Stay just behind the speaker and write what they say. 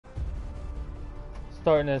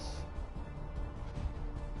starting this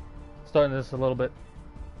a little bit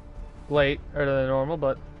later than normal,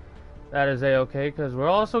 but that is a-okay because we're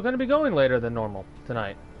also going to be going later than normal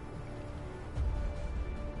tonight.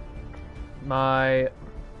 I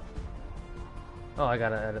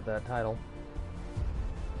gotta edit that title.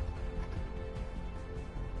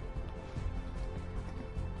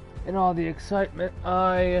 In all the excitement,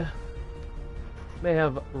 I may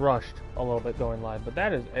have rushed a little bit going live, but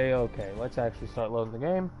that is a-okay. Let's actually start loading the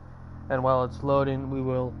game, and while it's loading, we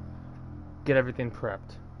will get everything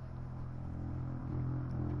prepped.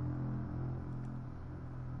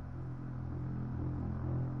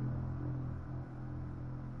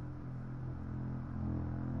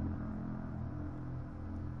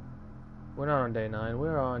 We're not on day 9,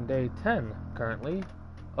 we're on day 10 currently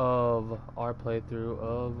of our playthrough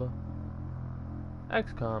of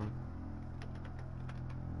XCOM.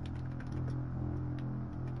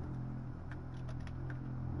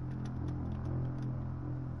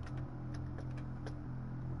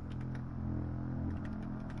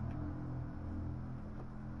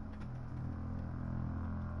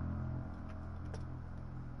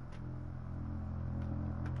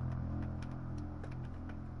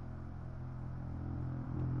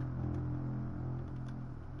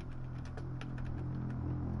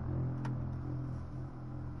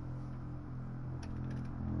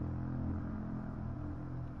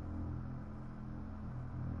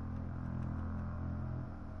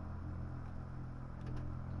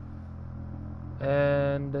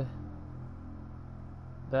 And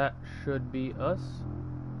that should be us.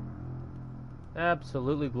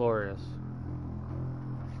 Absolutely glorious.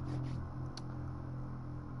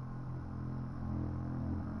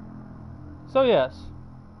 So yes,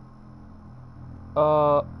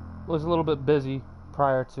 was a little bit busy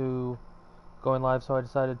prior to going live, so I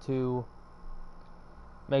decided to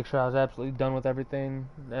make sure I was absolutely done with everything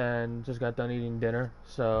and just got done eating dinner.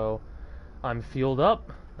 So I'm fueled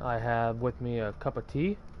up. I have with me a cup of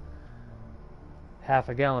tea, half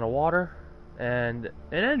a gallon of water, and an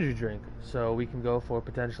energy drink, so we can go for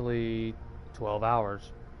potentially 12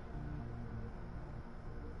 hours.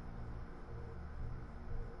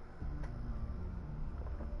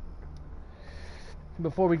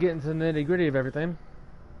 Before we get into the nitty-gritty of everything,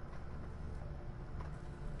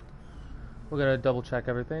 we're going to double check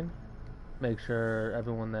everything, make sure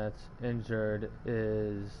everyone that's injured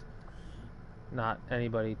is not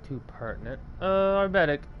anybody too pertinent. Our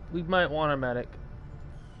medic. We might want our medic.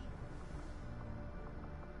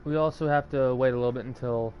 We also have to wait a little bit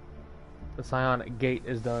until the psionic gate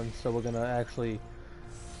is done, so we're gonna actually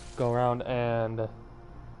go around and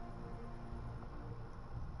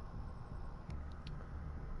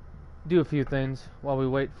do a few things while we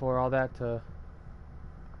wait for all that to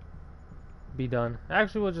be done.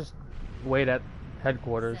 Actually, we'll just wait at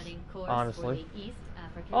headquarters, honestly.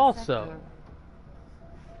 Also,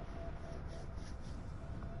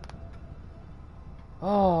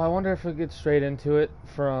 oh, I wonder if we get straight into it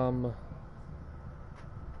from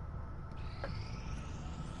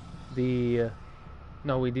the...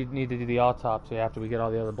 No, we need to do the autopsy after we get all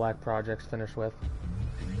the other black projects finished with.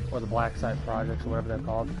 Or the black site projects, or whatever they're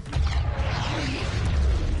called.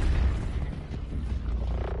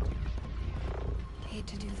 Hate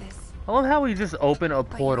to do this. I love how we just open a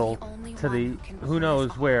portal to the, who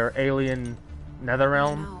knows where, alien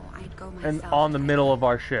Netherrealm, and on the middle of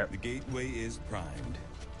our ship. The gateway is primed.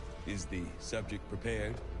 Is the subject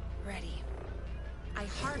prepared? Ready. I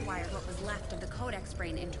hardwired what was left of the Codex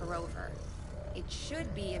brain into Rover. It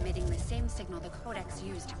should be emitting the same signal the Codex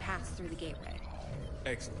used to pass through the gateway.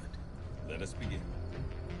 Excellent. Let us begin.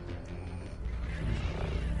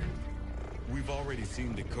 We've already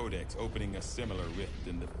seen the Codex opening a similar rift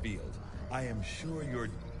in the field. I am sure your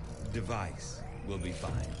device will be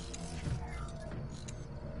fine.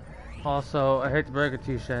 Also, I hate to break it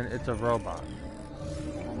to you, Shen, it's a robot.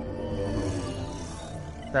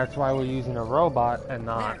 That's why we're using a robot and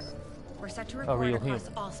not we're set to a real record human.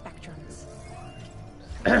 across all spectrums.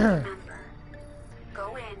 Remember,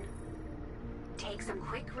 go in, take some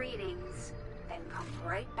quick readings, then come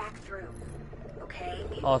right back through. Okay?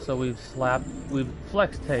 Also, we've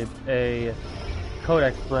flex taped a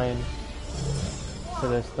Codex brain to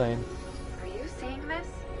this thing. Are you seeing this?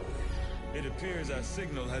 It appears our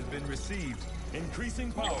signal has been received.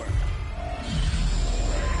 Increasing power.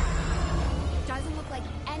 Doesn't look like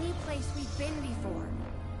any place we've been before.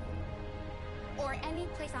 Or any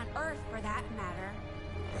place on Earth, for that matter.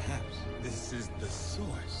 Perhaps this is the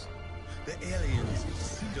source. The aliens'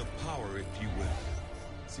 seat of power, if you will.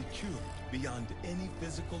 Secure beyond any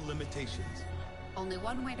physical limitations. Only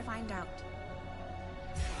one way to find out.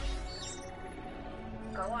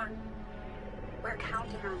 Go on. We're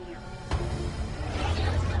counting on you.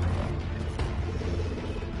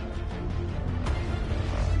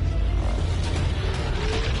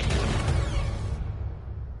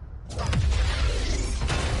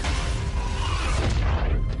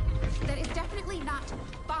 That is definitely not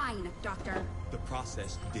fine, Doctor. The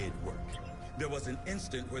process did work. There was an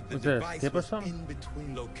instant where the Was there a device skip or was something? in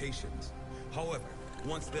between locations. However,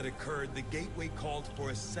 once that occurred, the gateway called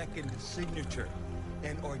for a second signature,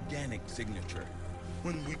 an organic signature.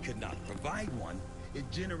 When we could not provide one, it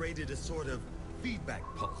generated a sort of feedback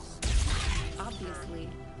pulse. Obviously.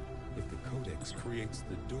 If the codex creates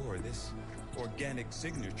the door, this organic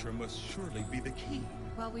signature must surely be the key.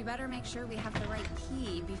 Well, we better make sure we have the right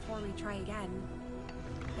key before we try again.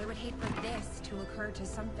 I would hate for this to occur to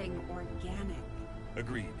something organic.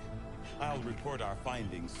 Agreed. I'll report our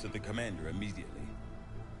findings to the commander immediately.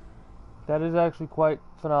 That is actually quite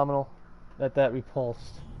phenomenal that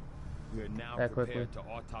repulsed. We are now That prepared quickly. to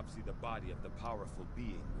autopsy the body of the powerful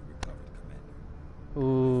being we recovered, Commander.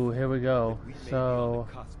 Ooh, here we go. We may be on So,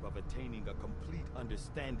 the cusp of attaining a complete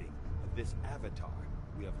understanding of this avatar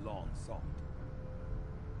we have long sought.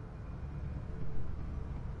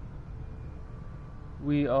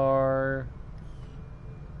 we are...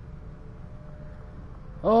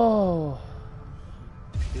 Oh,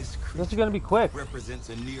 This this is gonna be quick. represents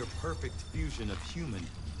a near-perfect fusion of human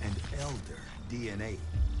and elder DNA.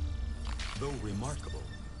 Though remarkable,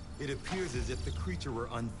 it appears as if the creature were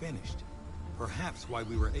unfinished. Perhaps why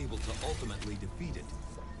we were able to ultimately defeat it.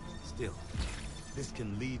 Still, this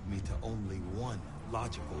can lead me to only one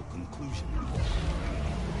logical conclusion.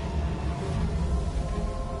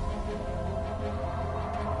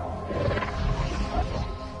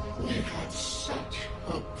 We had such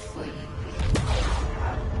hope for you.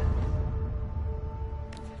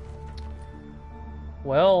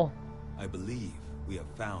 Well, I believe we have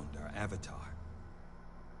found our avatar.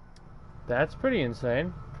 that's pretty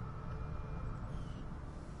insane.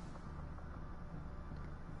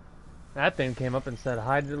 That thing came up and said,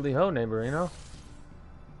 "Hi diddly ho, neighbor," you know?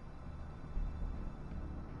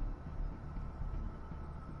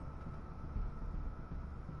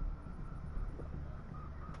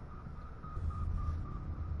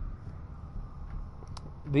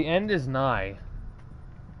 The end is nigh.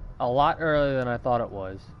 A lot earlier than I thought it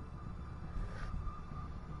was.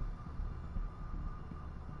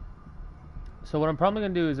 So what I'm probably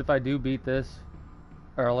going to do is if I do beat this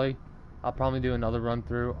early, I'll probably do another run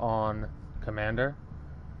through on Commander.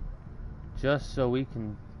 Just so we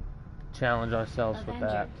can challenge ourselves with Avenger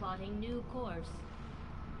that. plotting new course.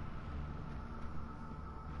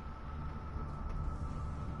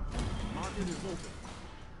 Market is open.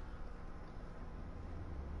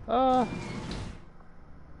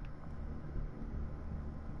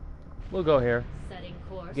 We'll go here. Setting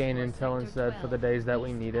course Gain for intel Sector instead for the 12, days that we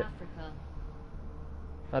East need it. Africa.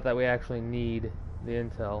 Not that we actually need the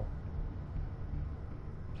intel.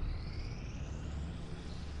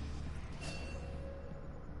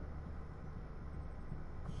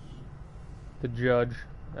 The Judge.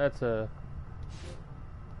 That's a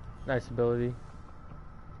nice ability.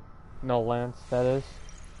 No Lance, that is.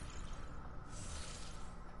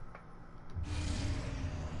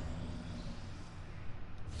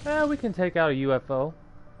 We can take out a UFO.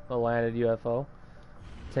 A landed UFO.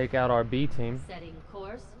 Take out our B team. Setting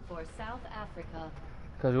course for South Africa.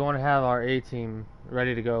 Because we want to have our A team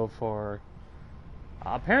ready to go for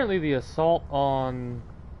apparently the assault on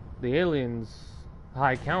the aliens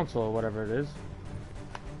High Council or whatever it is.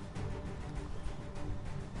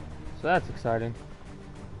 So that's exciting.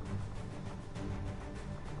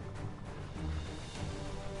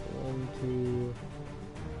 1, 2,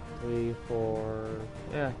 3, 4.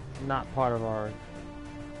 Yeah, not part of our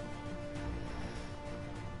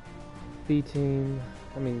B team.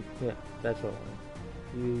 I mean, yeah, that's what I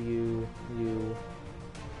want. You.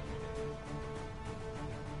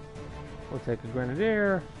 We'll take a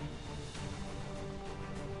Grenadier.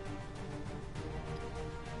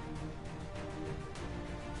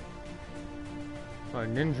 Our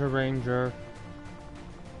Ninja Ranger.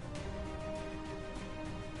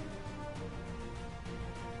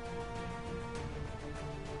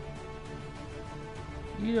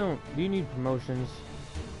 Do you need promotions?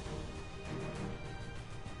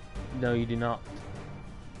 No, you do not.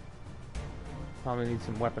 Probably need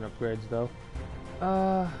some weapon upgrades though.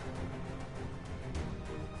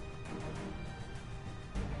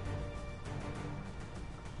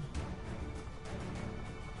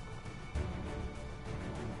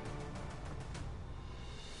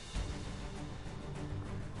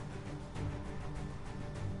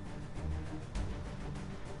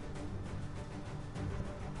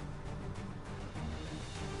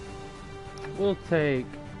 We'll take...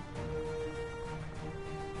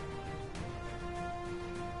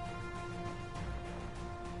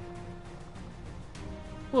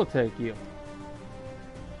 We'll take you.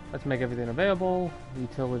 Let's make everything available.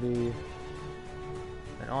 Utility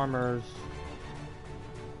and armors.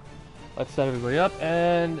 Let's set everybody up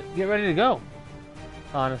and get ready to go.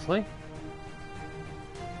 Honestly.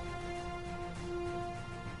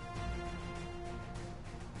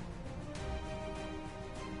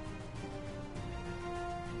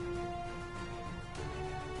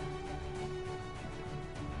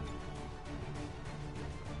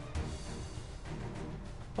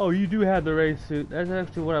 Oh, you do have the race suit. That's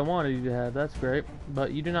actually what I wanted you to have. That's great.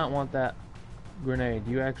 But you do not want that grenade.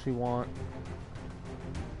 You actually want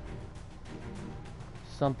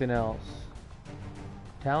something else.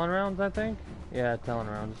 Talon rounds, I think? Yeah, Talon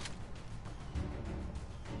rounds.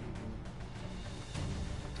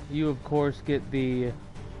 You, of course, get the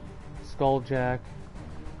Skulljack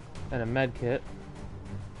and a med kit.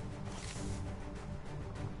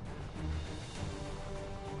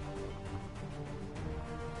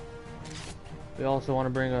 We also want to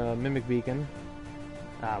bring a Mimic Beacon.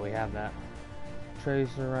 Ah, we have that.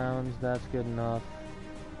 Tracer rounds, that's good enough.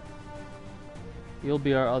 You'll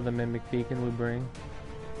be our other Mimic Beacon we bring.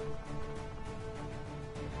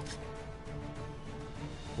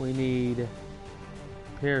 We need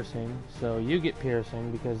piercing, so you get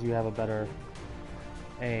piercing because you have a better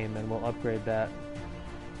aim, and we'll upgrade that.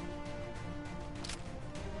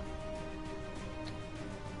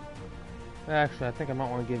 Actually, I think I might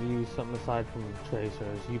want to give you something aside from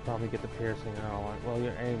tracers. You probably get the piercing and I don't want. Well,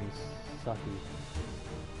 your aim's sucky.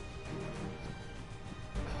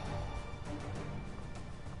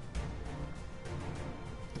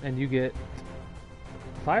 And you get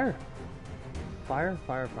fire. Fire.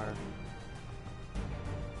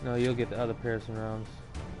 No, you'll get the other piercing rounds.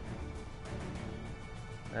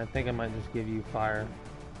 I think I might just give you fire.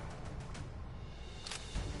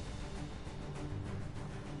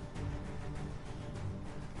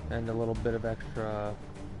 And a little bit of extra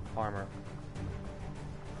armor.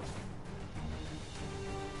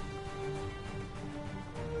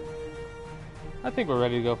 I think we're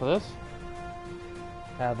ready to go for this.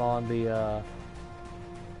 Have on the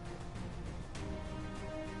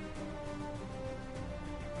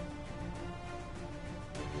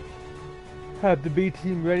have the B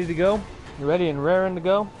team ready to go. Ready and raring to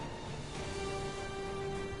go.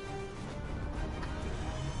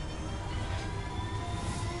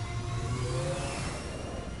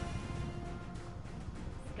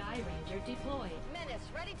 Deployed. Menace,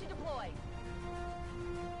 ready to deploy.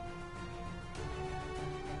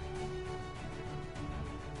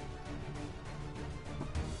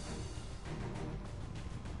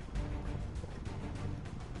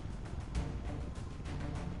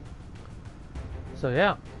 So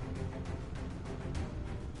yeah.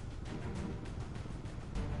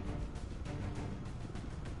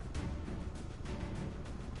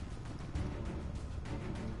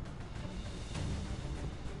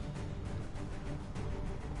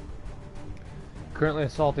 Currently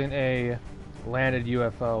assaulting a landed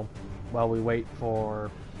UFO while we wait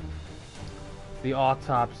for the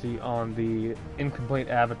autopsy on the incomplete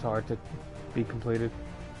avatar to be completed.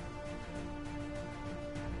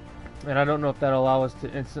 And I don't know if that'll allow us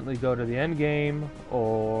to instantly go to the end game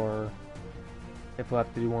or if we'll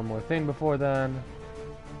have to do one more thing before then.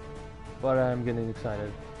 But I'm getting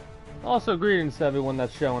excited. Also, greetings to everyone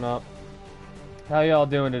that's showing up. How y'all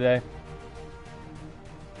doing today?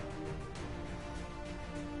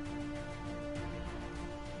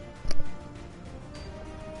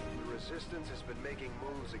 Has been making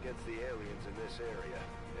moves against the aliens in this area,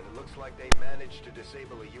 and it looks like they managed to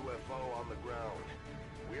disable a UFO on the ground.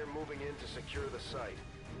 We're moving in to secure the site.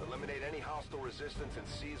 Eliminate any hostile resistance and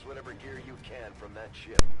seize whatever gear you can from that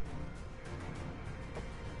ship.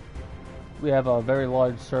 We have a very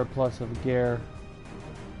large surplus of gear.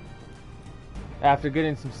 After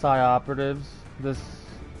getting some psi operatives, this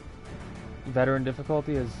veteran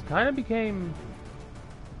difficulty has kind of became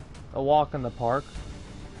a walk in the park.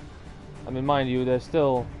 I mean, mind you, there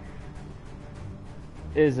still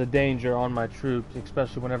is a danger on my troops,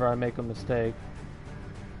 especially whenever I make a mistake.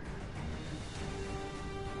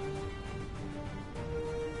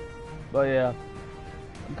 But yeah,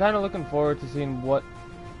 I'm kind of looking forward to seeing what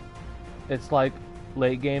it's like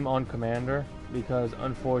late game on Commander, because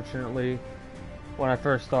unfortunately, when I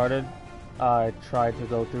first started, I tried to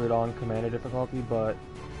go through it on Commander difficulty, but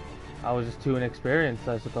I was just too inexperienced,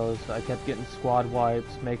 I suppose. I kept getting squad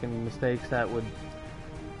wipes, making mistakes that would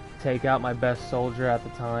take out my best soldier at the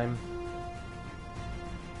time.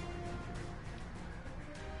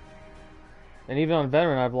 And even on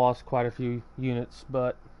veteran, I've lost quite a few units,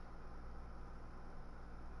 but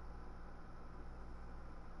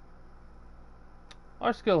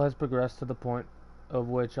our skill has progressed to the point of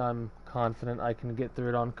which I'm confident I can get through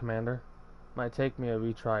it on commander. Might take me a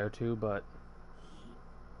retry or two, but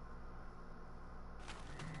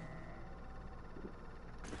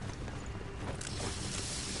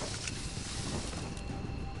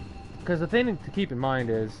because the thing to keep in mind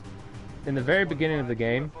is, in the very beginning of the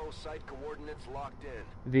game,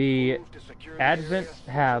 the Advent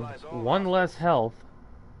have one less health,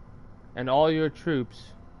 and all your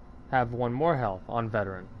troops have one more health on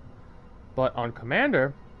veteran. But on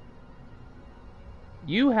commander,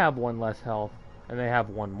 you have one less health, and they have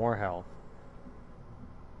one more health.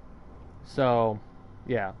 So,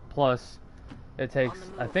 yeah. Plus, I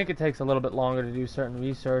think it takes a little bit longer to do certain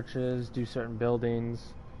researches, do certain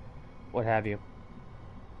buildings, what have you.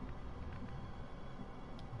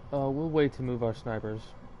 We'll wait to move our snipers.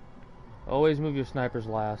 Always move your snipers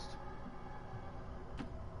last.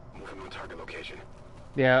 Moving on target location.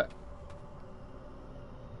 Yeah.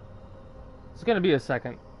 It's gonna be a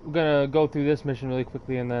second. We're gonna go through this mission really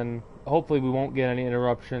quickly, and then hopefully we won't get any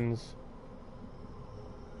interruptions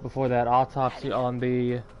before that autopsy on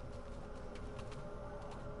the...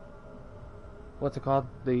 what's it called?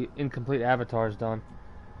 The incomplete avatar is done.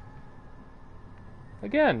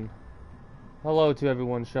 Again, hello to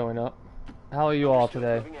everyone showing up. How are you all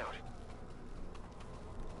today?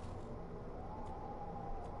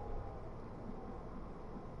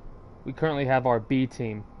 We currently have our B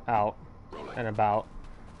team out and about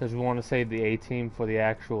because we want to save the A team for the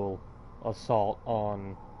actual assault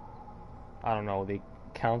on, I don't know, the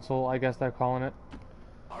council, I guess they're calling it.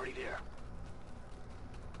 Already there.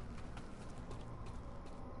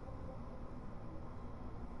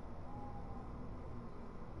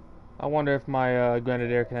 I wonder if my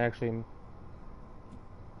Grenadier can actually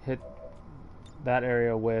hit that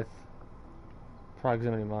area with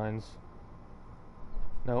proximity mines.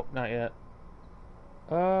 Nope, not yet.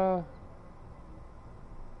 We'll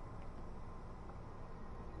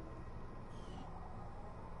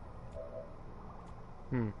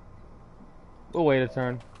wait a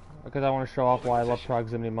turn because I want to show off why I love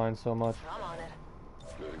proximity mines so much.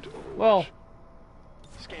 Well,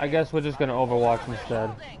 I guess we're just gonna Overwatch instead.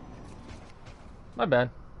 My bad.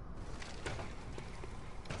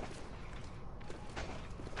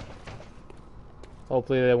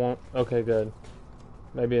 Hopefully they won't. Okay, good.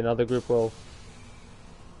 Maybe another group will.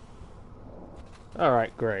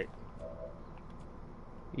 Alright, great.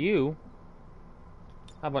 You?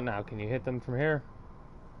 How about now? Can you hit them from here?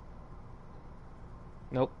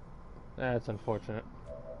 Nope. That's unfortunate.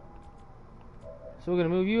 So we're gonna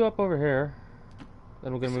move you up over here.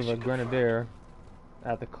 Then we're gonna move a Grenadier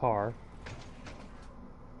at the car.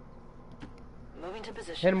 Moving to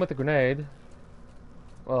position. Hit him with a grenade.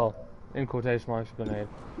 Well, in quotation marks, grenade.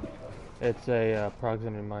 It's a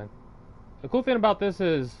proximity mine. The cool thing about this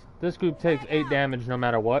is this group takes 8 damage no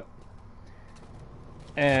matter what.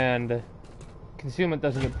 And concealment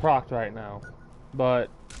doesn't get procced right now. But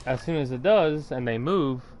as soon as it does, and they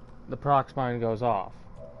move, the proc mine goes off.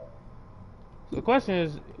 So the question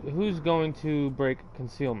is, who's going to break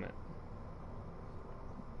concealment?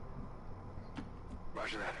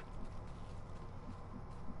 Roger that.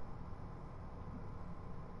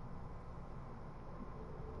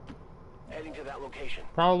 Heading to that location.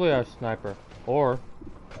 Probably our sniper. Or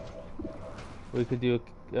we could do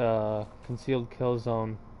a concealed kill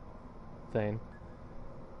zone thing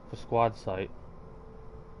for squad sight.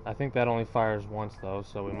 I think that only fires once though,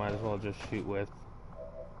 so we might as well just shoot with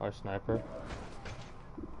our sniper.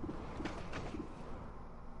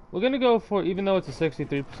 We're gonna go for, even though it's a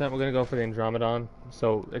 63%, we're gonna go for the Andromedon,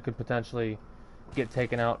 so it could potentially get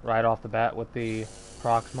taken out right off the bat with the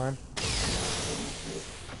prox mine.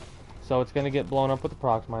 So it's gonna get blown up with the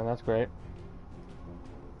prox mine, that's great.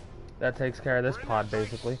 That takes care of this pod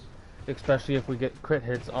basically. Especially if we get crit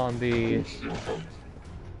hits on the...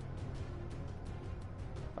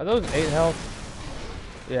 Are those 8 health?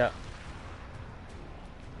 Yeah.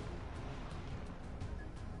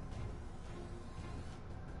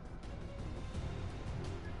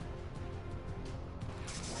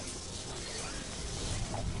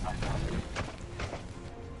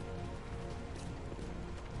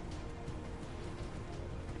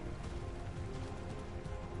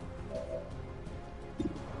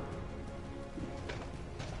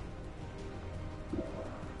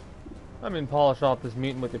 I mean, polish off this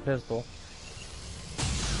mutant with your pistol.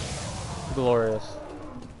 Glorious.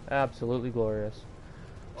 Absolutely glorious.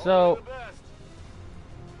 So,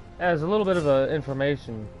 as a little bit of an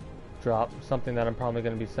information drop, something that I'm probably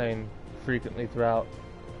going to be saying frequently throughout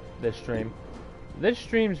this stream. This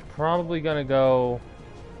stream's probably gonna go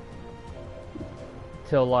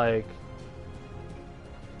till like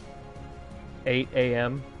 8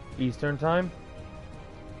 a.m. Eastern time,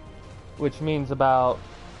 which means about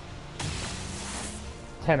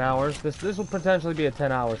 10 hours. This will potentially be a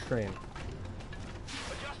 10-hour stream.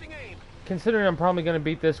 Considering I'm probably going to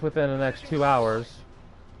beat this within the next 2 hours.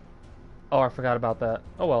 Oh, I forgot about that.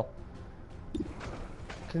 Oh well.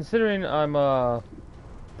 Considering I'm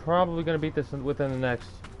probably going to beat this within the next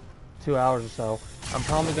 2 hours or so, I'm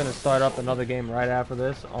probably going to start up another game right after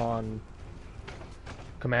this on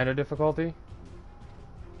Commander difficulty.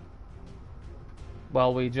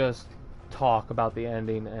 Well, we just talk about the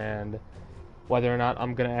ending and whether or not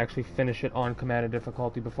I'm going to actually finish it on Commander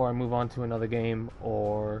difficulty before I move on to another game,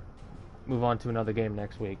 or move on to another game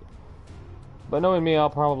next week. But knowing me, I'll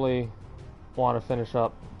probably want to finish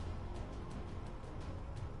up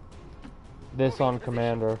this on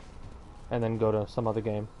Commander and then go to some other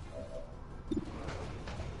game.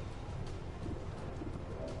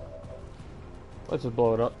 Let's just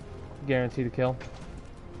blow it up. Guarantee to kill.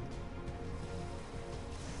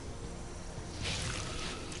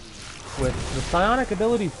 With the psionic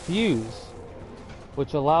ability Fuse,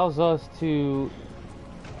 which allows us to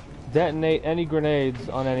detonate any grenades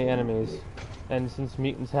on any enemies. And since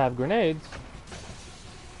mutants have grenades,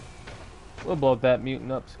 we'll blow that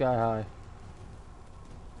mutant up sky high.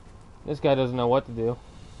 This guy doesn't know what to do.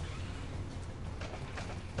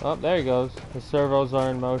 Oh, there he goes. The servos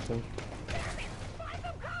are in motion.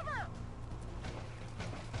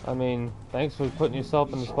 I mean, thanks for putting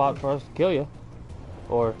yourself in the spot for us to kill you.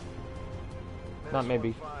 Or, not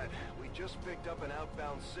maybe. We just picked up an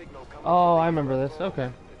outbound signal coming Oh, from I the remember UFO. this. Okay.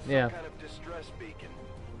 It's Yeah. some kind of distress beacon.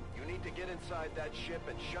 You need to get inside that ship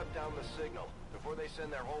and shut down the signal before they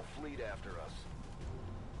send their whole fleet after us.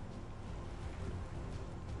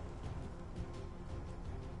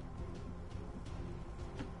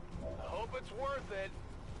 I hope it's worth it.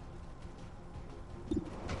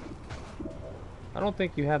 I don't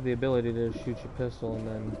think you have the ability to shoot your pistol and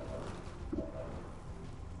then...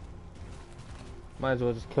 Might as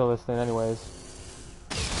well just kill this thing anyways.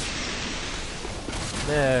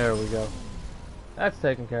 There we go. That's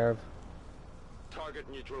taken care of. Target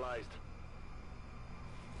neutralized.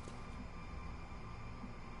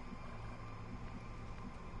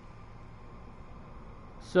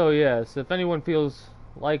 So yes, if anyone feels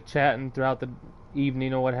like chatting throughout the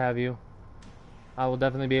evening or what have you, I will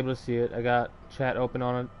definitely be able to see it. I got chat open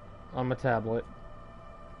on my tablet.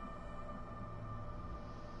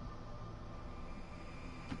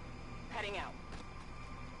 Heading out.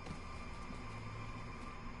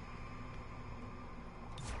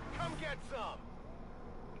 Come get some.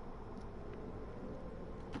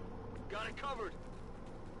 Got it covered.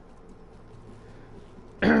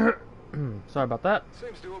 Sorry about that.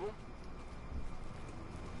 Seems doable.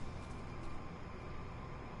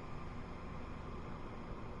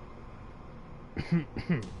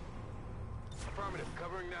 Affirmative.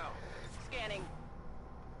 Covering now. Scanning.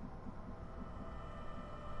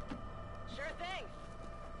 Sure thing.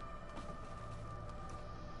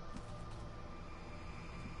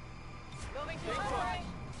 Moving to my right.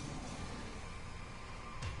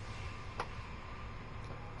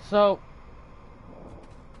 So,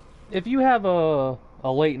 if you have a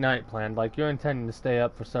late night planned, like you're intending to stay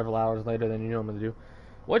up for several hours later than you normally do,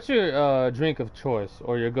 what's your drink of choice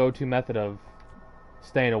or your go-to method of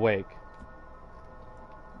staying awake?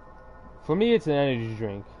 For me, it's an energy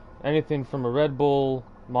drink. Anything from a Red Bull,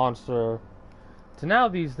 Monster, to now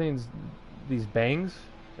these things, these Bangs.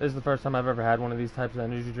 This is the first time I've ever had one of these types of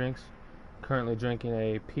energy drinks. Currently drinking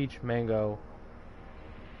a peach mango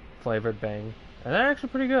flavored Bang, and they're actually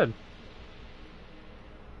pretty good.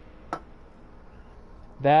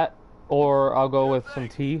 That, or I'll go with some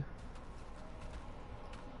tea.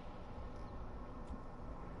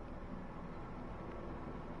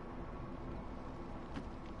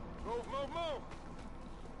 Move, move, move.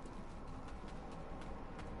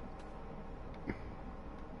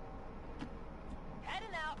 Heading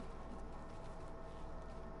out.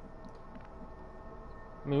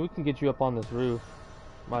 I mean, we can get you up on this roof.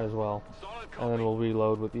 Might as well. Solid And copy. then we'll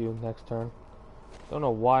reload with you next turn. Don't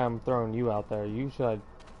know why I'm throwing you out there. You should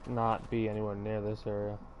not be anywhere near this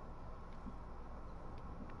area.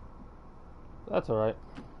 That's alright.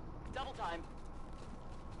 Double time.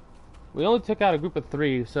 We only took out a group of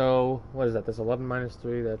 3, so what is that? That's 11 minus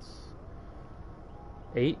 3, that's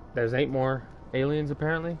 8. There's 8 more aliens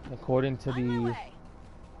apparently, according to On my the way.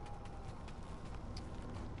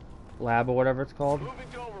 lab or whatever it's called. Moving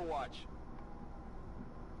to Overwatch.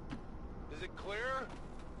 Is it clear?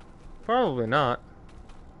 Probably not.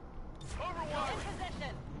 In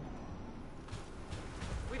position.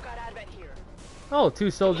 We've got Advent here. Oh,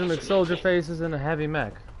 2 Soldier McSoldier faces and a heavy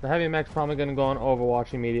mech. The heavy mech's probably going to go on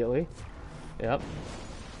Overwatch immediately. Yep.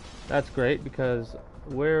 That's great because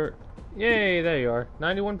we're... Yay, there you are.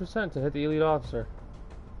 91% to hit the elite officer.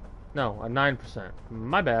 No, a 9%.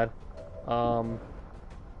 My bad. Want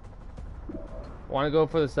to go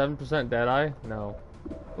for the 7% Deadeye? No.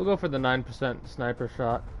 We'll go for the 9% sniper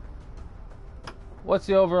shot. What's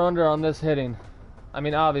the over-under on this hitting? I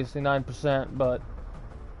mean, obviously 9%, but...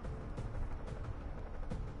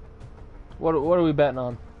 What are we betting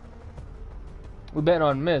on? We're betting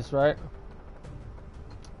on miss, right?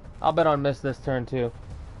 I'll bet on miss this turn, too.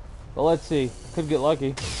 But let's see. Could get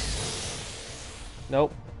lucky.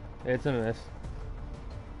 Nope. It's a miss.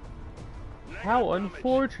 How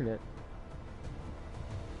unfortunate.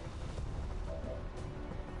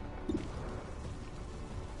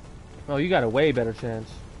 Oh, you got a way better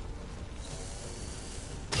chance.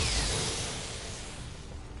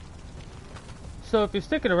 So if you're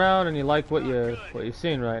sticking around and you like what you're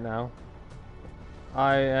seeing right now,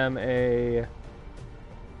 I am a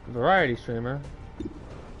variety streamer.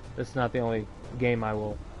 This is not the only game I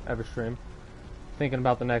will ever stream. Thinking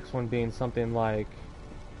about the next one being something like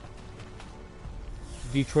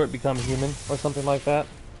Detroit Become Human or something like that.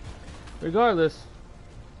 Regardless,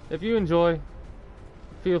 if you enjoy,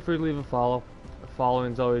 feel free to leave a follow.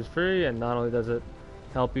 Following is always free, and not only does it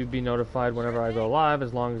help you be notified whenever I go live,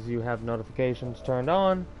 as long as you have notifications turned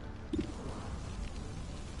on,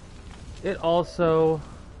 it also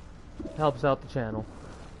helps out the channel.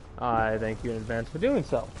 I thank you in advance for doing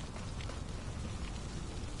so.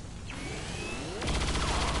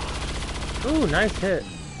 Ooh, nice hit.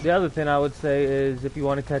 The other thing I would say is if you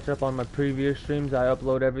want to catch up on my previous streams, I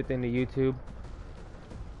upload everything to YouTube.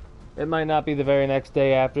 It might not be the very next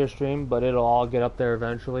day after a stream, but it'll all get up there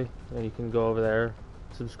eventually, and you can go over there,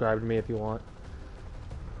 subscribe to me if you want.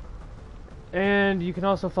 And you can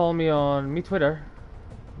also follow me on Twitter,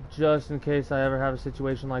 just in case I ever have a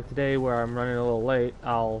situation like today where I'm running a little late.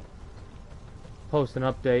 I'll post an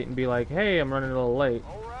update and be like, hey, I'm running a little late.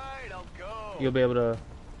 Alright, I'll go. You'll be able to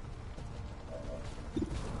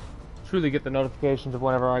truly get the notifications of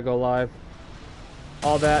whenever I go live.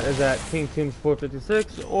 All that is at King Teams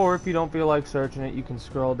 456, or if you don't feel like searching it, you can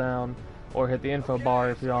scroll down or hit the info bar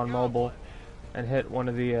if you're on mobile and hit one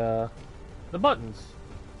of the buttons.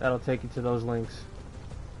 That'll take you to those links.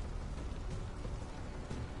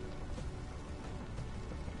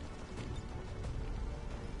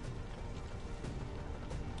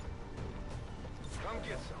 Come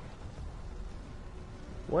get some.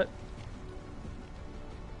 What?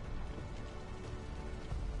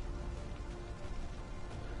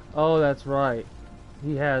 Oh, that's right.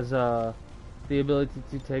 He has the ability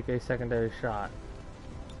to take a secondary shot.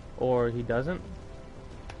 Or he doesn't?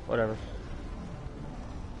 Whatever.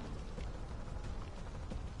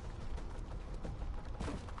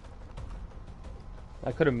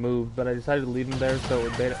 I could have moved, but I decided to leave him there so it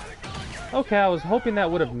would bait it. Okay, I was hoping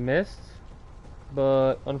that would have missed,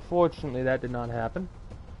 but unfortunately that did not happen.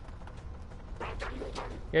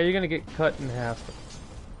 Yeah, you're gonna get cut in half.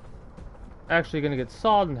 Actually, you're gonna get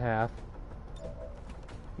sawed in half,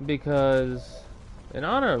 because in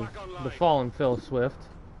honor of the fallen Phil Swift,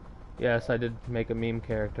 yes, I did make a meme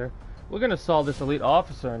character, we're gonna saw this elite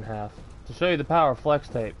officer in half to show you the power of flex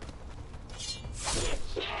tape.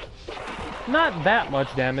 Not that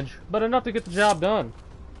much damage, but enough to get the job done.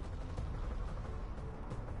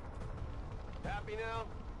 Happy now?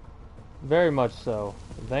 Very much so.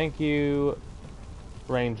 Thank you,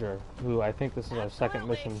 Ranger, who I think this is our second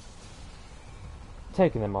mission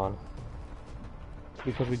taking them on,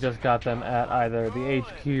 because we just got them at either the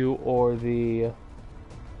HQ or the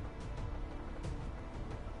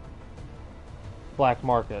black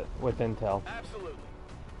market with intel. Absolutely.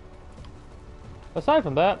 Aside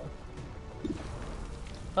from that,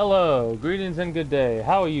 hello, greetings and good day.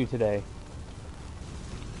 How are you today?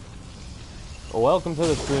 Welcome to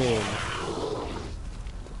the stream.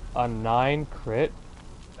 A 9 crit?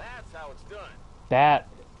 That's how it's done. That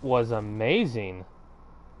was amazing.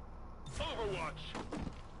 Overwatch.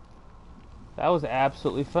 That was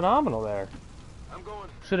absolutely phenomenal there. I'm going.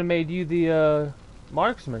 Should have made you the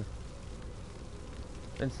marksman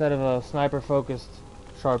instead of a sniper-focused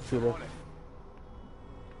sharpshooter. On it.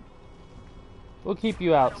 We'll keep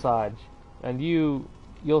you outside, and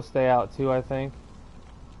you'll stay out too, I think,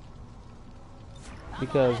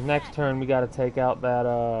 because next turn we got to take out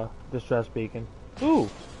that distress beacon. Ooh,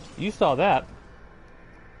 you saw that.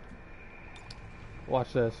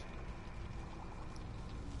 Watch this.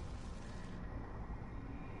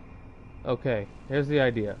 Okay, here's the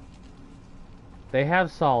idea. They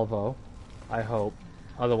have salvo, I hope.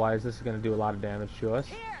 Otherwise, this is going to do a lot of damage to us.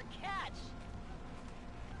 Here, catch.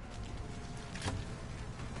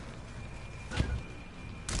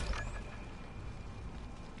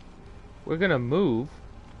 We're going to move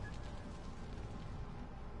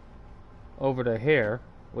over to here,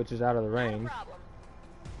 which is out of the No range. problem.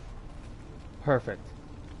 Perfect.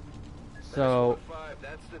 So,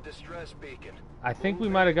 that's the distress beacon. I think we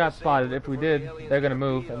might have got spotted. If we did, they're going to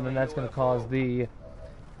move, and then that's going to cause the...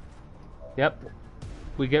 Yep.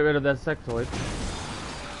 We get rid of that sectoid.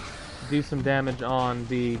 Do some damage on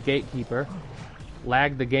the gatekeeper.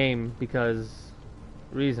 Lag the game because...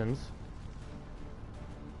 reasons.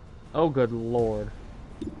 Oh, good lord.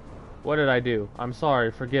 What did I do? I'm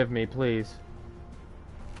sorry. Forgive me, please.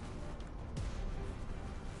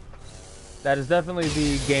 That is definitely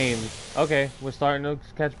the game. Okay, we're starting to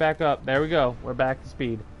catch back up. There we go. We're back to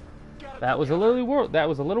speed. That was a little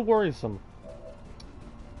worrisome.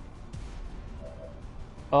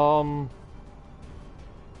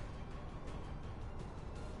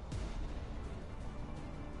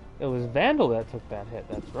 It was Vandal that took that hit.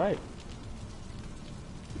 That's right.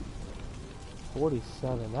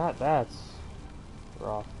 47. That's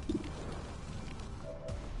rough.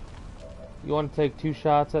 You want to take 2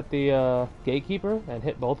 shots at the gatekeeper and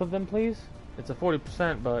hit both of them, please? It's a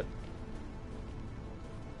 40%, but...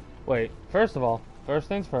 Wait, first of all, first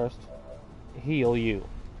things first, heal you.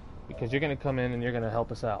 Because you're going to come in and you're going to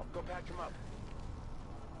help us out. Go patch him up.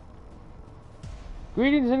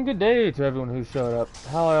 Greetings and good day to everyone who showed up.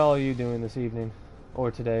 How are all you doing this evening? Or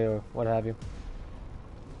today, or what have you?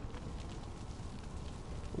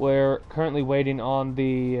 We're currently waiting on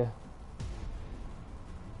the...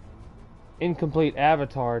 incomplete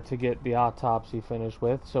avatar to get the autopsy finished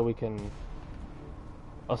with, so we can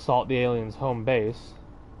assault the aliens' home base.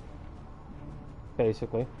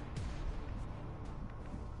 Basically.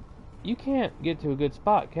 You can't get to a good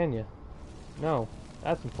spot, can you? No.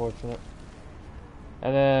 That's unfortunate.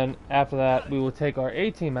 And then, after that, we will take our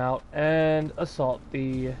A-team out and assault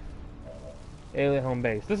the alien home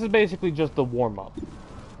base. This is basically just the warm-up.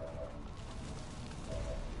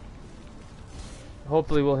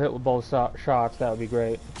 Hopefully we'll hit with both shots. That would be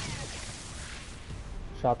great.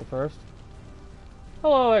 Shot the first.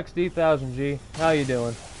 Hello, XD1000G. How you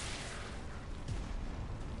doing?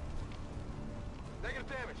 Negative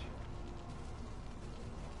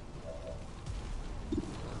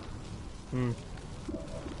damage.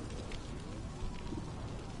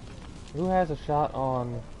 Who has a shot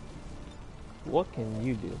on... What can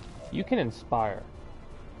you do? You can inspire.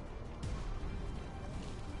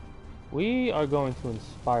 We are going to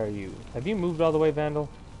inspire you. Have you moved all the way, Vandal?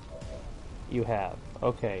 You have.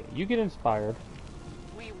 Okay, you get inspired.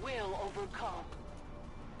 We will overcome.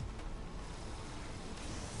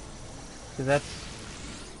 Because that's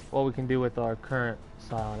what we can do with our current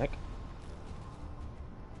psionic.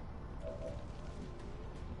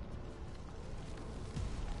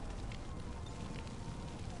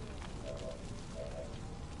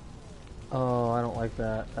 Oh, I don't like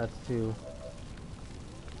that. That's too...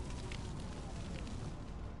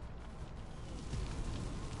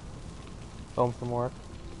 Home from work.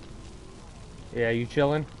 Yeah, you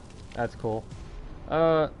chilling? That's cool.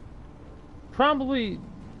 Probably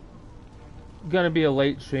gonna be a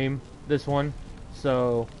late stream, this one.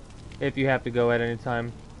 So, if you have to go at any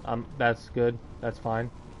time, that's good. That's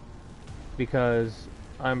fine. Because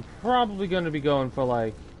I'm probably gonna be going for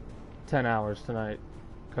like 10 hours tonight.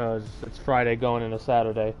 Because it's Friday going into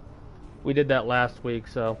Saturday. We did that last week,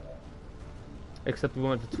 so... Except we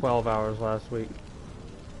went to 12 hours last week.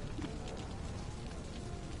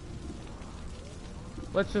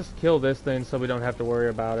 Let's just kill this thing so we don't have to worry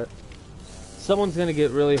about it. Someone's gonna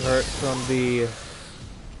get really hurt from the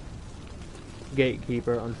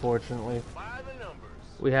gatekeeper, unfortunately. By the numbers.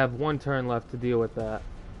 We have 1 turn left to deal with that.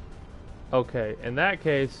 Okay, in that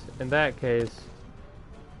case,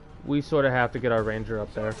 we sort of have to get our ranger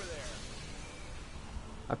up there.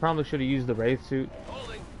 I probably should have used the wraith suit,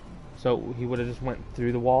 so he would have just went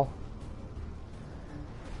through the wall.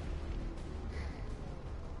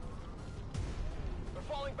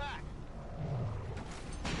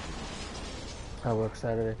 I work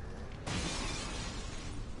Saturday.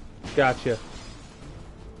 Gotcha.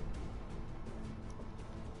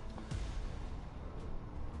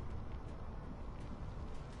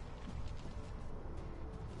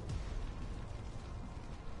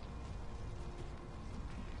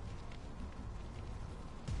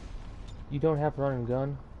 You don't have run and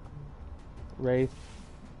gun? Wraith?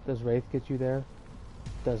 Does Wraith get you there?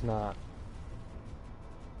 Does not.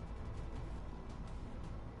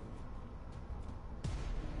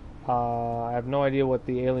 I have no idea what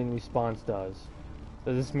the alien response does.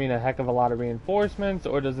 Does this mean a heck of a lot of reinforcements,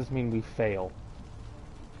 or does this mean we fail?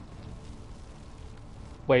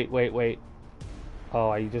 Wait. Oh,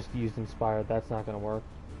 I just used Inspired. That's not gonna work.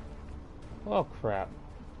 Oh, crap.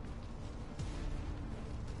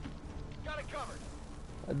 Got it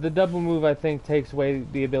covered. The double move, I think, takes away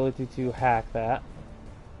the ability to hack that.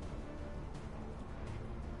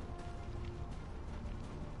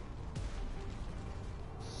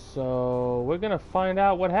 So, we're gonna find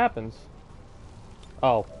out what happens.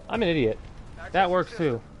 Oh, I'm an idiot. That works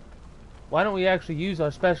too. Why don't we actually use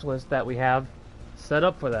our specialist that we have set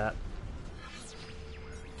up for that?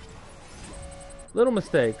 Little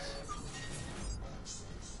mistakes.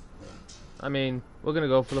 I mean, we're gonna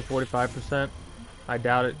go for the 45%. I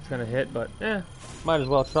doubt it's gonna hit, but might as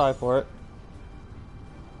well try for it.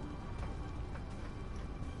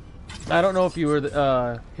 I don't know if you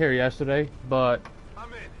were here yesterday, but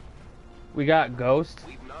I'm in. we got Ghost.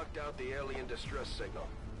 We've knocked out the alien distress signal.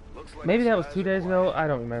 Looks like Maybe the that was skies 2 are days quiet. ago. I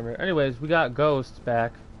don't remember. Anyways, we got Ghost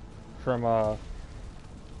back from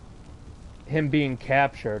him being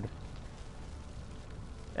captured,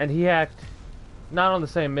 and he hacked, not on the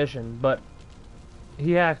same mission, but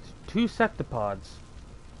he hacked 2 sectopods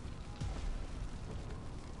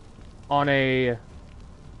on a,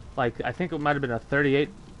 like, I think it might have been a 38%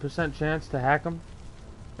 chance to hack them.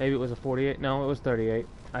 Maybe it was a 48. No, it was 38,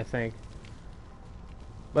 I think.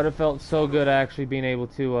 But it felt so good actually being able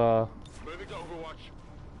to Moving to Overwatch.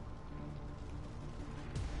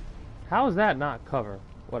 how is that not cover?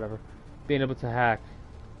 Whatever. Being able to hack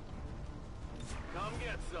Come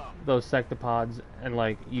get some. those sectopods and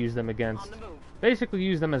like use them against, On the move. basically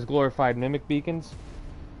use them as glorified mimic beacons.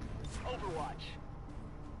 Overwatch.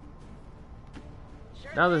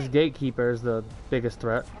 Sure Now this thing. gatekeeper is the biggest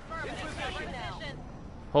threat. Affirmative. Covering now.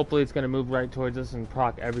 Hopefully it's going to move right towards us and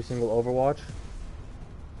proc every single Overwatch,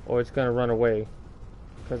 or it's going to run away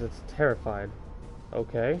because it's terrified.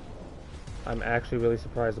 Okay, I'm actually really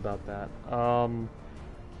surprised about that.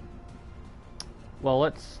 Well,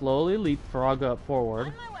 let's slowly leapfrog up forward.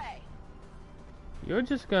 On my way. You're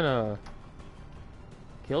just gonna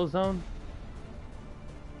kill zone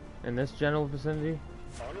in this general vicinity?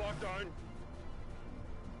 On lockdown.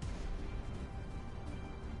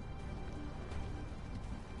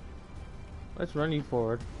 Let's run you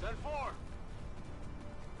forward. 10-4.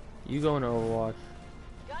 You go into Overwatch.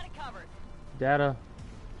 Got it covered. Data,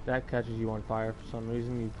 that catches you on fire for some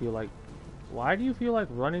reason. You feel like, why do you feel like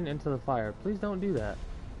running into the fire? Please don't do that.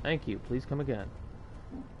 Thank you. Please come again.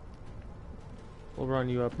 We'll run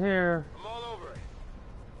you up here. I'm all over it.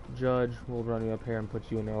 Judge, we'll run you up here and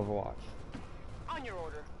put you in Overwatch. On your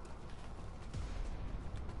order.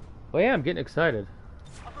 Well, yeah, I'm getting excited.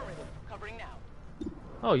 Affirmative. Covering now.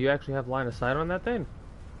 Oh, you actually have line of sight on that thing?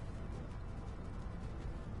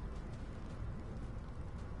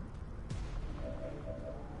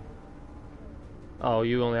 Oh,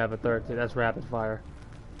 you only have a 13. That's rapid fire.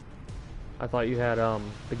 I thought you had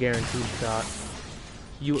the guaranteed shot.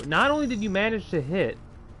 You not only did you manage to hit,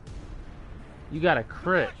 you got a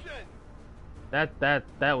crit. Action.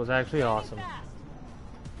 That was actually awesome. Fast.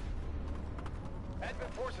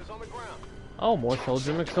 Advent forces on the ground. Oh, more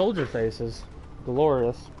soldier McSoldier faces.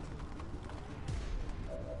 Glorious.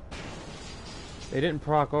 They didn't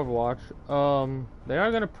proc Overwatch. They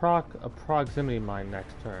are gonna proc a proximity mine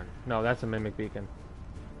next turn. No, that's a mimic beacon.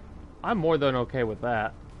 I'm more than okay with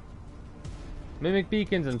that. Mimic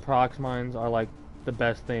beacons and prox mines are like the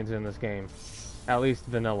best things in this game. At least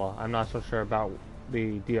vanilla. I'm not so sure about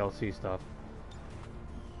the DLC stuff.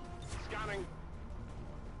 Scanning.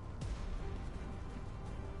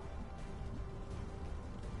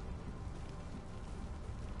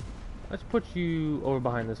 Let's put you over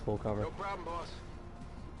behind this full cover. No problem, boss.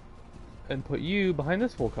 And put you behind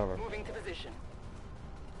this full cover. Moving to position.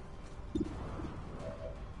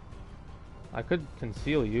 I could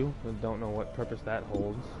conceal you, but don't know what purpose that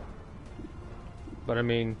holds. But I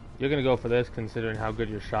mean, you're gonna go for this considering how good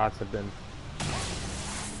your shots have been.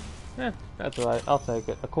 That's alright. I'll take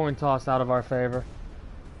it. A coin toss out of our favor.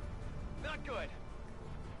 Not good.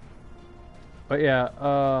 But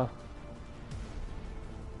yeah,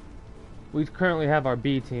 we currently have our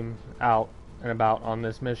B team out and about on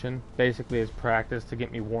this mission. Basically as practice to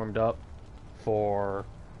get me warmed up for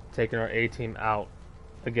taking our A team out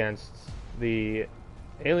against the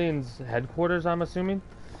aliens headquarters, I'm assuming.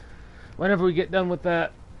 Whenever we get done with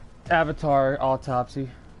that Avatar autopsy.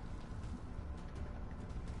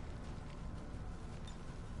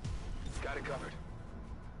 Got it covered.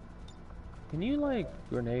 Can you, like,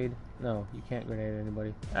 grenade? No, you can't grenade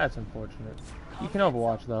anybody. That's unfortunate. You can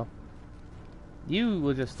Overwatch, though. You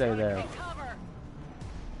will just stay there. Take cover.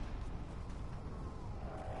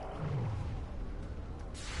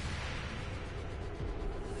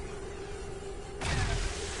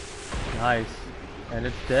 Nice. And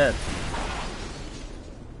it's dead.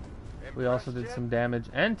 We also did some damage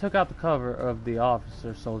and took out the cover of the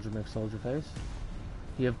officer, Soldier McSoldierface.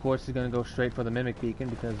 He, of course, is going to go straight for the Mimic Beacon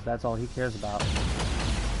because that's all he cares about.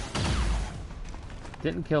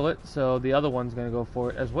 Didn't kill it, so the other one's going to go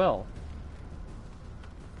for it as well.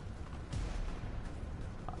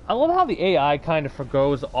 I love how the AI kind of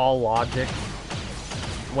forgoes all logic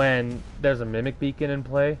when there's a Mimic Beacon in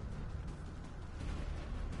play.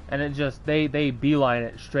 And it just, they beeline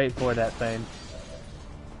it straight for that thing.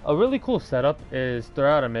 A really cool setup is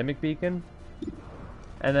throw out a Mimic Beacon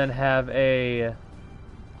and then have a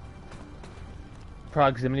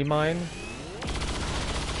proximity mine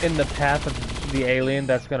in the path of the alien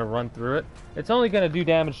that's going to run through it. It's only going to do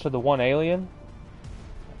damage to the one alien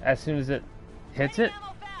as soon as it hits it.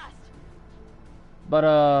 But,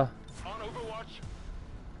 On Overwatch.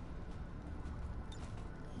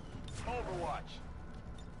 Overwatch.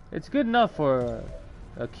 it's good enough for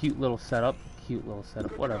a cute little setup. Cute little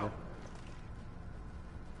setup, whatever.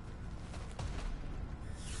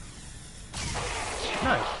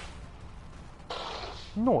 Nice.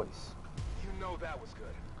 Noise. You know that was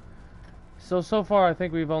good. So far I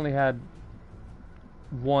think we've only had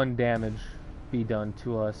one damage be done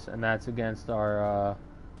to us, and that's against our,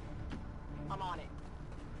 I'm on it.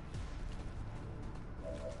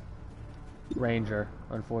 Ranger,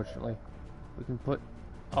 unfortunately. We can put...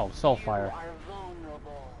 Oh, Soulfire. You are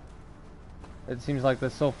vulnerable. It seems like the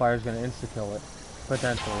Soulfire is going to insta-kill it,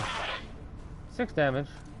 potentially. 6 damage.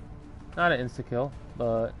 Not an insta-kill,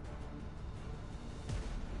 but...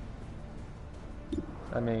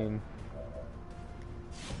 I mean...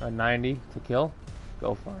 A 90 to kill?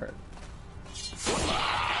 Go for it.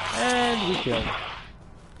 And we kill.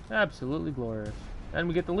 Absolutely glorious. And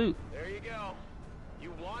we get the loot. There you go.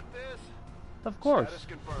 You want this? Of course. Status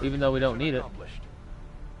confirmed. Even though we don't Mission need it. accomplished.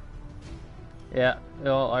 Yeah,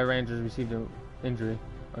 all our Rangers received an injury,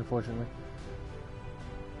 unfortunately.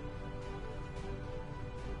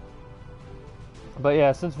 But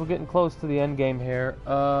yeah, since we're getting close to the end game here,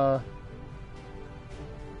 and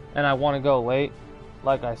I want to go late,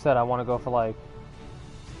 like I said, I want to go for like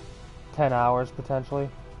 10 hours potentially.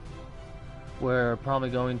 We're probably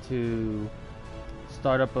going to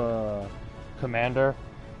start up a commander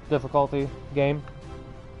difficulty game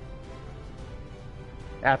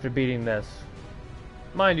after beating this.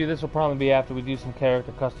 Mind you, this will probably be after we do some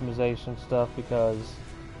character customization stuff, because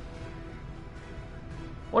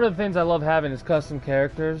one of the things I love having is custom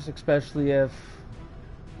characters, especially if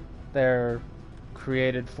they're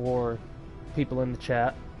created for people in the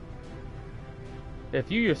chat.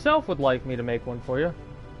 If you yourself would like me to make one for you,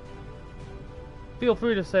 feel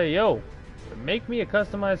free to say, yo, make me a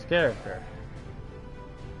customized character.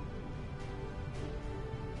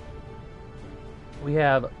 We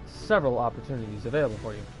have several opportunities available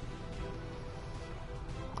for you.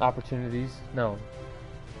 Opportunities known.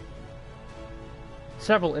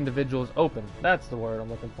 Several individuals open. That's the word I'm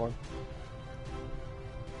looking for.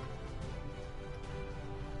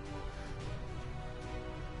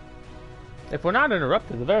 If we're not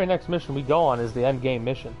interrupted, the very next mission we go on is the end game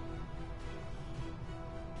mission.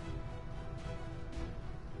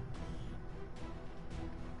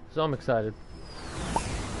 So I'm excited.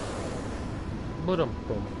 Boom,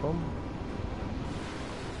 boom, boom.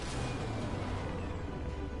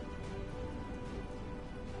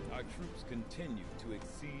 Our troops continue to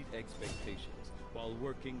exceed expectations while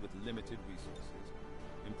working with limited resources.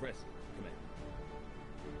 Impressive,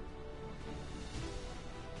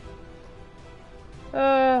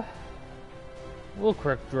 Commander. We'll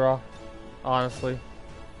quick draw, honestly.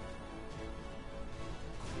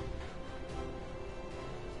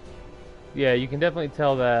 Yeah, you can definitely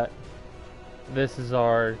tell that this is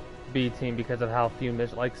our B team because of how few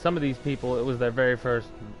missions. Like, some of these people, it was their very first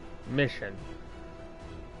mission.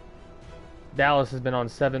 Dallas has been on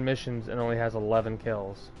 7 missions and only has 11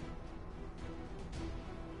 kills.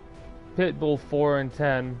 Pitbull 4 and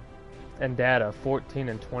 10, and Data 14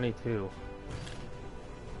 and 22.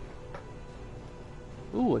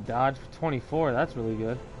 Ooh, a dodge for 24. That's really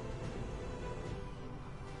good.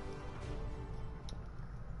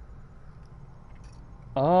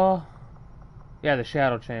 Yeah, the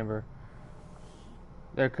Shadow Chamber.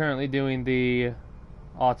 They're currently doing the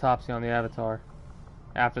autopsy on the Avatar.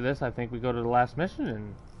 After this, I think we go to the last mission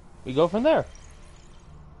and we go from there.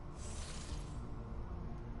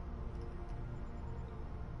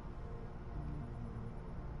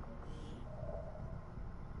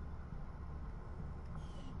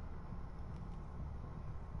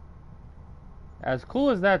 As cool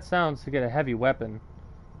as that sounds to get a heavy weapon,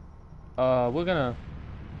 we're gonna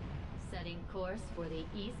Setting course for the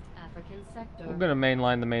East African sector.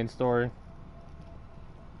 mainline the main story.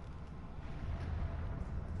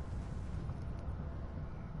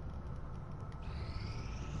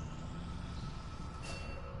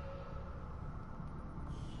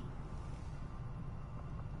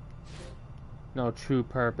 No true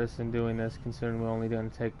purpose in doing this, considering we're only going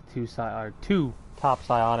to take two top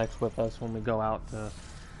psionics with us when we go out to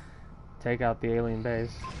take out the alien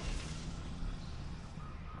base.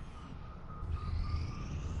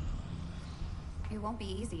 It won't be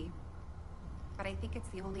easy, but I think it's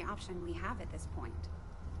the only option we have at this point.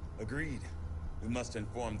 Agreed. We must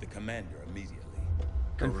inform the commander immediately.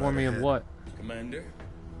 Inform me of what? Commander?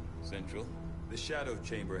 Central? The Shadow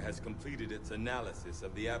Chamber has completed its analysis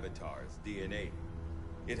of the Avatar's DNA.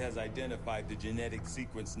 It has identified the genetic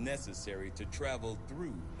sequence necessary to travel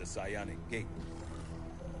through the psionic gate.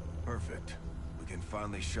 Perfect. We can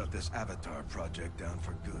finally shut this Avatar project down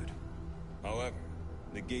for good. However,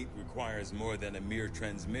 the gate requires more than a mere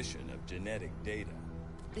transmission of genetic data.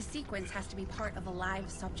 The sequence has to be part of a live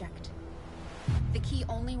subject. The key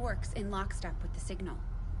only works in lockstep with the signal.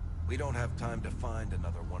 We don't have time to find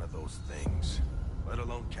another one of those things, let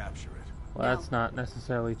alone capture it. Well, No. that's not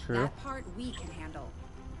necessarily true. That part we can handle.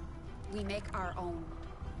 We make our own.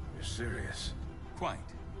 You're serious? Quite.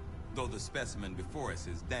 Though the specimen before us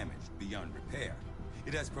is damaged beyond repair,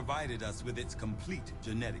 it has provided us with its complete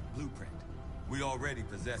genetic blueprint. We already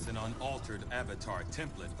possess an unaltered Avatar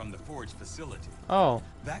template from the Forge facility. Oh,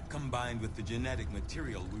 That, combined with the genetic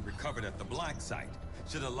material we recovered at the Black Site,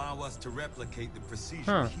 should allow us to replicate the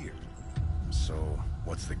procedure here. So,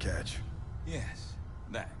 what's the catch? Yes,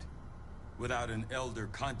 that. Without an elder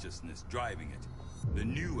consciousness driving it, the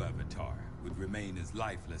new Avatar would remain as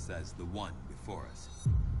lifeless as the one before us.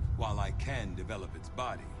 While I can develop its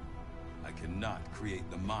body, I cannot create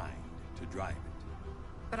the mind to drive it.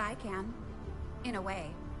 But I can. In a way.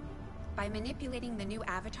 By manipulating the new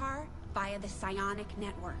Avatar via the psionic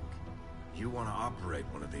network. You want to operate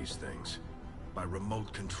one of these things by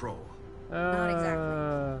remote control. Not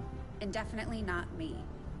exactly. And definitely not me.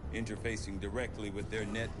 Interfacing directly with their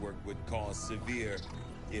network would cause severe,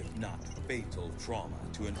 if not fatal, trauma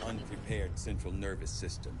to an unprepared central nervous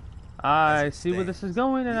system. I As it see where this is stands,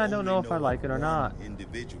 going, and we I don't know only if I like it or one not.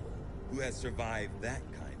 Individual who has survived that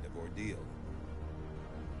kind of ordeal.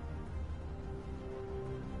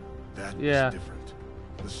 That Yeah. is different.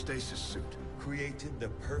 The stasis suit. Created the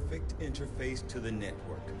perfect interface to the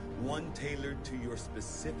network, one tailored to your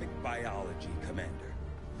specific biology, Commander.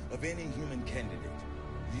 Of any human candidate,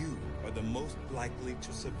 you are the most likely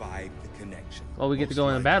to survive the connection. Well, we get to Most go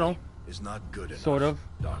in a likely battle, is not good enough. sort of,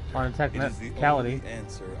 Doctor. on a It is the technicality. only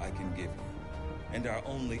answer I can give you, and our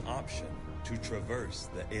only option to traverse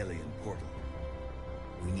the alien portal.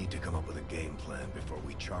 We need to come up with a game plan before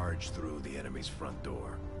we charge through the enemy's front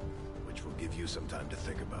door, which will give you some time to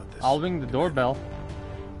think about this. I'll ring the doorbell.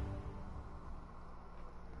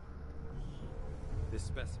 This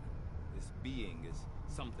specimen, this being is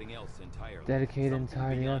something else entirely. Dedicate Something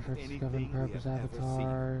entirely beyond efforts to anything govern we purpose have ever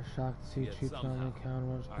Avatar. Shocked to see Yet troops on somehow, the encounter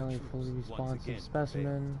was our apparently troops fully once responsive again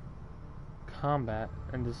specimen. Combat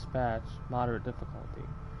and dispatch, moderate difficulty.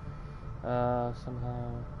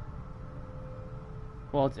 Somehow.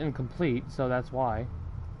 Well, it's incomplete, so that's why.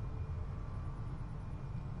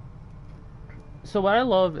 So what I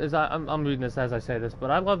love is I'm reading this as I say this,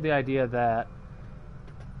 but I love the idea that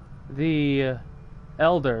the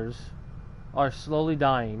elders are slowly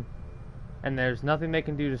dying, and there's nothing they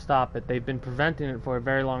can do to stop it. They've been preventing it for a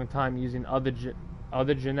very long time using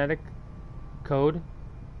other genetic code,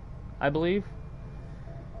 I believe.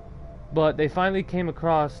 But they finally came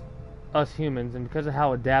across us humans, and because of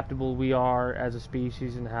how adaptable we are as a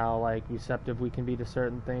species and how like receptive we can be to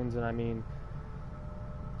certain things, and I mean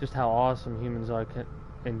just how awesome humans are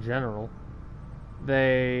in general,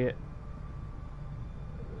 they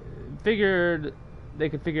figured they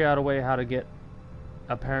could figure out a way how to get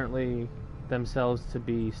apparently themselves to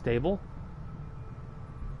be stable.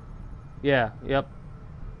 Yeah, yep.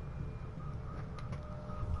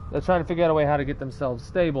 They're trying to figure out a way how to get themselves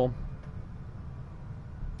stable.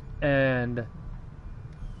 And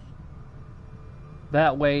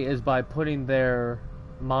that way is by putting their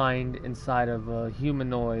mind inside of a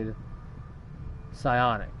humanoid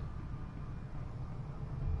psionic.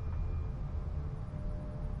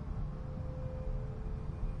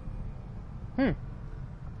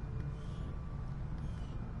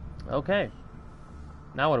 Okay.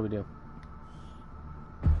 Now what do we do?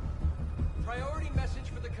 Priority message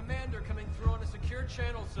for the commander coming through on a secure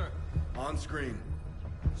channel, sir. On screen.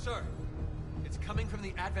 Sir, It's coming from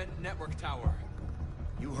the Advent Network Tower.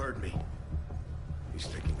 You heard me. He's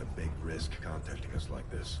taking a big risk contacting us like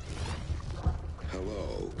this.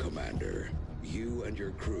 Hello, Commander. You and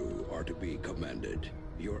your crew are to be commended.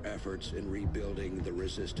 Your efforts in rebuilding the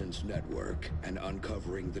Resistance Network and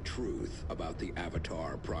uncovering the truth about the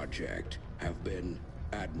Avatar Project have been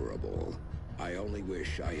admirable. I only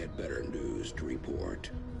wish I had better news to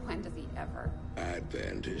report. When does he ever?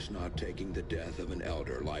 Advent is not taking the death of an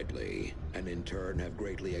elder lightly, and in turn have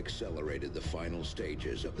greatly accelerated the final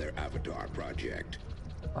stages of their Avatar Project.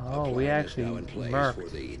 Oh, we actually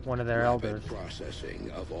murked one of their elders.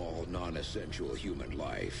 Processing of all non-essential human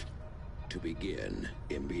life to begin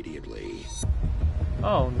immediately.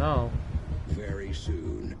 Oh no. Very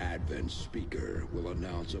soon, Advent's speaker will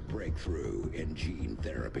announce a breakthrough in gene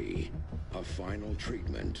therapy. A final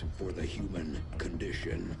treatment for the human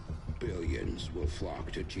condition. Billions will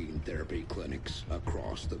flock to gene therapy clinics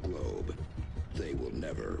across the globe. They will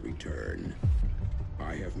never return.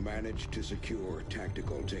 I have managed to secure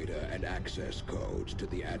tactical data and access codes to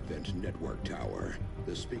the Advent Network Tower.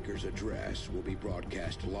 The speaker's address will be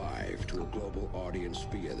broadcast live to a global audience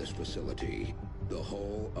via this facility. The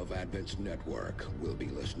whole of Advent's network will be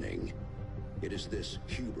listening. It is this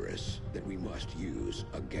hubris that we must use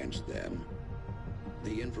against them.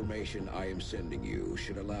 The information I am sending you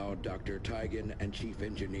should allow Dr. Tigan and Chief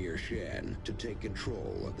Engineer Shen to take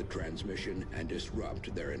control of the transmission and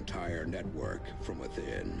disrupt their entire network from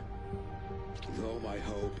within. Though my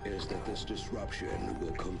hope is that this disruption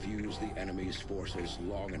will confuse the enemy's forces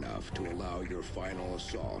long enough to allow your final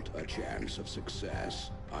assault a chance of success,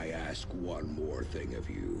 I ask one more thing of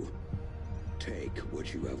you. Take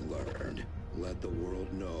what you have learned. Let the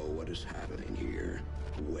world know what is happening here.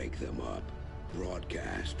 Wake them up.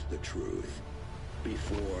 Broadcast the truth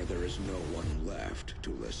before there is no one left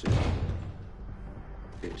to listen.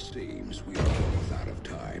 It seems we are both out of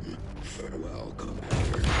time. Farewell,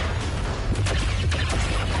 Commander.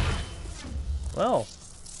 Well,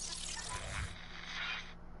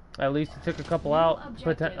 at least he took a couple out,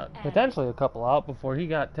 potentially a couple out before he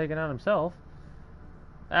got taken out himself.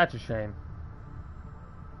 That's a shame.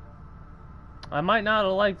 I might not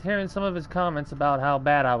have liked hearing some of his comments about how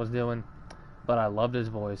bad I was doing, but I loved his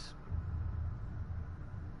voice.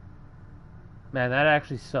 Man, that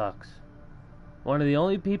actually sucks. One of the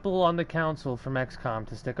only people on the council from XCOM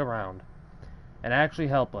to stick around and actually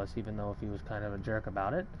help us, even though if he was kind of a jerk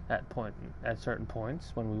about it at certain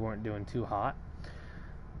points when we weren't doing too hot.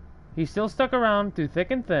 He still stuck around through thick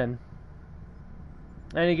and thin,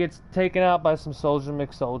 and he gets taken out by some soldier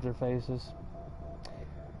McSoldier faces.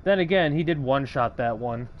 Then again, he did one-shot that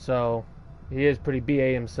one, so he is pretty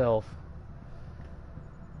BA himself.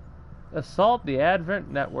 Assault the Advent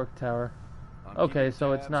Network Tower. Okay,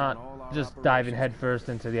 so it's not just diving headfirst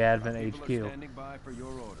into the Advent HQ. We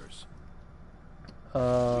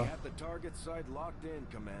have the target site locked in,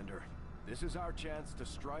 Commander. This is our chance to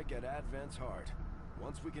strike at Advent's heart.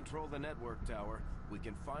 Once we control the network tower, we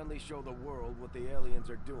can finally show the world what the aliens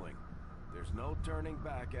are doing. There's no turning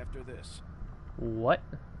back after this. What?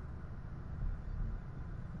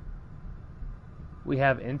 We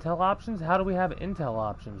have intel options? How do we have intel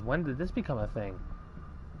options? When did this become a thing?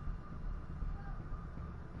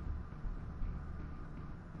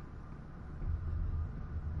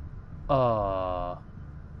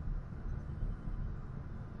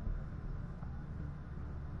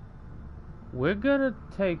 We're gonna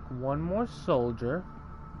take one more soldier.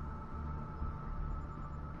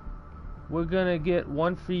 We're gonna get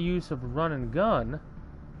one free use of run and gun.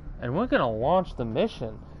 And we're gonna launch the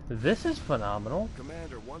mission. This is phenomenal.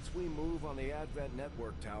 Commander, once we move on the Advent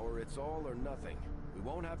Network Tower, it's all or nothing. We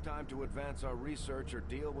won't have time to advance our research or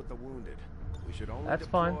deal with the wounded. We should only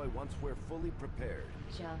deploy once we're fully prepared.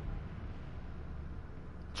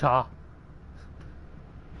 Cha.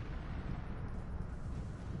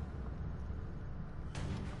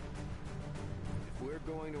 If we're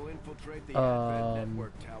going to infiltrate the Advent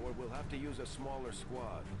Network Tower, we'll have to use a smaller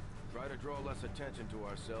squad. Try to draw less attention to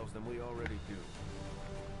ourselves than we already do.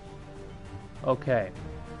 Okay.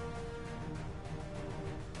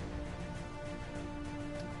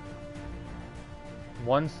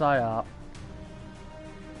 One PSYOP.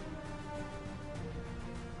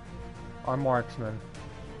 Our marksman.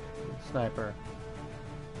 Sniper.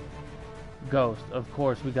 Ghost. Of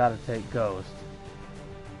course, we gotta take Ghost.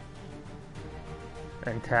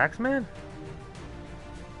 And Taxman?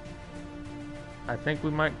 I think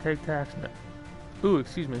we might take Taxman. Ooh,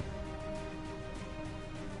 excuse me.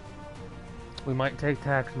 We might take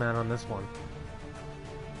Taxman on this one.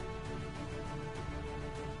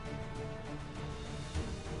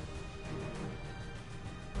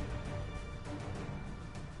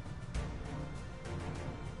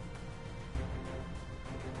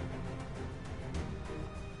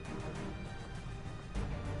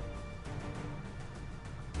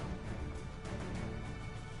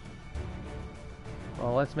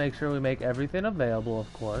 Well, let's make sure we make everything available,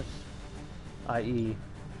 of course. I.e.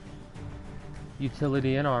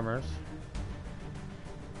 utility and armors.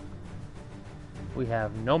 We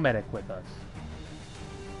have no medic with us.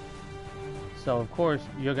 So, of course,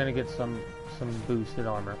 you're going to get some boosted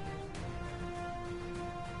armor.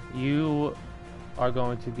 You are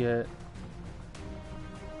going to get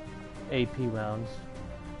AP rounds.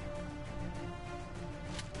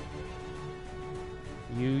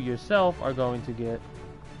 You yourself are going to get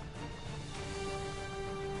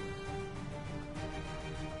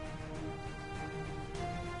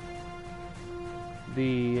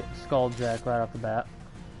the Skulljack right off the bat.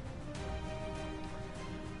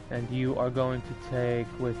 And you are going to take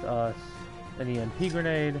with us an EMP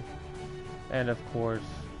grenade and, of course,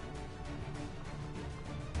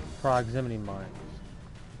 proximity mines.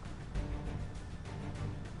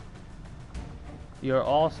 You're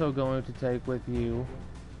also going to take with you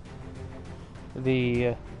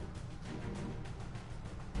the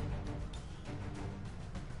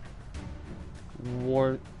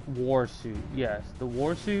war suit. Yes, the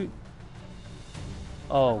war suit.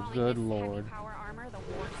 Oh, good lord. Power armor, the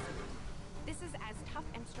war suit. This is as tough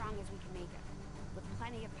and strong as we can make it, with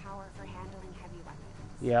plenty of power for handling heavy weapons.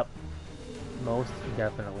 Yep, most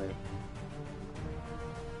definitely.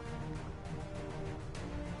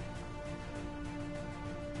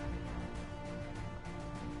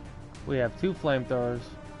 We have 2 flamethrowers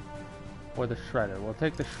or the shredder. We'll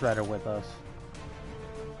take the shredder with us.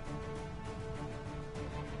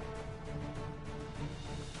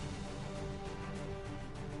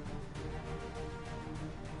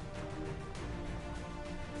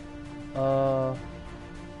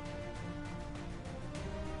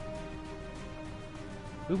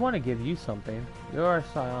 We want to give you something. You're a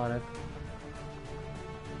psionic.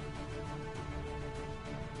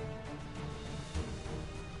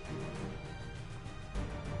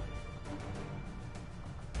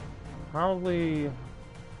 Probably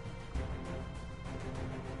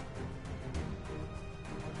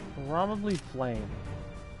flame.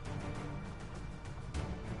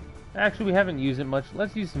 Actually, we haven't used it much.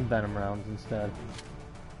 Let's use some venom rounds instead.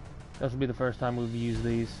 This will be the first time we've used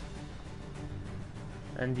these.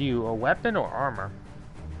 And you, a weapon or armor?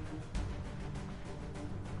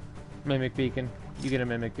 Mimic beacon. You get a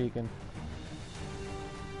mimic beacon.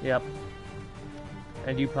 Yep.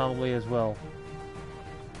 And you probably as well.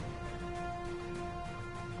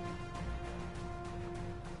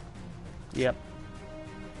 Yep.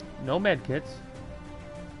 No med kits.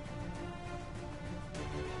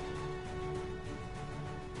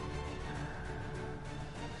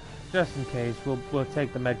 Just in case, we'll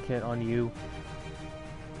take the med kit on you.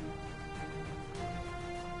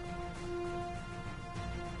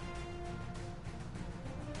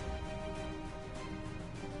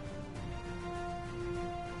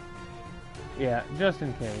 Yeah, just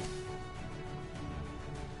in case.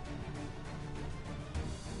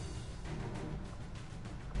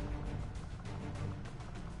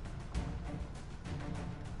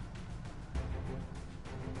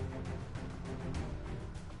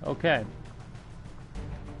 Okay.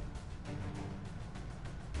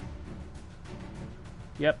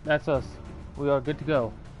 Yep, that's us. We are good to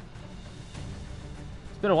go.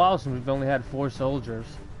 It's been a while since we've only had 4 soldiers.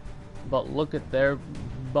 But look at their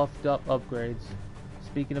buffed up upgrades.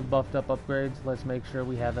 Speaking of buffed up upgrades, let's make sure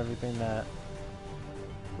we have everything that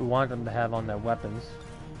we want them to have on their weapons.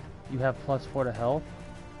 You have +4 to health.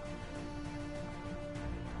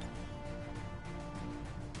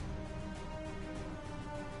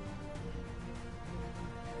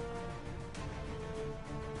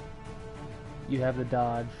 You have the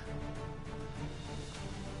dodge.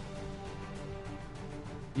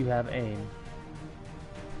 You have aim.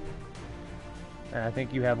 And I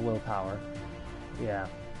think you have willpower. Yeah.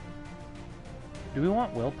 Do we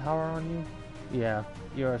want willpower on you? Yeah,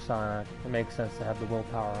 you're a psionic. It makes sense to have the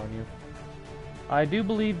willpower on you. I do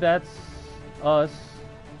believe that's us.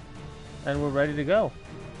 And we're ready to go.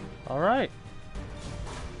 Alright.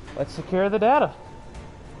 Let's secure the data.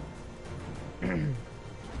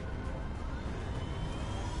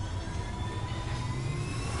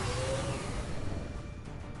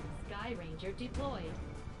 Sky Ranger deployed.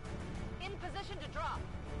 In position to drop.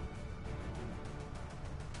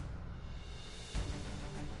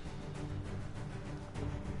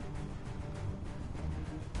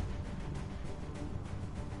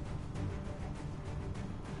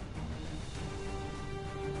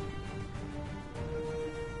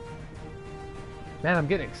 Man, I'm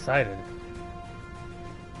getting excited.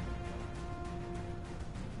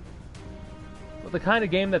 But the kind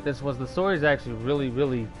of game that this was, the story is actually really,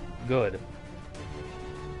 really good.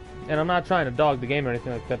 And I'm not trying to dog the game or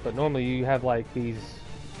anything like that, but normally you have like these...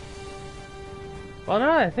 Well,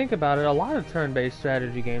 now that I think about it, a lot of turn-based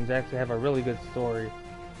strategy games actually have a really good story.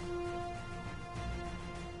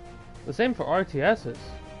 The same for RTSs.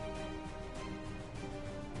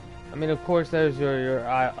 I mean, of course, there's your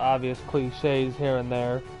obvious cliches here and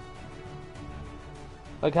there.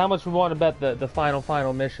 Like, how much we want to bet the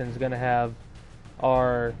final mission's gonna have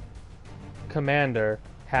our commander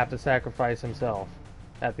have to sacrifice himself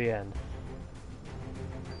at the end.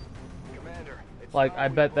 Commander, Like, I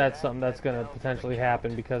bet that's something that's gonna potentially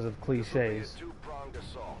happen because of cliches. Two-pronged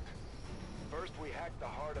assault. First, we hack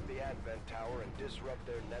the heart of the Advent Tower and disrupt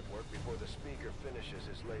their network before the speaker finishes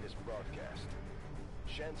his latest broadcast.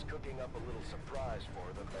 Shen's cooking up a little surprise for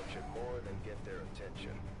them that should more than get their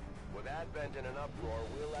attention. With Advent in an uproar,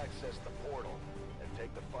 we'll access the portal and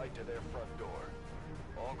take the fight to their front door.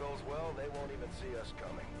 All goes well, they won't even see us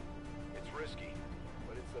coming. It's risky,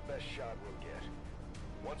 but it's the best shot we'll get.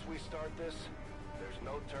 Once we start this, there's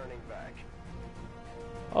no turning back.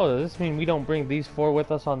 Oh, does this mean we don't bring these four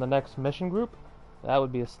with us on the next mission group? That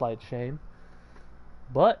would be a slight shame.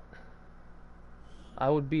 But I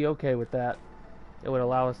would be okay with that. It would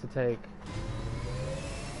allow us to take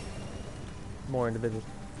more individuals.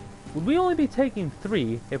 Would we only be taking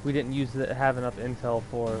 3 if we didn't have enough intel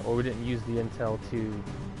for, or we didn't use the intel to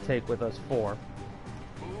take with us 4?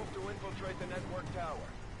 Move to infiltrate the network tower.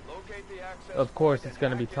 Locate the access. Of course, it's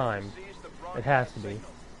going to be timed. It has to be.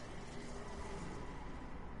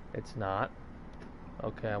 It's not.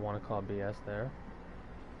 Okay, I want to call BS there.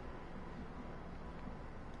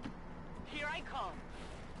 Here I come.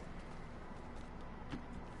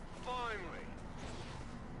 Finally.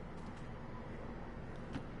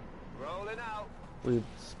 Rolling out. We've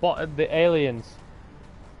spotted the aliens.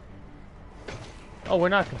 Oh, we're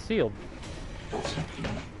not concealed.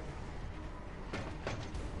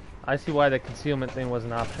 I see why the concealment thing was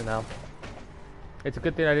an option now. It's a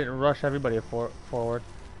good thing I didn't rush everybody forward,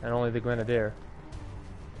 and only the Grenadier.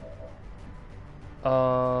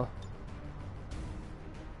 How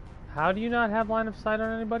do you not have line of sight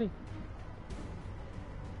on anybody?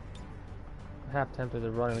 I'm half tempted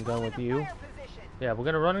to run and gun with you. Yeah, we're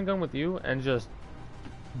gonna run and gun with you and just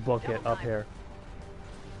book it up here.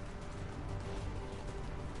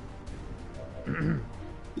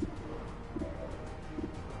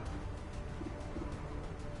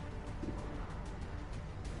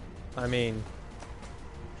 I mean,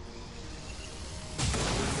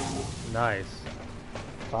 nice.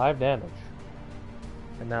 5 damage.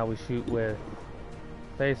 And now we shoot with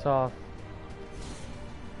face off.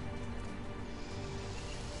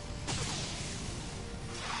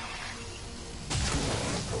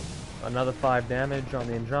 Another 5 damage on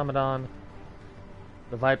the Andromedon.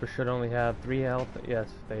 The Viper should only have 3 health. Yes,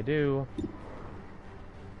 they do.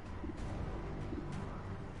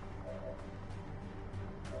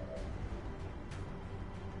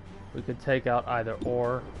 We could take out either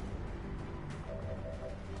or.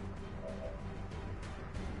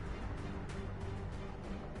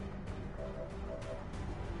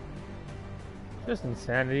 Just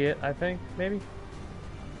insanity it, I think, maybe.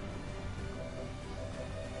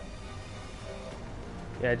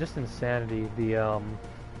 Yeah, just insanity. The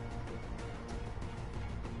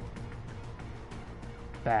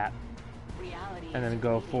bat, and then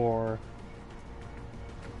go for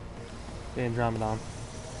the Andromedon.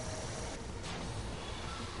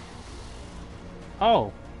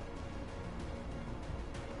 Oh,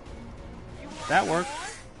 that worked,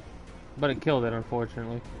 but it killed it,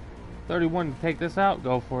 unfortunately. 31 to take this out.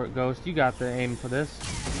 Go for it, Ghost. You got the aim for this.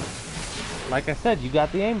 Like I said, you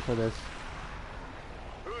got the aim for this.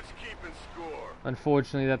 Who's keeping score?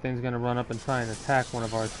 Unfortunately, that thing's gonna run up and try and attack one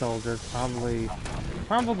of our soldiers.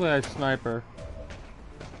 Probably a sniper.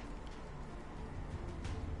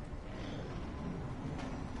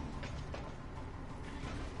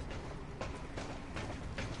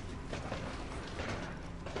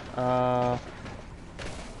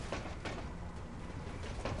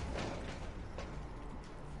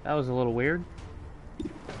 That was a little weird.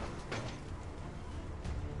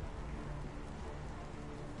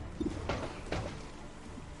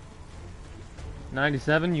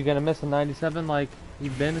 $97, you gonna miss a 97 like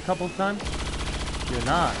you've been a couple of times? You're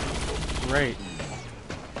not. Great.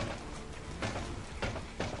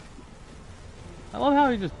 I love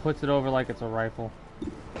how he just puts it over like it's a rifle.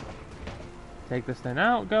 Take this thing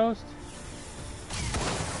out, Ghost.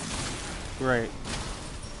 Great.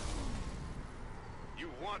 You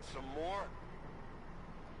want some more?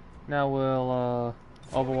 Now we'll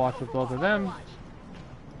overwatch with both of them.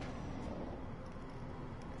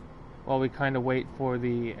 While we kind of wait for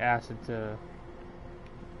the acid to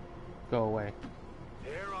go away.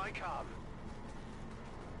 Here I come.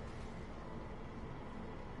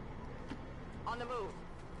 On the move.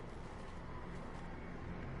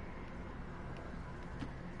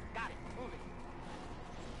 Got it. Moving.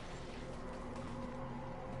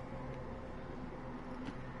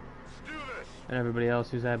 Let's do this. And everybody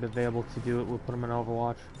else who's available to do it, we'll put them in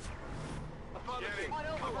Overwatch.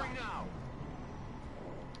 Covering now.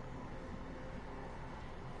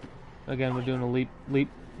 Again, we're doing a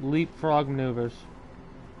leapfrog maneuvers.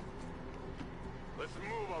 Let's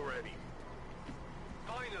move already.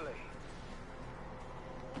 Finally.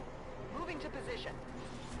 Moving to position.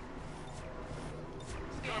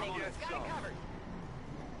 Scanning. Got it covered.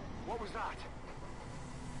 What was that?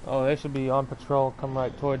 Oh, they should be on patrol, come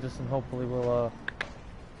right towards us, and hopefully we'll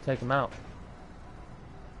take them out.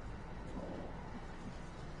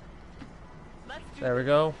 There we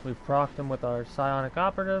go. We've procced them with our psionic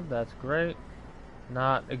operative. That's great.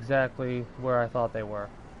 Not exactly where I thought they were.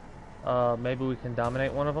 Maybe we can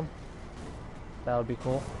dominate one of them. That would be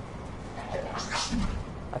cool.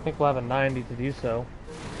 I think we'll have a 90 to do so.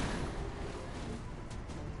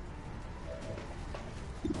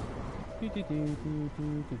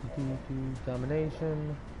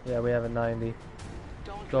 Domination. Yeah, we have a 90.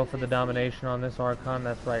 Go for the domination on this Archon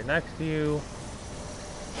that's right next to you.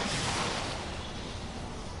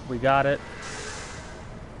 We got it.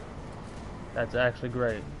 That's actually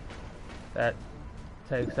great. That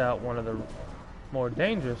takes out one of the more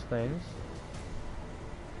dangerous things.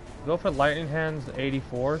 Go for Lightning Hands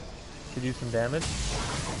 84 to do some damage.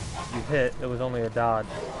 You hit. It was only a dodge.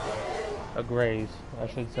 A graze, I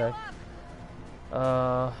should say.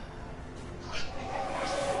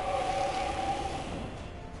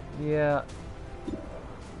 Yeah.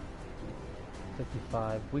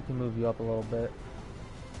 55. We can move you up a little bit.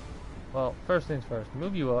 Well, first things first.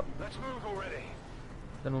 Move you up. Let's move already.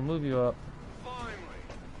 Then we'll move you up.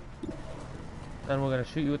 Finally. Then we're gonna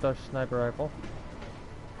shoot you with our sniper rifle.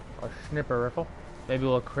 Our snipper rifle. Maybe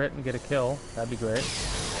we'll crit and get a kill. That'd be great.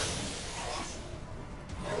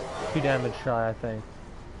 2 damage shy, I think.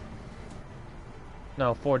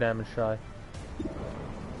 No, 4 damage shy.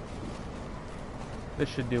 This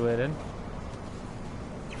should do it in.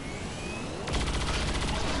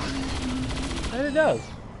 And it does.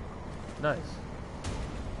 Nice.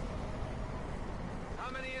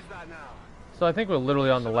 How many is that now? So I think we're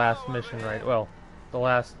literally on the last mission right, well, the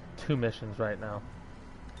last 2 missions right now.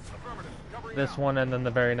 Affirmative. Covering This now. one and then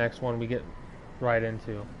the very next one we get right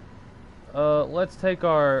into. Let's take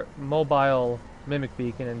our mobile mimic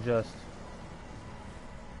beacon and just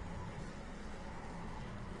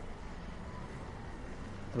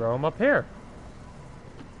throw them up here.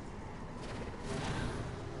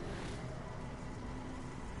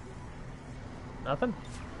 Nothing?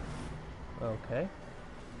 Okay.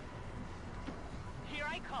 Here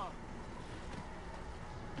I come.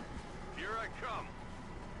 Here I come.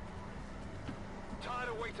 Tired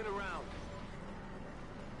of waiting around.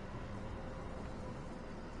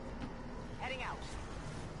 Heading out.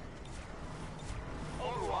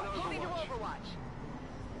 Overwatch. Moving to Overwatch. Overwatch.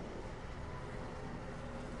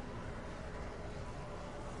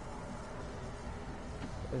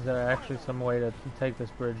 Is there actually some way to take this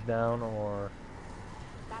bridge down, or...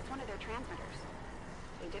 That's one of their transmitters.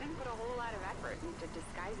 They didn't put a whole lot of effort into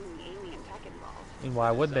disguising the alien tech involved. I mean, why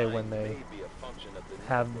would they when they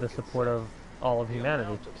have the support of all of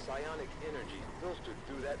humanity?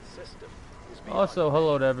 Also,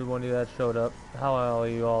 hello to everyone that showed up. How are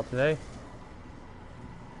you all today?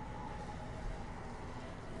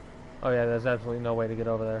 Oh yeah, there's absolutely no way to get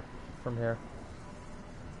over there from here.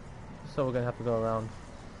 So we're gonna have to go around.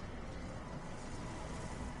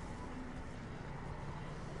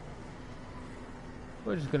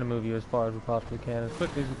 We're just gonna move you as far as we possibly can, as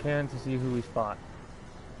quickly as we can, to see who we spot.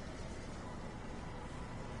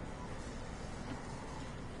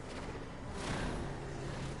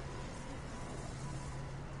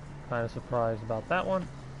 Kind of surprised about that one.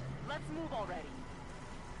 Let's move already.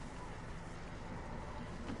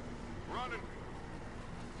 Running.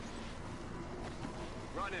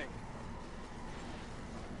 Running.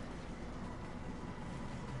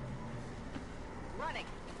 Running.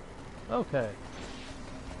 Okay.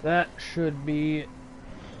 That should be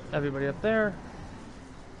everybody up there.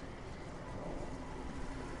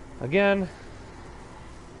 Again,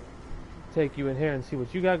 take you in here and see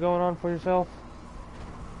what you got going on for yourself.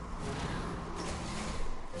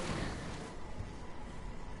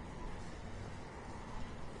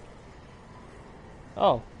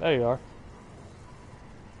 Oh, there you are.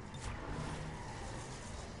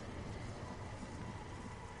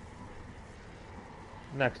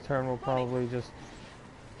 Next turn we'll probably just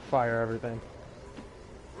fire everything.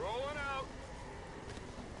 Rolling out.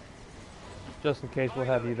 Just in case we'll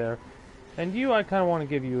have you there. And you, I kind of want to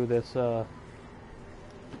give you this,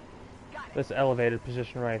 this elevated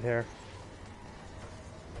position right here.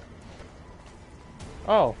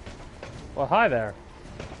 Oh. Well, hi there.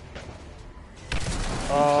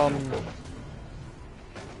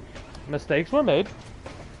 Mistakes were made.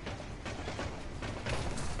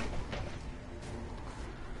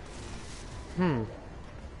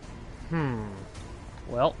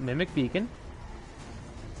 Well, Mimic Beacon.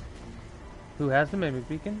 Who has the Mimic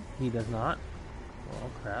Beacon? He does not. Oh,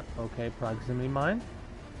 crap. Okay, Proximity Mine.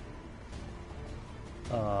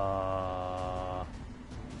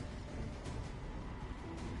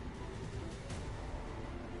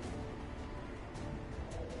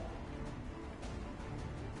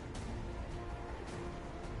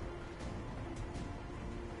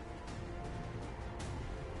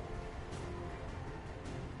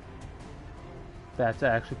 That's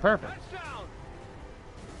actually perfect.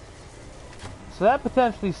 So that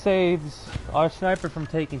potentially saves our sniper from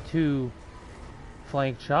taking 2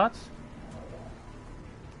 flank shots.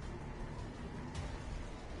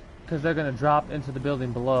 Because they're going to drop into the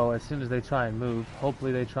building below as soon as they try and move.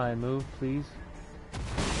 Hopefully they try and move, please.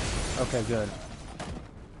 Okay, good.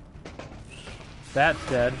 That's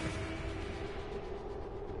dead.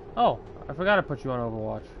 Oh, I forgot to put you on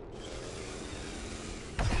Overwatch.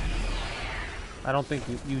 I don't think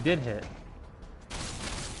you did hit.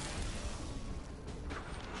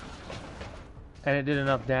 And it did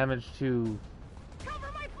enough damage to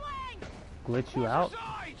glitch you out?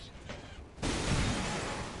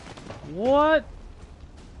 What?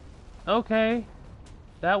 Okay.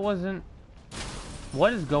 That wasn't...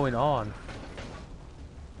 What is going on?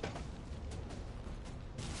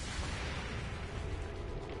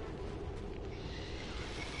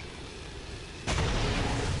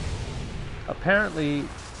 Apparently...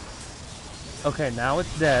 Okay, now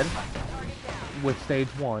it's dead. With stage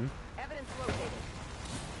 1.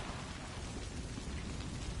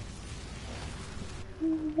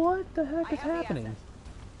 What the heck is happening?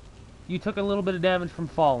 You took a little bit of damage from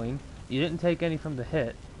falling. You didn't take any from the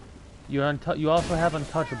hit. You also have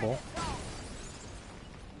untouchable.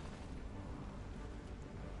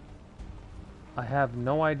 I have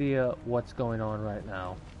no idea what's going on right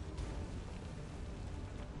now.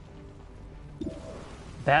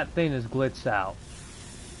 That thing is glitched out.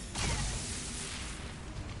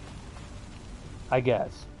 I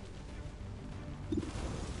guess.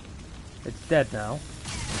 It's dead now.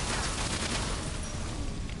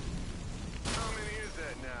 How many is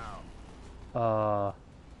that now?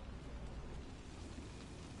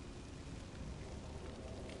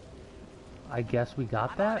 I guess we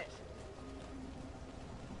got that?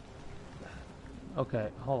 Okay,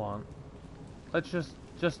 hold on. Let's just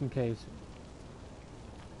in case.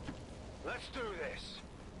 Let's do this.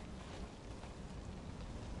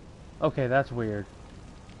 Okay, that's weird.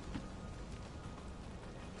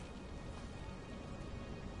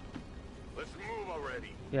 Let's move already.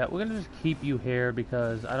 Yeah, we're gonna just keep you here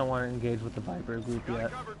because I don't want to engage with the Viper group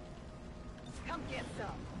yet. Come get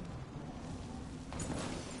some.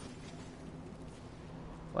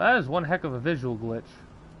 Well, that is one heck of a visual glitch.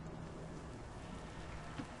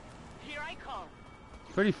 Here I come.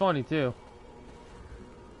 Pretty funny too.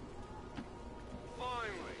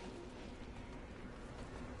 Finally.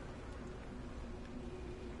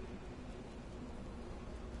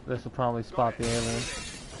 This will probably spot the alien.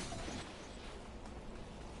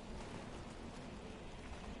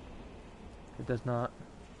 It does not.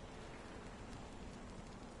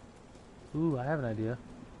 Ooh, I have an idea.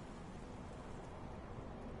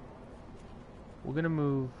 We're gonna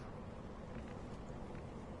move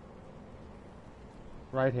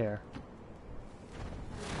right here.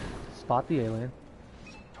 Spot the alien.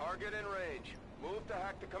 Target in range. Move to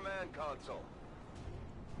hack the command console.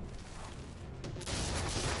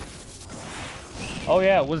 Oh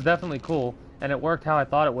yeah, it was definitely cool. And it worked how I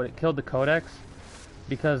thought it would. It killed the Codex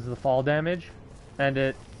because of the fall damage. And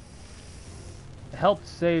it helped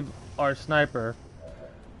save our sniper.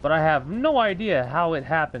 But I have no idea how it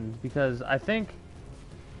happened because I think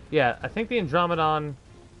the Andromedon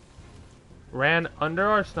ran under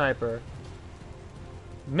our sniper,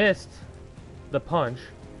 missed the punch,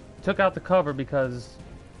 took out the cover because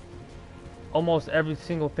almost every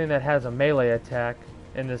single thing that has a melee attack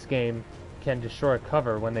in this game can destroy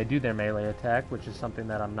cover when they do their melee attack, which is something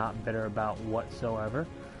that I'm not bitter about whatsoever.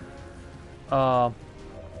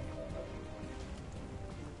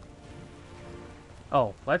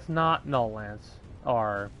 Oh, let's not null lance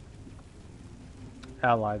our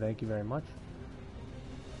ally, thank you very much.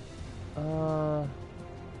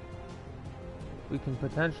 we can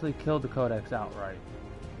potentially kill the Codex outright.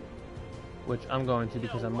 Which I'm going to,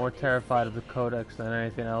 because I'm more terrified of the Codex than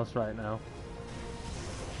anything else right now.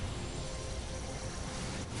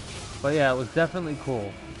 But yeah, it was definitely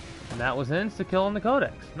cool. And that was insta-kill on the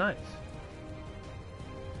Codex. Nice.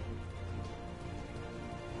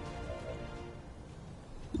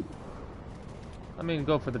 I mean,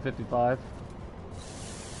 go for the 55.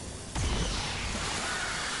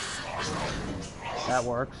 That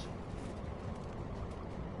works.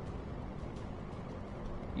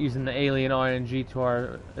 Using the alien RNG to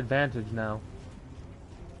our advantage now.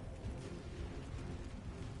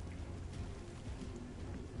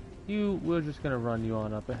 You, we're just gonna run you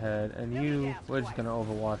on up ahead, and you, we're just gonna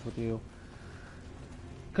overwatch with you.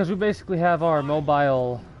 Because we basically have our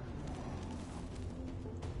mobile...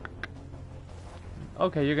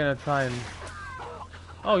 Okay, you're gonna try and...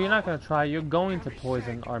 Oh, you're not gonna try, you're going to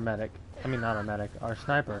poison our medic. I mean, not our medic, our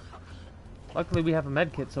sniper. Luckily we have a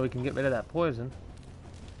med kit so we can get rid of that poison.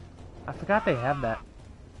 I forgot they have that.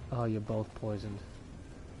 Oh, you're both poisoned.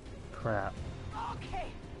 Crap. Okay,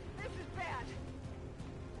 this is bad.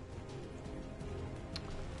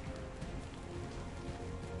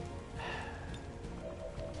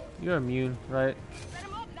 You're immune, right? Set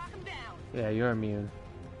him up, knock him down. Yeah, you're immune.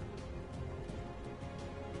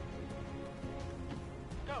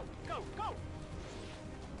 Go, go, go.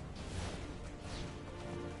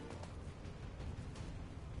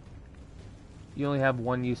 You only have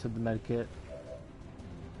one use of the med kit.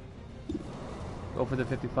 Go for the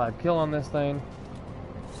 55 kill on this thing.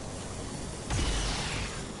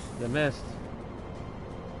 You missed.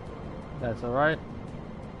 That's alright.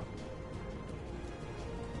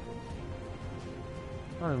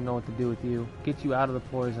 I don't even know what to do with you. Get you out of the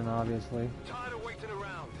poison, obviously. Tired of waiting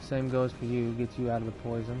around. Same goes for you. Get you out of the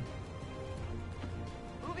poison.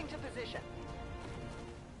 Moving to position.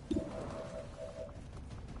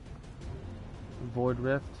 Void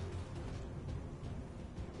Rift.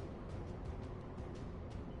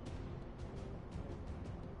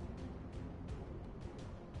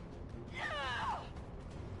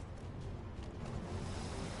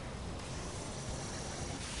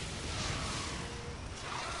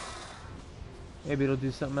 Maybe it'll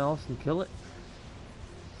do something else and kill it.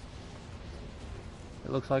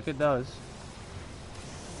 It looks like it does.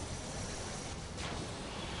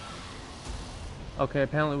 Okay,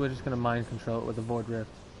 apparently we're just gonna mind control it with the Void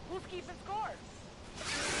Rift. Who's keeping score?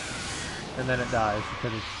 And then it dies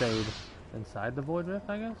because it stayed inside the Void Rift,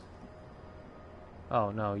 I guess?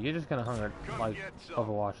 Oh no, you're just gonna hunger like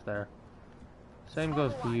Overwatch there. Same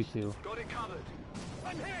goes for you two. Got it covered.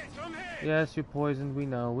 I'm hit, I'm hit. Yes, you're poisoned, we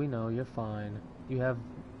know, you're fine. You have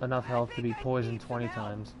enough health to be poisoned 20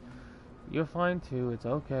 times. You're fine too, it's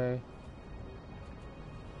okay.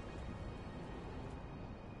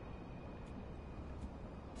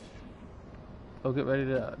 Go get ready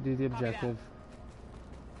to do the objective.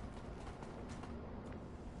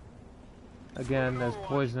 Again, there's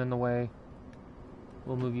poison in the way.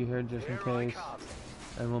 We'll move you here just in case.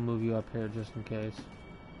 And we'll move you up here just in case.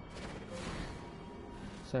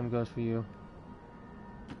 Same goes for you.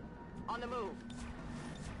 On the move.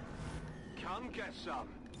 Come get some.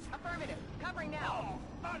 Affirmative. Covering now.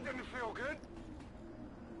 Oh, that didn't feel good.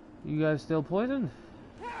 You guys still poisoned?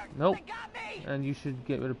 Nope. They got me. And you should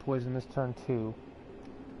get rid of poison this turn too.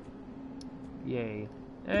 Yay.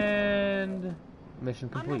 And mission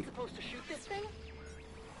I'm complete. not supposed to shoot this thing?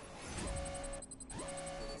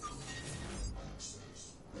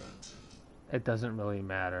 It doesn't really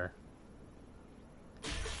matter.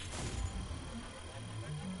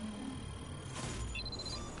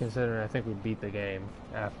 Considering I think we beat the game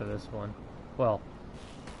after this one. Well,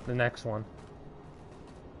 the next one.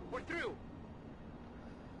 We're through.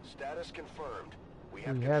 Status confirmed. We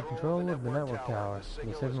have control of the network tower.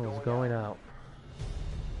 The signal is going out.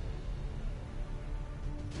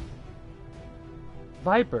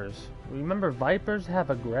 Vipers. Remember, Vipers have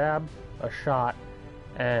a grab, a shot,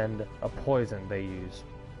 and a poison they use.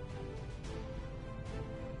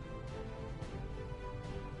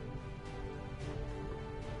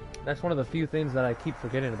 That's one of the few things that I keep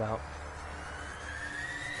forgetting about.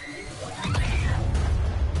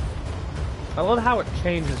 I love how it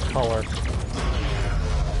changes color.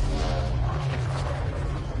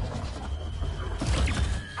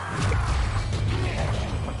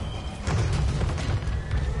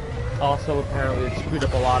 Also, apparently, it screwed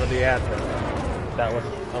up a lot of the admin that was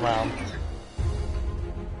around.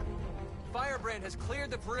 Firebrand has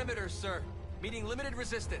cleared the perimeter, sir. Meeting limited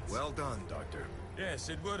resistance. Well done, Doctor. Yes,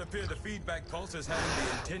 it would appear the feedback pulse is having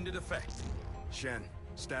the intended effect. Shen,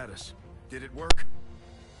 status. Did it work?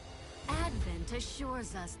 Advent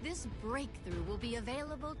assures us this breakthrough will be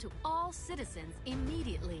available to all citizens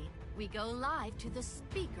immediately. We go live to the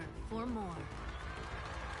speaker for more.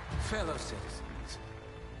 Fellow citizens,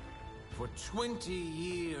 for 20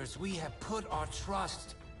 years we have put our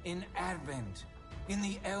trust in Advent, in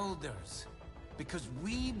the Elders, because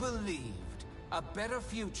we believed a better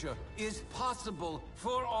future is possible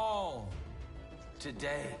for all.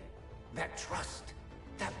 Today, that trust,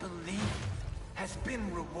 that belief, has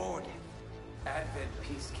been rewarded. Advent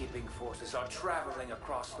peacekeeping forces are traveling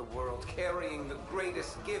across the world, carrying the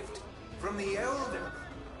greatest gift from the Elder.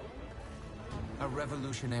 A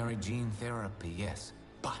revolutionary gene therapy, yes,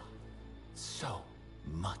 but so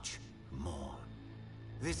much more.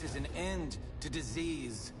 This is an end to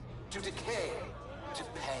disease, to decay, to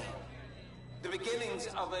pain. The beginnings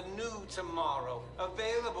of a new tomorrow,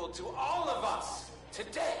 available to all of us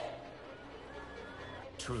today.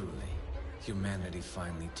 Truly, humanity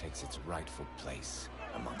finally takes its rightful place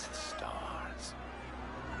amongst the stars.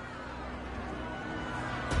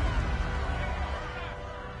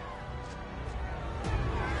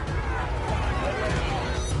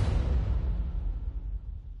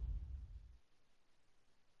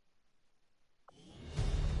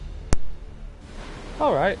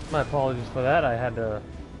 Alright, my apologies for that. I had to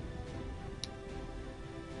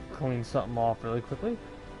clean something off really quickly.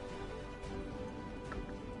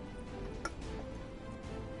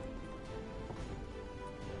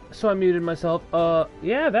 So I muted myself.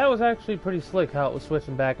 Yeah, that was actually pretty slick how it was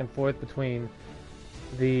switching back and forth between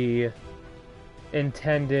the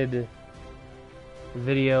intended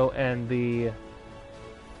video and the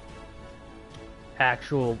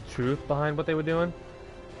actual truth behind what they were doing.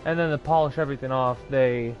 And then to polish everything off,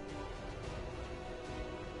 they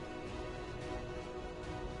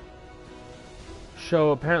show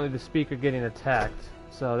apparently the speaker getting attacked.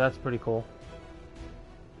 So that's pretty cool.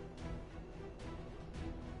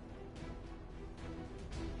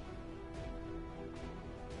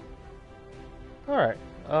 Alright.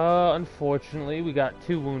 Unfortunately, we got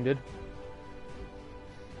 2 wounded.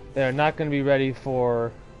 They're not going to be ready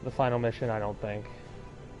for the final mission, I don't think.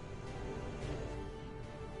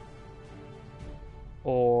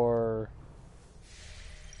 Or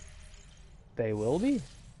they will be?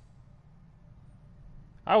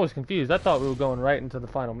 I was confused. I thought we were going right into the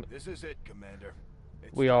final. This is it, Commander.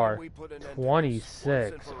 We are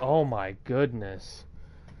 26. Oh my goodness.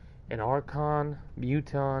 An Archon,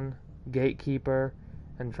 Muton, Gatekeeper,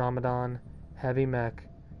 Andromedon, Heavy Mech,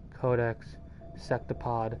 Codex,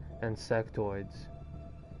 Sectopod, and Sectoids.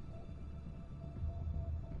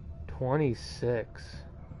 26.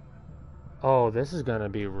 Oh, this is gonna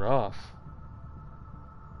be rough.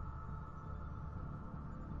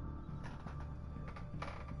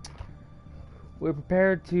 We're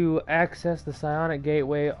prepared to access the psionic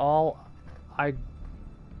gateway. All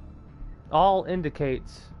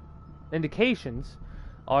indications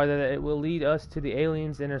are that it will lead us to the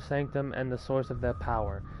aliens' inner sanctum and the source of their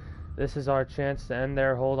power. This is our chance to end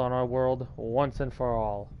their hold on our world once and for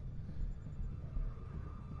all.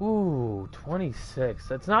 Ooh, 26.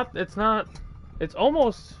 It's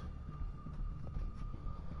almost...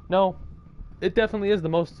 No, it definitely is the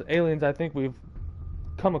most aliens I think we've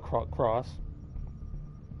come across.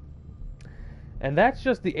 And that's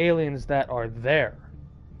just the aliens that are there.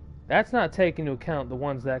 That's not taking into account the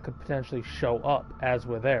ones that could potentially show up as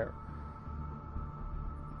we're there.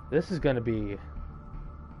 This is going to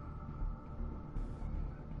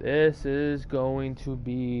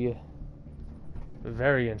be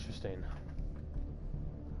very interesting.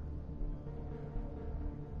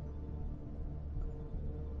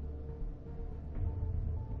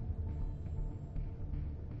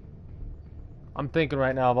 I'm thinking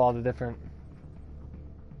right now of all the different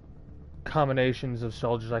combinations of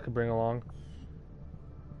soldiers I could bring along.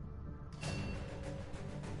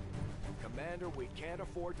 Commander, we can't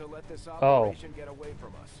afford to let this operation get away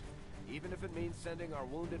from us. Even if it means sending our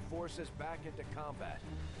wounded forces back into combat,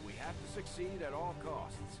 we have to succeed at all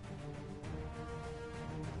costs.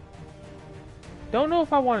 Don't know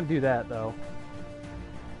if I want to do that, though.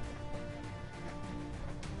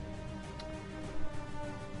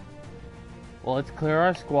 Well, let's clear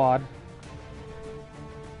our squad.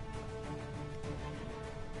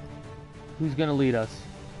 Who's gonna lead us?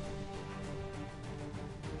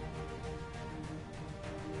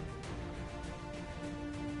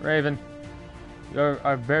 Raven, you're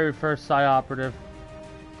our very first Psi operative.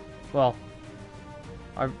 Well,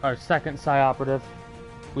 our second Psi operative.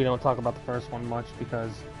 We don't talk about the first one much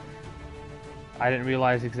because I didn't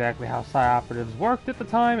realize exactly how Psi operatives worked at the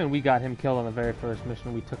time, and we got him killed on the very first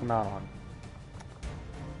mission we took him out on.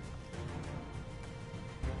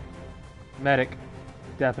 Medic,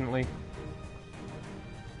 definitely.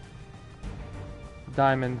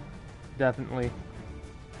 Diamond, definitely.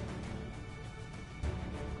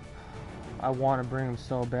 I want to bring them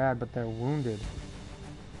so bad, but they're wounded.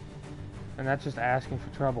 And that's just asking for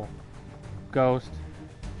trouble. Ghost,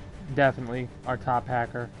 definitely our top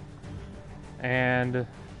hacker. And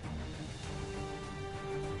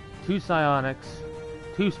 2 psionics,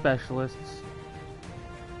 2 specialists,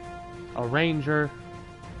 a ranger.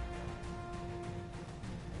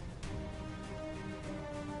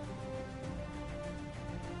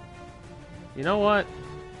 You know what?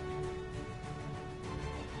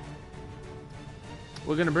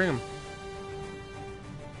 We're gonna bring him.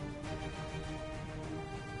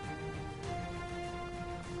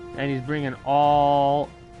 And he's bringing all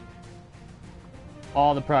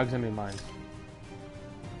the proximity mines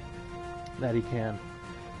that he can.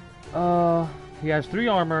 He has 3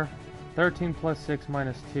 armor, 13 plus 6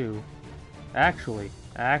 minus 2. Actually,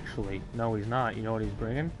 no, he's not. You know what he's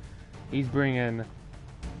bringing? He's bringing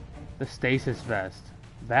the stasis vest.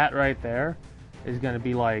 That right there is gonna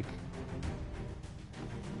be like,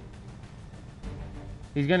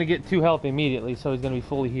 he's gonna get 2 health immediately, so he's gonna be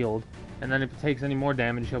fully healed. And then if it takes any more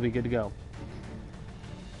damage, he'll be good to go.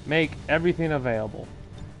 Make everything available.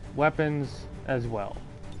 Weapons as well.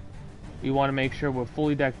 You want to make sure we're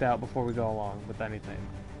fully decked out before we go along with anything.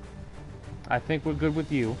 I think we're good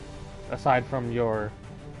with you, aside from your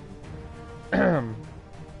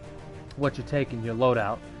what you're taking, your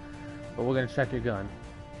loadout. But we're going to check your gun.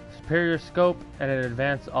 Superior scope and an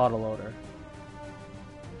advanced autoloader.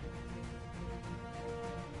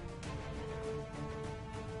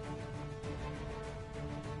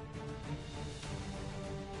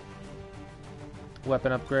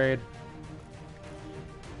 Weapon upgrade.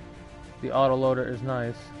 The autoloader is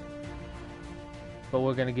nice, but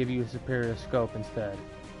we're going to give you a superior scope instead.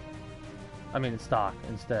 I mean, stock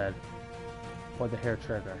instead. Or the hair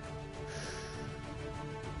trigger.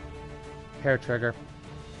 Hair trigger.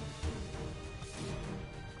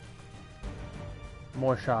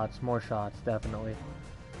 More shots, definitely.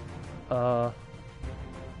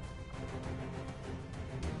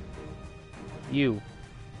 You.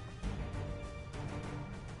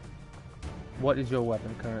 What is your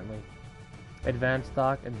weapon currently? Advanced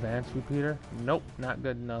stock, advanced repeater? Nope, not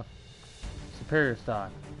good enough. Superior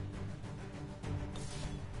stock.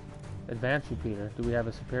 Advanced repeater. Do we have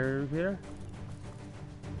a superior repeater?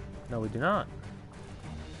 No, we do not.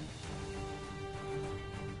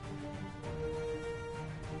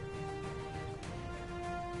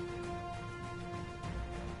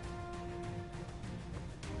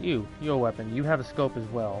 Your weapon. You have a scope as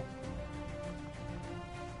well.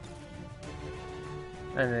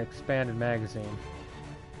 And an expanded magazine.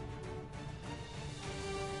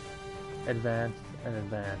 Advanced and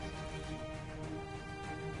advanced.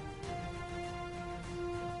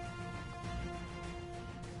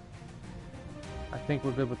 I think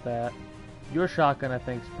we're good with that. Your shotgun I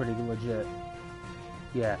think is pretty legit.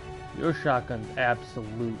 Yeah, your shotgun's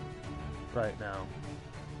absolute right now.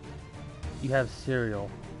 You have cereal.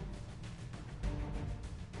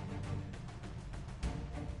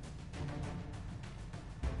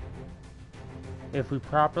 If we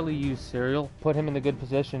properly use cereal, put him in the good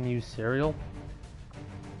position, use cereal.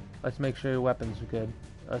 Let's make sure your weapons are good.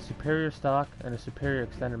 A superior stock and a superior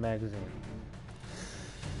extended magazine.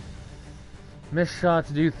 Missed shots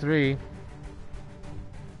do 3.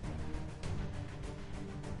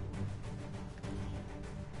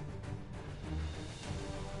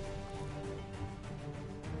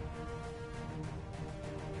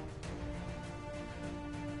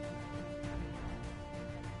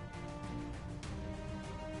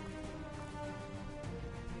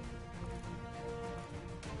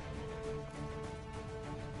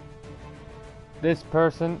 This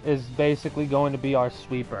person is basically going to be our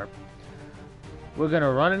sweeper. We're going to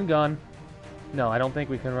run and gun. No, I don't think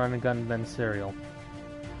we can run and gun then cereal.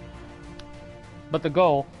 But the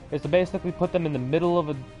goal is to basically put them in the middle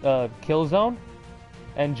of a kill zone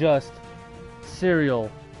and just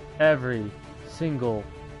cereal every single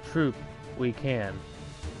troop we can.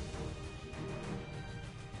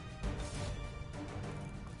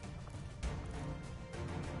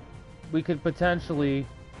 We could potentially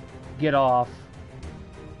get off.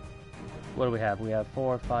 What do we have? We have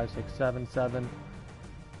 4, 5, 6, 7, 7.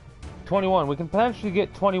 21. We can potentially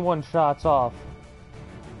get 21 shots off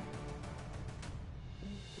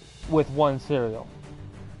with one cereal.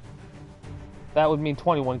 That would mean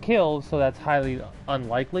 21 kills, so that's highly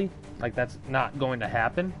unlikely. Like, that's not going to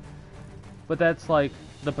happen. But that's like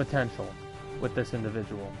the potential with this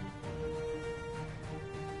individual.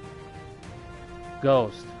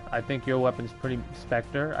 Ghost. I think your weapon's pretty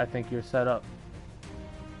Spectre. I think you're set up.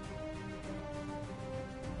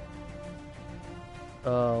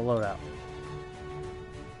 Loadout.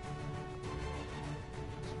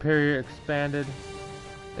 Superior expanded,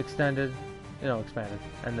 extended, expanded,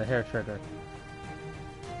 and the hair trigger.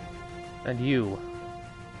 And you.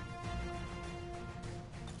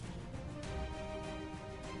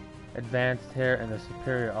 Advanced hair and a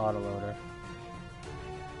superior autoloader.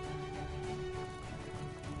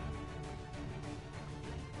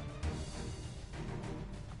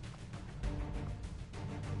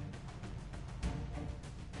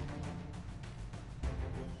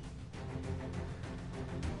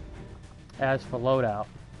 As for loadout,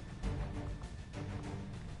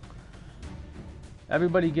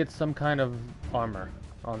 everybody gets some kind of armor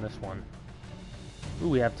on this one. Ooh,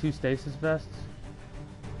 we have 2 stasis vests.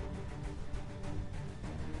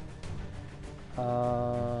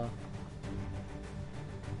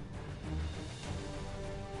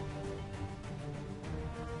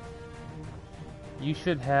 You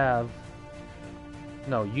should have...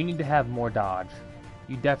 No, you need to have more dodge.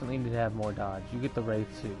 You definitely need to have more dodge. You get the Wraith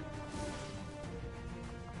suit.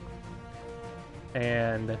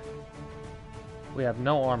 And we have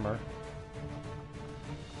no armor.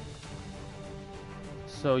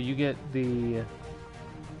 So you get the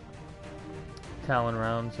Talon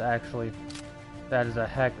rounds. Actually, that is a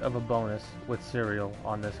heck of a bonus with cereal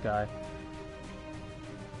on this guy.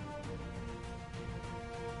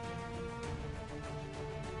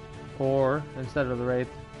 Or, instead of the Wraith,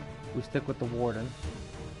 we stick with the Warden.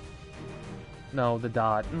 No, the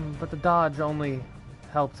dodge. But the dodge only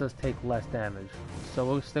helps us take less damage. So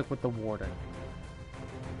we'll stick with the Warden.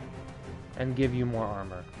 And give you more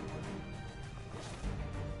armor.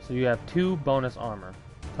 So you have 2 bonus armor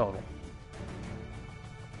total.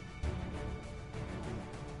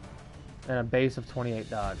 And a base of 28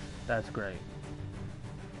 dodge. That's great.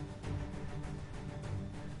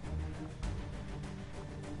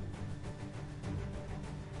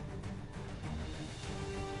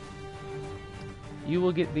 You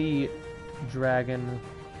will get the dragon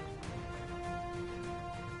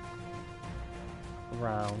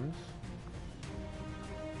rounds.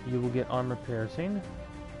 You will get armor piercing.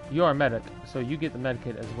 You are a medic, so you get the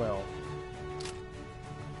medkit as well.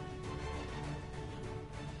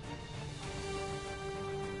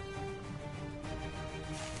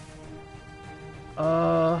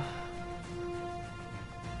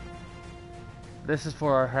 This is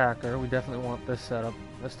for our hacker. We definitely want this setup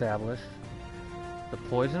established. The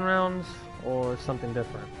poison rounds or something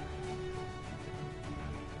different?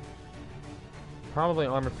 Probably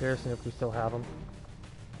armor piercing if we still have them.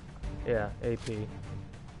 Yeah, AP.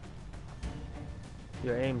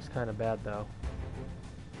 Your aim's kind of bad though.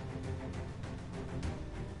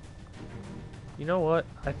 You know what?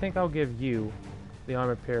 I think I'll give you the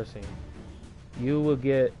armor piercing. You will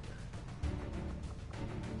get...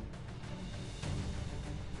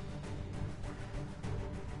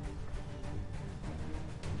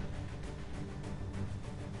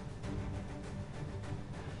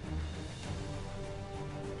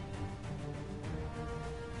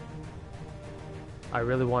 I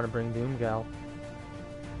really want to bring Doomgal.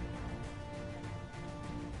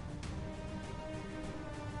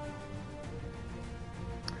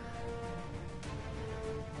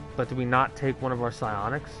 But do we not take one of our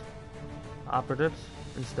psionics operatives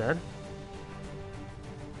instead?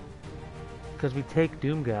 Because we take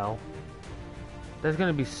Doomgal, there's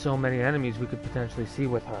going to be so many enemies we could potentially see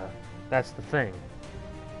with her. That's the thing.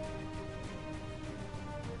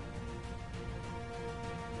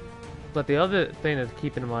 But the other thing to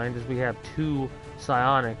keep in mind is we have 2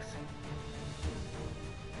 psionics.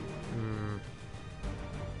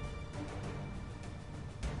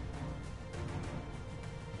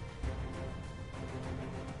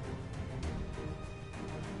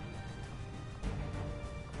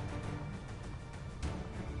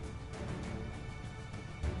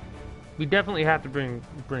 We definitely have to bring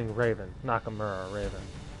Raven, Nakamura or Raven.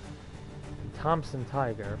 Thompson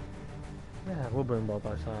Tiger. Yeah, we'll bring both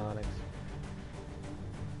our psionics.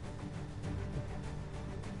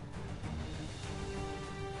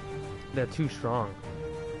 They're too strong.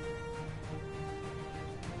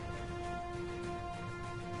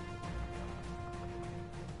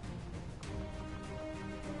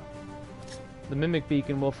 The Mimic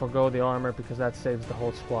Beacon will forego the armor because that saves the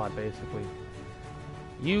whole squad, basically.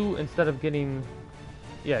 You, instead of getting...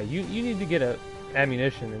 Yeah, you need to get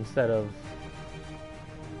ammunition instead of...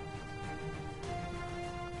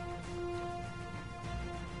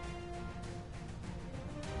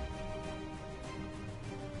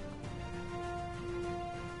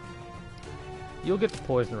 You'll get the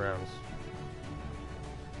poison rounds.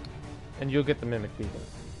 And you'll get the mimic beacon.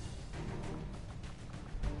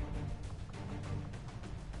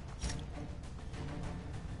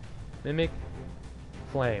 Mimic,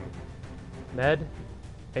 flame, med,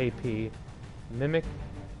 AP, mimic,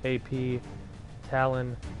 AP,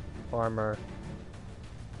 talon, armor,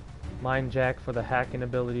 mind jack for the hacking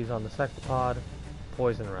abilities on the sectopod,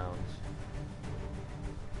 poison rounds.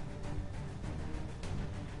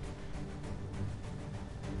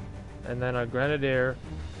 And then our grenadier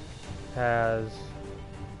has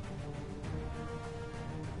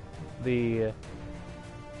the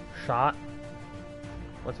shot.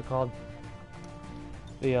 What's it called?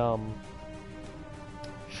 The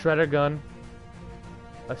shredder gun,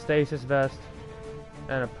 a stasis vest,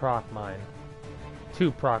 and a proc mine.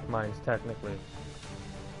 2 proc mines technically.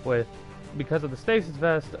 With, because of the stasis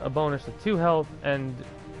vest, a bonus of 2 health and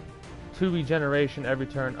 2 regeneration every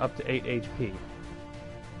turn up to 8 HP.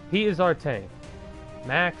 He is our tank.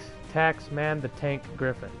 Max Taxman the Tank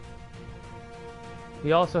Griffin.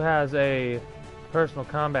 He also has a personal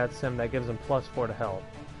combat sim that gives him +4 to health.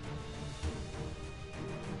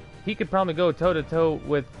 He could probably go toe-to-toe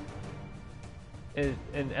with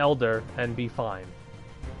an Elder and be fine.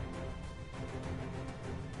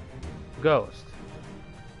 Ghost.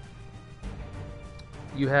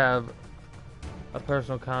 You have a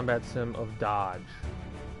personal combat sim of dodge.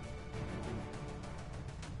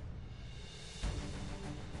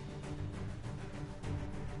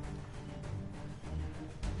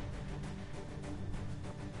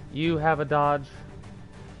 You have a dodge.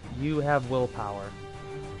 You have willpower.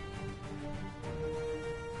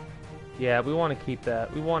 Yeah, we want to keep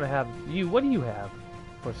that. We want to have you. What do you have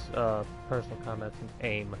for personal combat sim?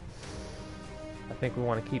 Aim. I think we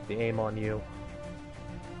want to keep the aim on you.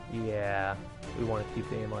 Yeah, we want to keep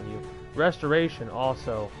the aim on you. Restoration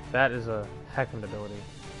also. That is a heck of an ability.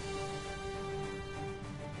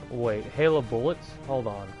 Wait, hail of bullets? Hold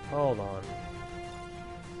on. Hold on.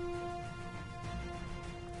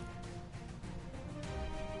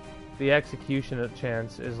 The execution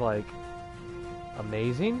chance is like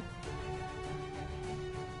amazing.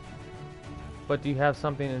 But do you have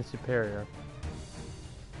something in superior?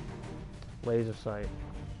 Laser sight.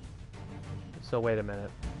 So wait a minute.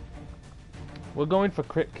 We're going for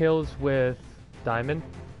crit kills with Diamond.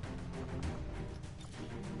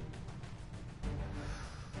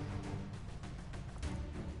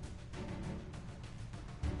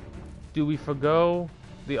 Do we forgo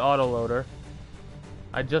the autoloader?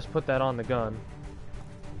 I just put that on the gun.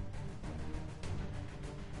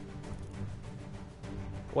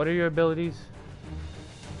 What are your abilities?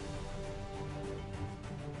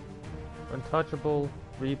 Untouchable,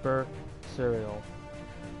 Reaper, Serial.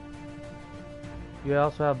 You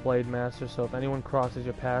also have Blade Master, so if anyone crosses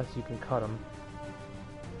your path, you can cut them.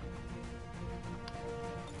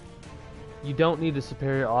 You don't need the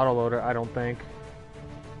superior autoloader, I don't think.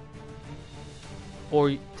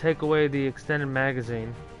 Or take away the extended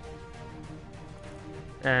magazine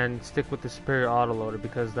and stick with the superior autoloader,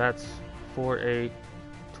 because that's 4, 8,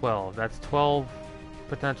 12. That's 12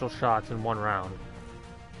 potential shots in one round.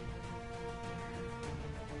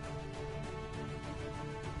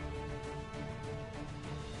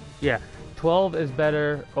 Yeah, 12 is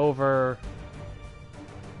better over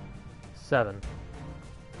 7.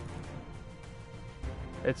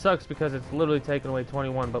 It sucks because it's literally taking away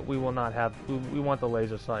 21, but we will not have... We want the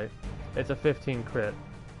laser sight. It's a 15 crit.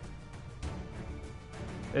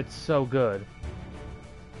 It's so good.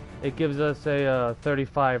 It gives us a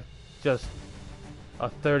 35... Just a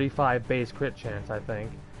 35 base crit chance, I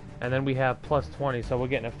think. And then we have plus 20, so we're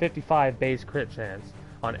getting a 55 base crit chance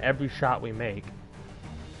on every shot we make.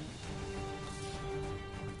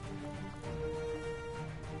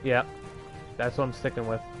 Yep. That's what I'm sticking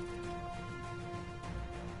with.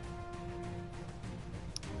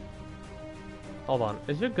 Hold on.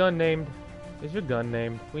 Is your gun named? Is your gun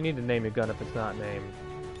named? We need to name your gun if it's not named.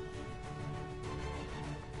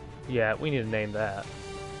 Yeah, we need to name that.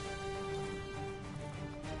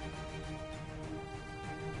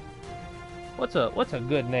 What's a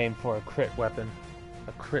good name for a crit weapon?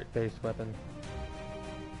 A crit-based weapon.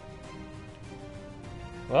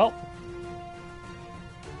 Well,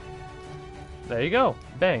 there you go.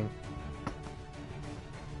 Bang.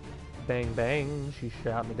 Bang, bang. She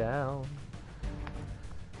shot me down.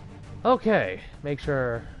 Okay. Make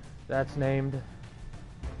sure that's named.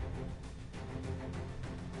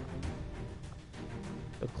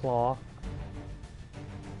 The claw.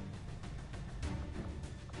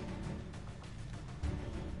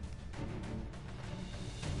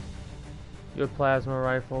 Your plasma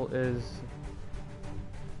rifle is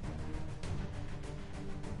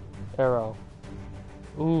Arrow.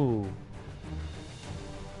 Ooh.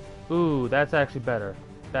 Ooh, that's actually better.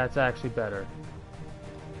 That's actually better.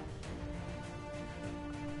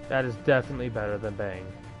 That is definitely better than Bang.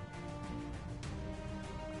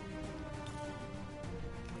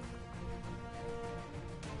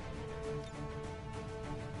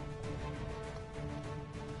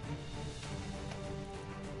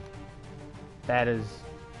 That is...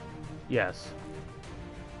 yes.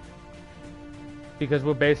 Because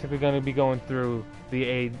we're basically going to be going through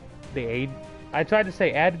the I tried to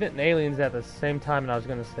say Advent and Aliens at the same time, and I was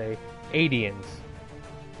going to say Adians.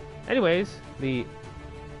 Anyways, the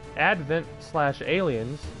Advent /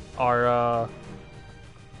 Aliens are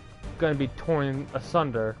going to be torn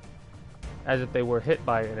asunder as if they were hit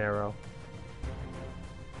by an arrow.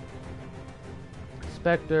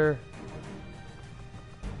 Spectre.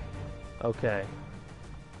 Okay.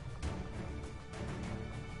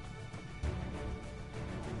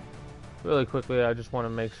 Really quickly, I just want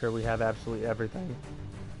to make sure we have absolutely everything.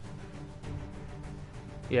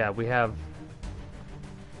 Yeah, we have...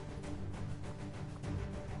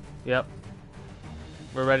 Yep.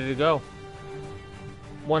 We're ready to go.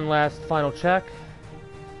 One last final check.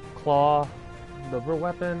 Claw. Rubber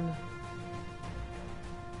weapon.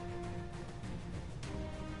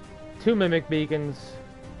 2 mimic beacons.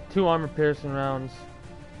 2 armor-piercing rounds.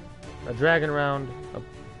 A dragon round.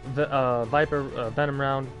 A viper venom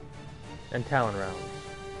round. And Talon rounds.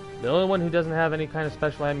 The only one who doesn't have any kind of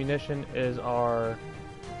special ammunition is our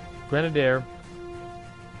Grenadier,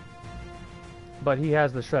 but he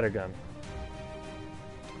has the shredder gun.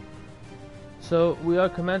 So we are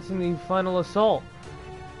commencing the final assault.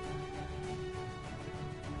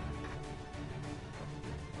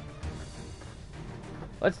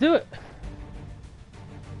 Let's do it.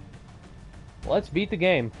 Let's beat the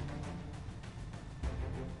game.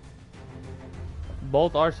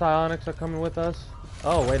 Both our psionics are coming with us.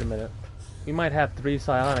 Oh, wait a minute. We might have 3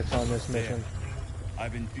 psionics on this mission.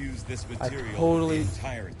 I've infused this material with the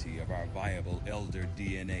entirety of our viable Elder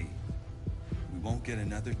DNA. We won't get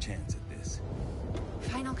another chance at this.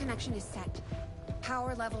 Final connection is set.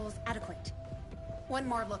 Power levels adequate. One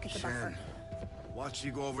more look at the buffer. Watch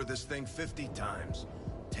you go over this thing 50 times.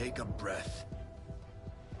 Take a breath.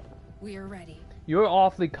 We are ready. You're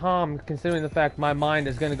awfully calm, considering the fact my mind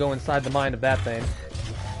is going to go inside the mind of that thing.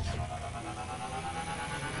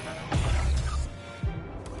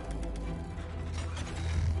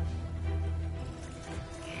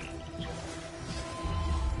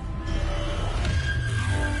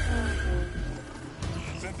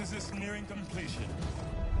 Synthesis nearing completion.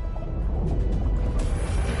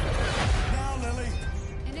 Now, Lily!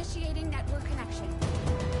 Initiating network connection.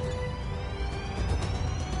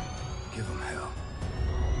 Give him hell.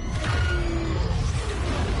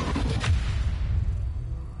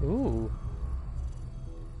 Ooh.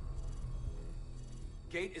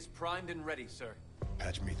 Gate is primed and ready, sir.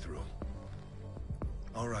 Patch me through.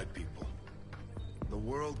 All right, people. The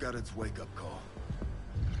world got its wake-up call.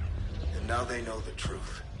 And now they know the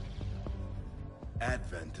truth.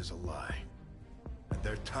 Advent is a lie. And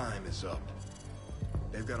their time is up.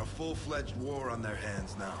 They've got a full-fledged war on their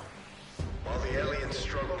hands now. While the aliens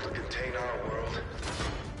struggle to contain our world,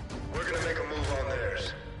 we're gonna make a move on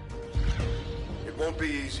theirs. It won't be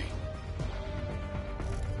easy.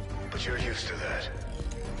 But you're used to that.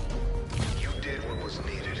 You did what was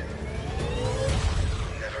needed.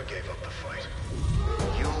 Never gave up the fight.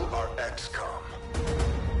 You are XCOM.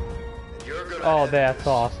 And you're gonna Oh, that's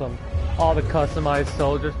awesome. All the customized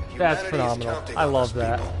soldiers. That's phenomenal. I love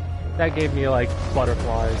that. That gave me, like,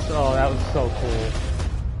 butterflies. Oh, that was so cool.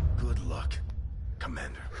 Good luck,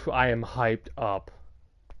 Commander. I am hyped up.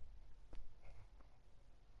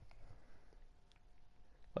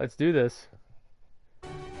 Let's do this.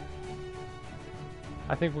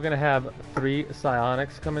 I think we're going to have 3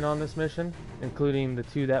 psionics coming on this mission, including the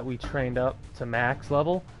 2 that we trained up to max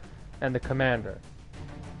level, and the commander.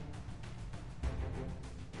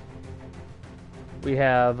 We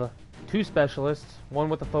have 2 specialists, one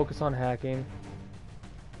with a focus on hacking,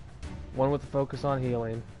 one with a focus on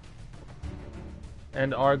healing,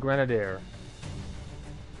 and our Grenadier.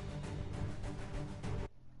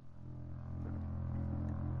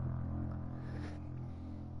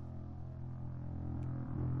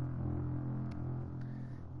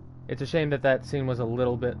 It's a shame that that scene was a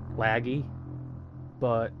little bit laggy,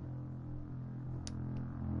 but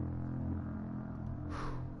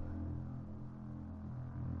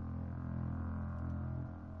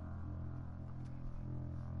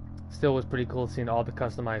still was pretty cool seeing all the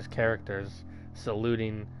customized characters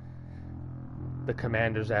saluting the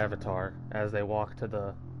commander's avatar as they walk to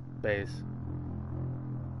the base.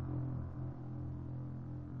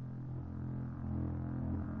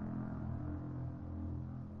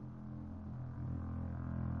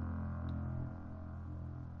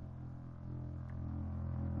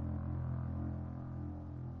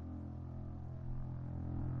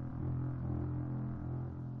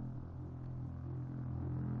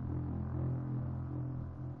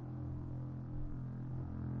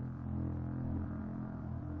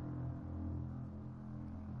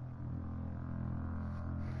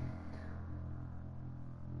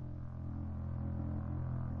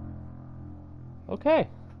 Okay.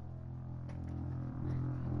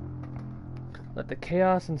 Let the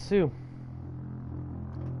chaos ensue.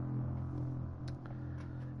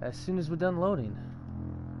 As soon as we're done loading.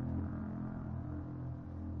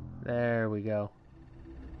 There we go.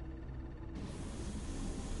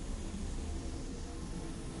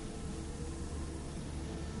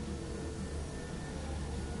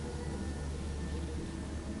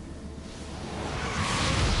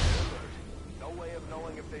 No way of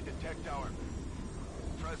knowing if they detect our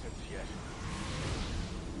presence yet.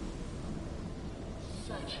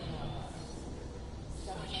 Such loss,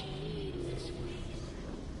 such needless waste.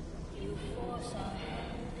 You force our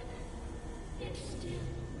hand, yet still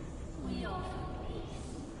we offer peace.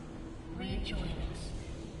 Rejoin us,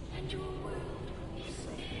 and your world will be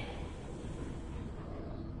spared.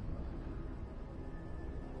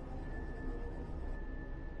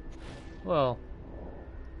 Well,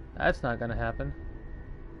 that's not gonna happen.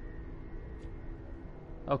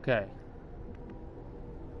 Okay.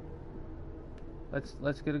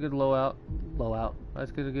 Let's get a good blowout.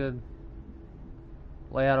 Let's get a good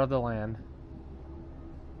layout of the land.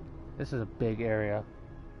 This is a big area.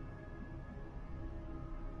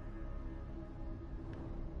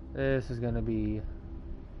 This is gonna be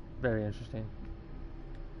very interesting.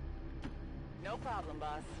 No problem,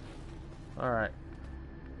 boss. Alright.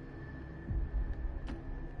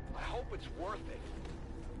 I hope it's worth it.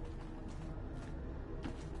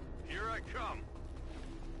 Here I come.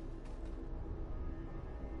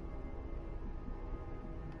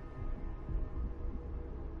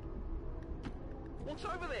 What's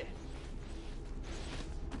over there?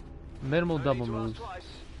 Minimal double moves.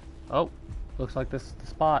 Oh, looks like this is the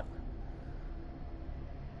spot.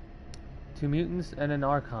 2 mutants and an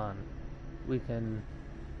Archon. We can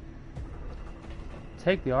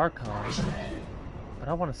take the Archon, but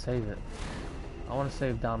I want to save it. I want to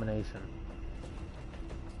save Domination.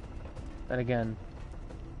 Then again,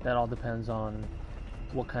 that all depends on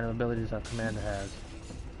what kind of abilities our commander has.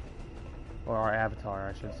 Or our avatar,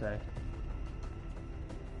 I should say.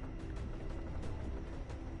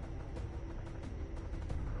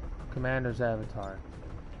 Commander's avatar.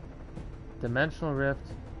 Dimensional Rift,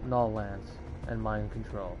 Null Lance, and Mind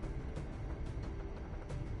Control.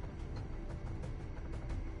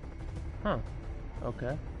 Huh.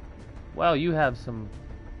 Okay. Well, you have some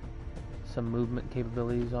movement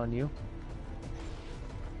capabilities on you.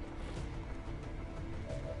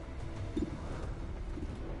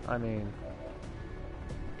 I mean,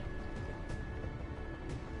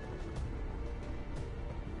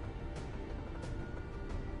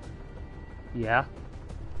 yeah.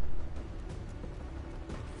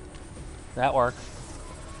 That works.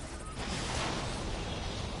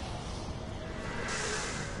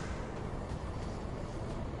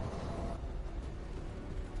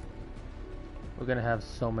 We're gonna have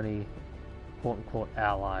so many quote-unquote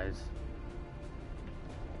allies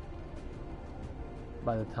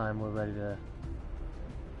by the time we're ready to...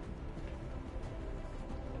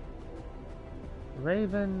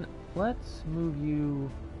 Raven, let's move you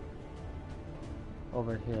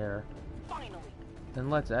over here. Finally. And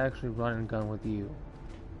let's actually run and gun with you.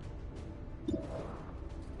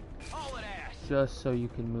 Just so you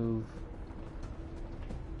can move...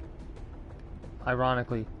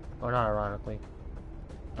 Ironically, or not ironically,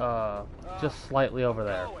 just slightly over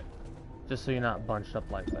there. Just so you're not bunched up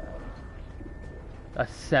like that. A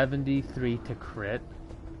 73 to crit.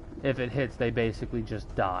 If it hits, they basically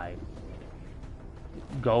just die.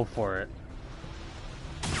 Go for it.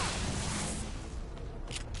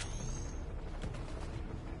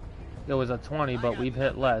 It was a 20, but we've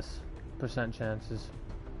hit less % chances.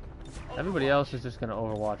 Everybody else is just gonna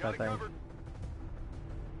overwatch, I think.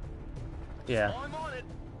 Yeah.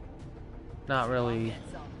 Not really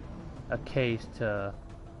a case to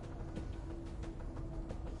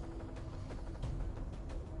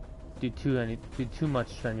do too much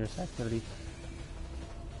strenuous activity.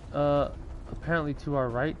 Apparently to our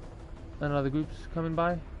right, another group's coming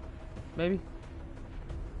by, maybe.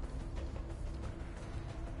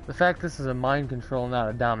 The fact this is a mind control, not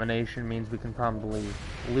a domination, means we can probably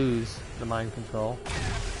lose the mind control.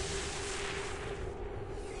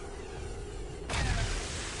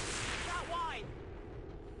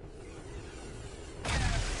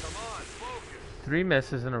 Three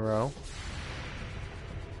misses in a row.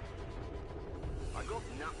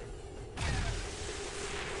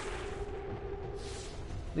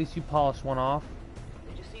 At least you polished one off.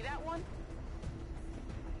 Did you see that one?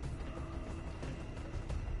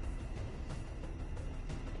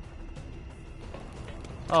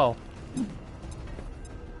 Oh.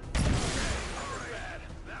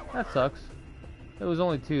 That sucks. It was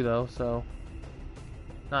only 2 though, so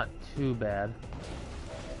Not too bad.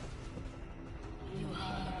 You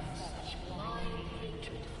have such blind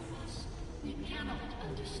hatred for us. We cannot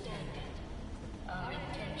understand it. Our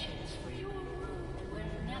intentions for your road were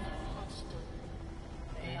never hostile.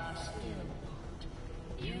 They are still not.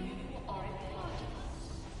 You are a part of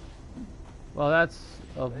us. Well, that's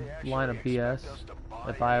a line of BS,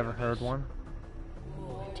 if I ever heard one.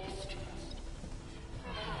 More distrust.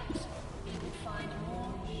 Perhaps we would find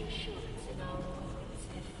more reassurance in our words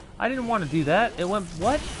if I didn't want to do that. It went,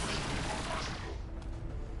 what?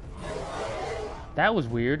 That was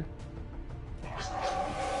weird.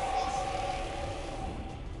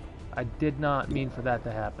 I did not mean for that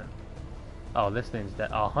to happen. Oh, this thing's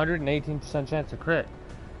dead. 118% chance to crit.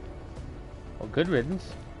 Well, good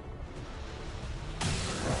riddance.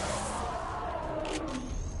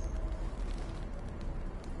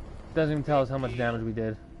 Doesn't even tell us how much damage we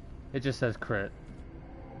did. It just says crit.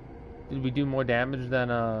 Did we do more damage than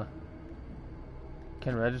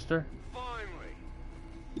can register? Finally.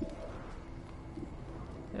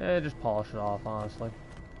 Yeah, just polish it off, honestly.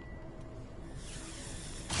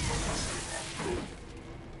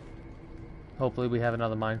 Hopefully we have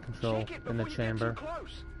another mind control in the chamber.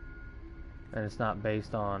 And it's not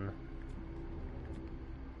based on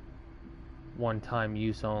one-time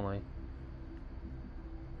use only.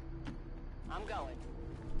 I'm going.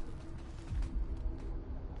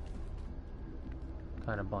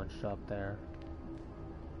 Kind of bunched up there.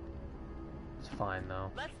 It's fine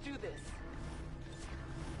though. Let's do this.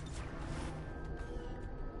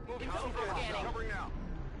 Moving covering now.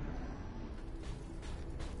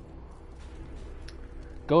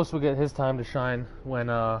 Ghost will get his time to shine when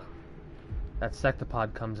that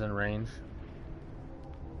sectopod comes in range.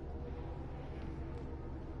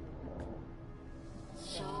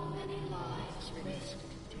 so many lives risked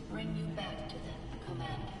to bring you back to them,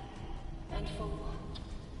 Commander. And for what?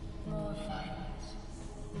 More violence,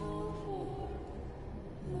 more war,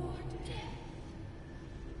 more death.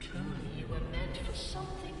 Truly, you were meant for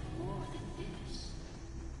something more than this.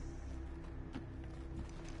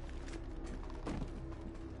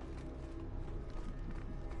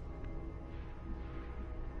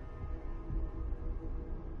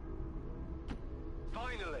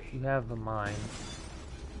 Finally. You have a mind.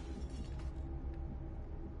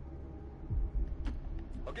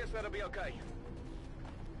 I guess that'll be okay.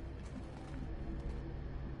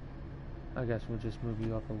 I guess we'll just move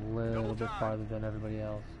you up a little bit farther than everybody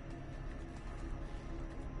else.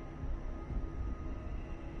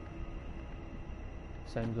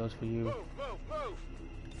 Same goes for you. Move, move, move.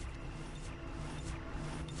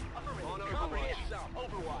 On Overwatch.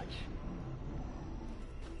 Overwatch.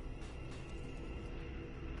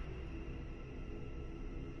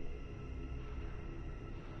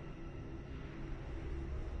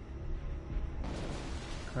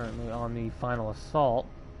 Currently on the final assault.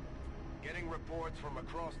 Getting reports from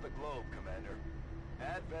across the globe, Commander.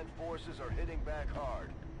 Advent forces are hitting back hard.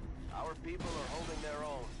 Our people are holding their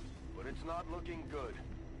own, but it's not looking good.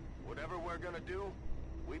 Whatever we're gonna do,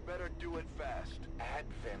 we better do it fast.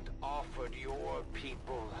 Advent offered your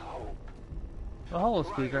people hope. Well, hello,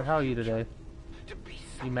 Speaker. How are you today?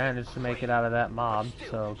 You managed to make it out of that mob,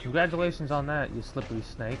 so congratulations on that, you slippery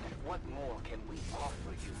snake. What more can we offer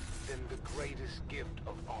you than the greatest gift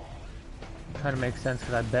of all? Kind of makes sense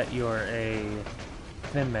because I bet you're a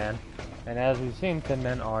Thin Man. And as we've seen, Thin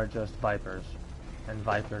Men are just Vipers. And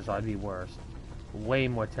Vipers are the worst. Way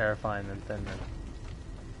more terrifying than Thin Men.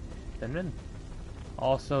 Thin Men?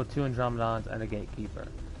 Also 2 Andromedons and a Gatekeeper.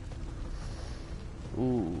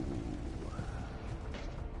 Ooh.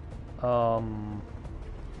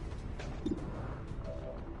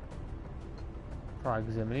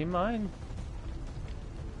 Proximity mine?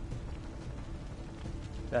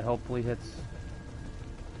 That hopefully hits...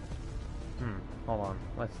 hold on,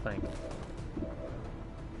 let's think.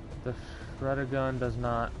 The shredder gun does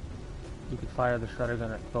not... You could fire the shredder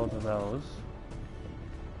gun at both of those.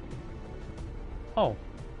 Oh!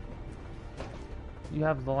 You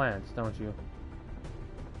have the lance, don't you?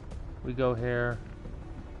 We go here.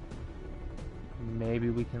 Maybe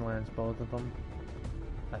we can lance both of them.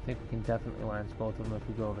 I think we can definitely lance both of them if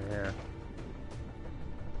we go over here.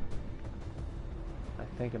 I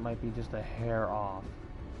think it might be just a hair off.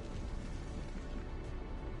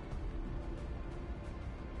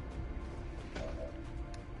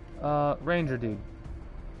 Ranger dude.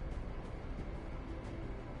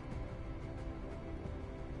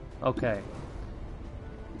 Okay.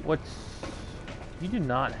 What's... You do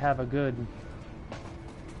not have a good...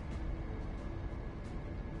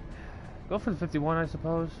 Go for the 51, I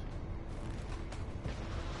suppose.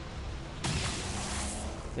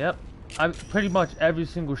 Yep. pretty much every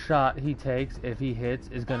single shot he takes, if he hits,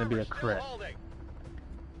 is going to be a crit. I'm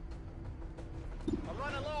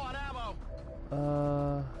running low on ammo.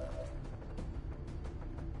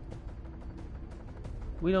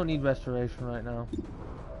 We don't need restoration right now.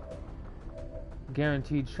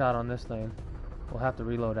 Guaranteed shot on this thing. We'll have to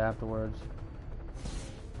reload afterwards.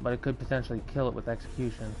 But it could potentially kill it with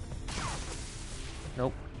execution.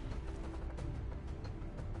 Nope.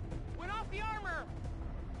 Went off the armor.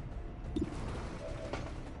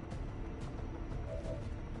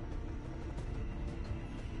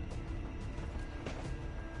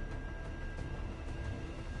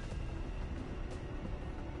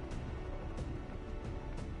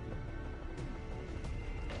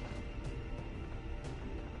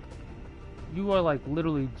 You are like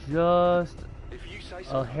literally just If you say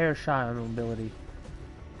so. a hair shy on mobility.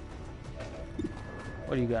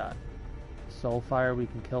 What do you got? Soulfire, we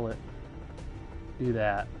can kill it. Do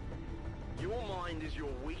that. Your mind is your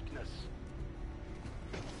weakness.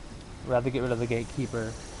 Rather get rid of the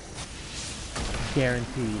gatekeeper.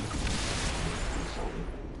 Guaranteed.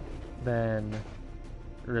 Than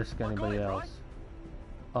risk anybody else.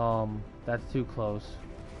 That's too close.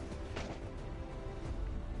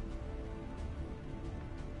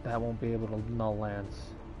 That won't be able to null lance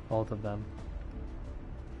both of them.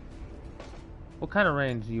 What kind of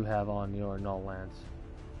range do you have on your null lance?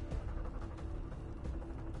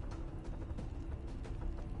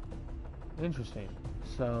 Interesting.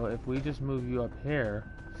 So if we just move you up here,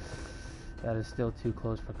 that is still too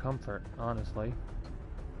close for comfort, honestly.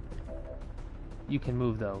 You can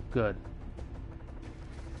move though, good.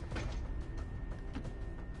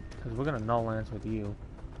 Because we're gonna null lance with you.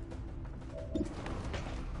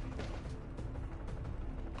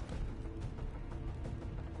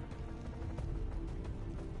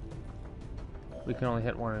 We can only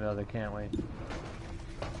hit one another, can't we?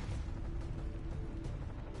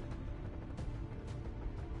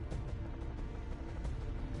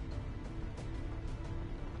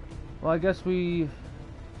 Well, I guess we...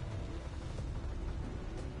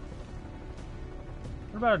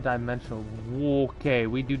 What about a dimensional... Okay,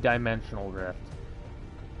 we do dimensional rift.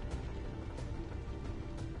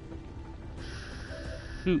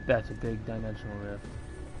 Shoot, that's a big dimensional rift.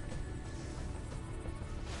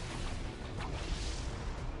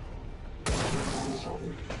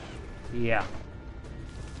 Yeah.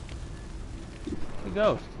 The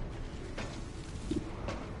ghost.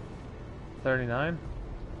 39.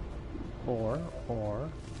 Or.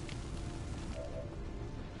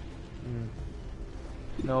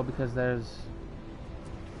 No, because there's...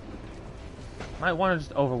 Might want to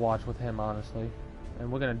just overwatch with him, honestly.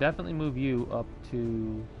 And we're going to definitely move you up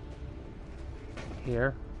to...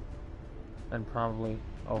 here. And probably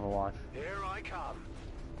overwatch. Here I come.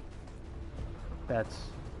 That's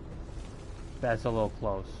a little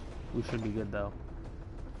close. We should be good though.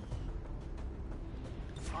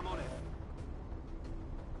 I'm on it.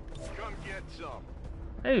 Come get some.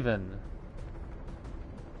 Haven.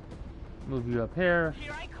 Move you up here.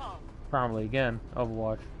 Here I come. Probably again.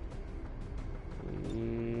 Overwatch.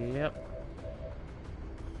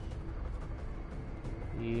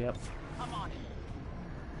 Yep. I'm on it.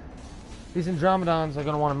 These Andromedons are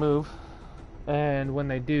going to want to move. And when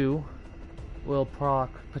they do, we'll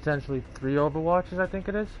proc potentially 3 Overwatches, I think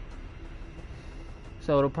it is.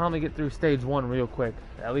 So it'll probably get through stage 1 real quick.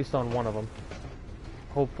 At least on one of them.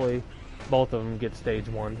 Hopefully both of them get stage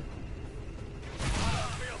 1.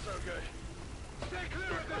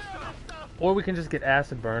 Or we can just get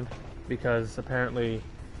acid burned, because apparently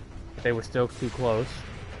they were still too close.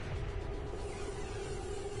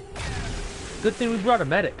 Good thing we brought a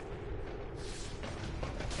medic.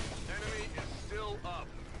 Enemy is still up.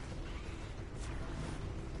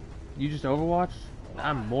 You just overwatched?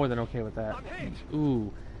 I'm more than okay with that.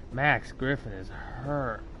 Ooh, Max Griffin is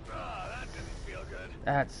hurt. That didn't feel good.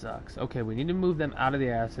 That sucks. Okay, we need to move them out of the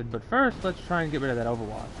acid, but first let's try and get rid of that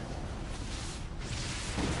overwatch.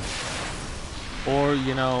 Or,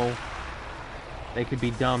 you know, they could be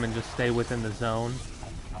dumb and just stay within the zone.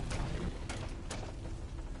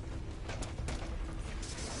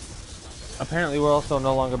 Apparently we're also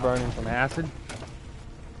no longer burning from acid.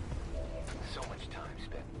 So much time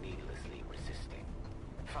spent needlessly resisting,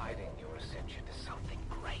 fighting your ascension to something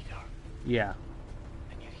greater. Yeah.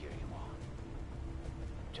 And yet here you are.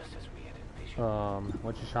 Just as we had envisioned.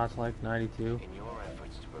 What's your shots like? 92? In your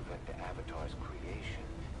efforts to prevent the Avatar's creation,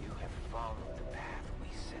 you have followed the path we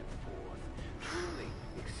set forth. Truly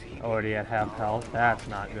exceeding Already at half health. That's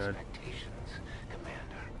not good. expectations,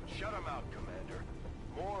 Commander. Shut him out, Commander.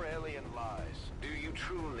 More alien lies. Do you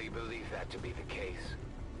truly believe that to be the case?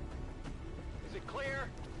 Is it clear?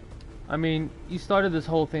 I mean, you started this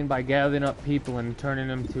whole thing by gathering up people and turning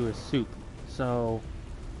them to a soup. So,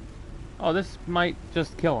 oh, this might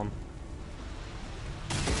just kill him.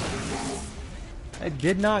 It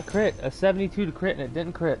did not crit. A 72 to crit and it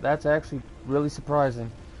didn't crit. That's actually really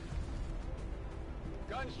surprising.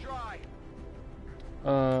 Guns dry.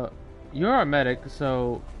 You're our medic,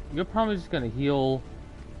 so you're probably just gonna heal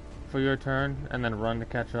for your turn and then run to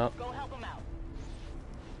catch up. Go help him out.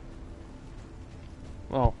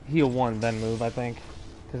 Well, heal one, then move, I think.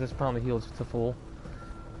 Because this probably heals to full.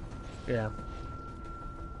 Yeah.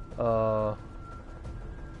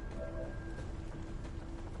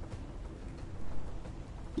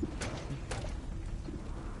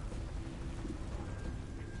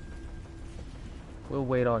 We'll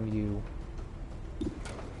wait on you.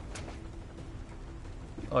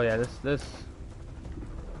 Oh yeah, this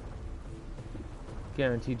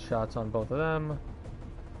guaranteed shots on both of them.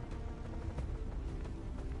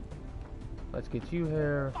 Let's get you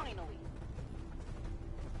here. Finally.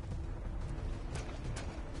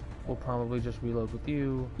 We'll probably just reload with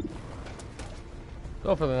you.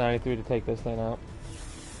 Go for the 93 to take this thing out.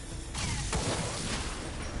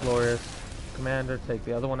 Glorious. Commander, take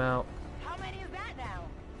the other one out. How many is that now?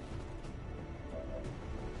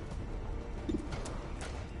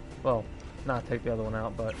 Well, not take the other one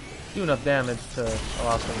out, but do enough damage to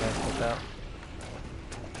allow something else to take out.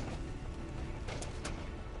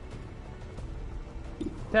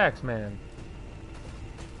 Taxman.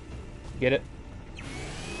 Get it?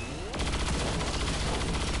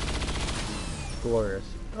 Glorious.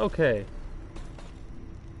 Okay.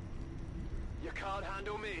 You can't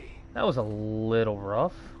handle me. That was a little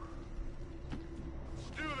rough. Let's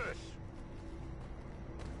do this.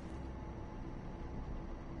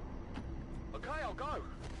 Okay, I'll go.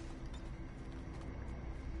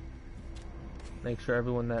 Make sure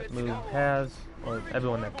everyone that move has, or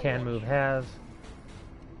everyone that can move has.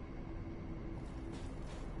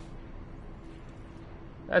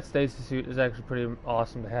 That stasis suit is actually pretty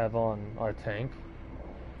awesome to have on our tank.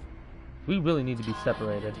 We really need to be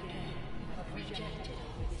separated.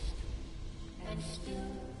 And still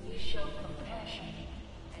you show compassion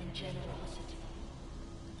and generosity.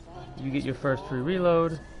 You get your first free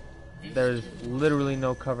reload. There's literally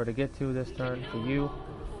no cover to get to this turn for you.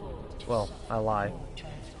 Well, I lie.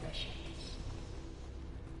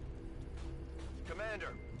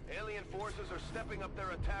 Commander, alien forces are stepping up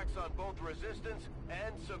their attacks on both resistance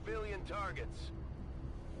and civilian targets.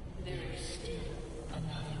 There is still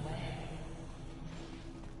another way.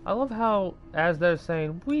 I love how, as they're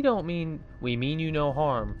saying, we mean you no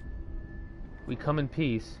harm. We come in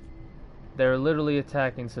peace. They're literally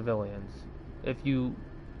attacking civilians. If you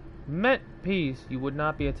meant peace, you would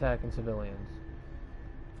not be attacking civilians.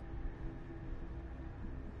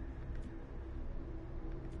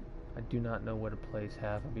 I do not know where to place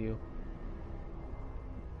half of you.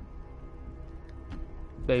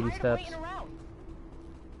 Baby steps.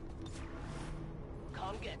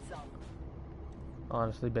 Come get some.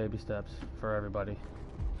 Honestly, baby steps for everybody.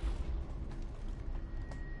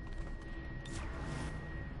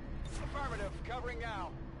 Affirmative, covering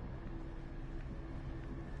now.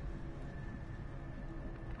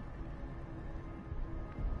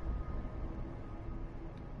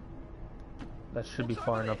 That should be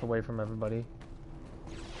far enough away from everybody.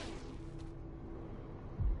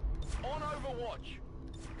 On Overwatch.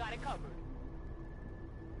 Got it covered.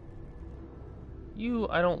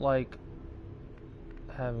 I don't like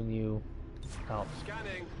having you out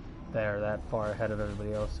there that far ahead of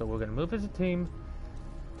everybody else, so we're gonna move as a team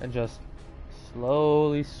and just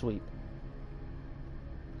slowly sweep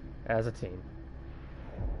as a team.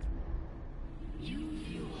 You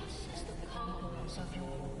view us as the conquerors of your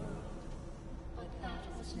world, but that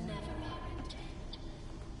was never our intent.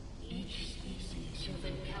 Each species you've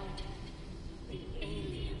encountered, the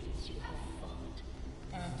aliens you have fought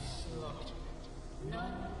and slaughtered,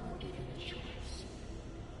 none were given a choice.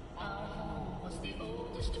 Our home was the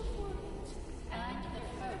oldest of worlds and the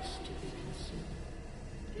first to be consumed.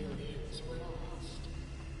 Billions were lost.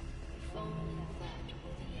 If only that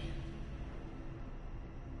were the end.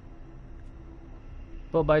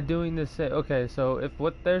 But by doing this, okay, so if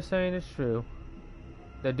what they're saying is true,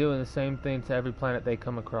 they're doing the same thing to every planet they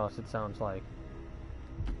come across, it sounds like.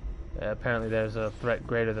 Apparently there's a threat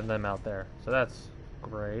greater than them out there, so that's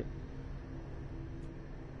great.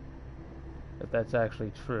 If that's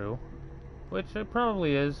actually true, which it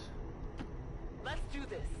probably is. Let's do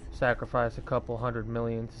this. Sacrifice a couple 100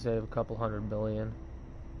 million to save a couple 100 billion.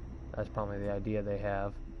 That's probably the idea they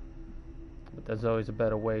have. But there's always a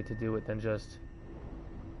better way to do it than just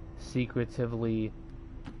secretively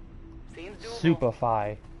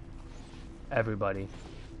superfy everybody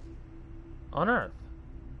on Earth.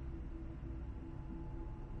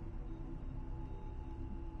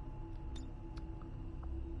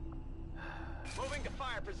 Moving to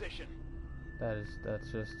fire position.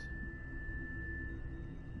 That's just...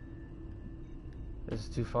 This is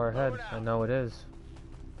too far ahead. I know it is.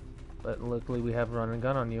 But luckily we have a run and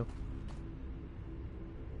gun on you.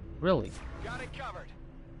 Really? Got it covered.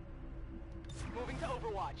 Moving to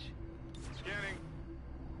Overwatch. Scanning.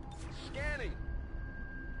 Scanning.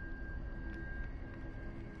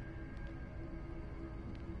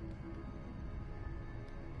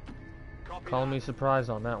 Copy Calling that. me surprised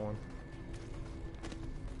on that one.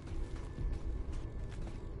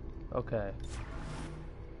 Okay.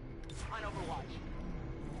 On Overwatch.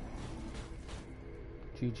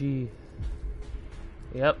 GG.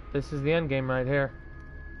 Yep, this is the end game right here.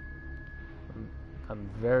 I'm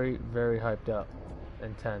very, very hyped up.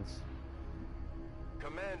 Intense.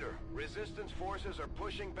 Commander, Resistance forces are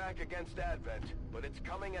pushing back against Advent, but it's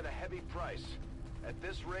coming at a heavy price. At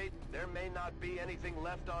this rate, there may not be anything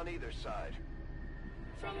left on either side.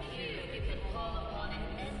 From here, you can call upon an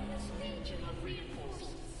endless legion of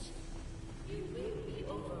reinforcements. You will be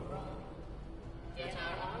overrun. Yet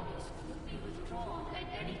our armies could be withdrawn at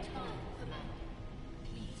any time, Commander.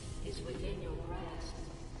 Peace is within your grasp.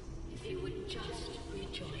 If you would just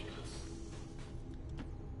rejoin us.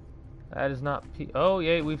 That is not oh,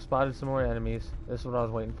 yay, we've spotted some more enemies. This is what I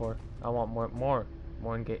was waiting for. I want more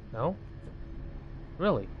engage. No?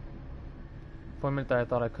 Really? For a minute there I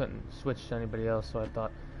thought I couldn't switch to anybody else, so I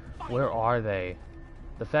thought, where are they?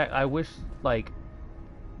 The fact, I wish, like,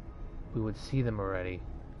 we would see them already.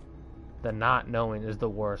 The not knowing is the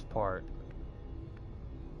worst part.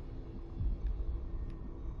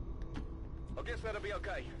 I guess that'll be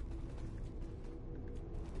okay.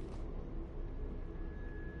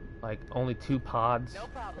 Like, only 2 pods, No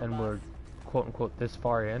problem, and boss. we're quote-unquote this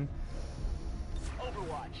far in.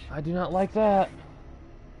 Overwatch. I do not like that.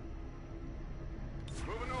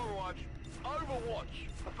 Moving to Overwatch. Overwatch.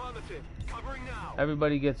 Affirmative. Covering now.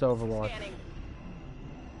 Everybody gets Overwatch. Scanning.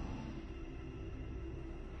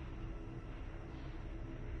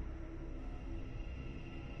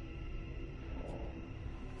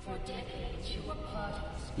 For decades, you were part of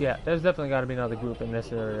us. Yeah, there's definitely got to be another group in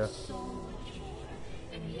this area. So much more,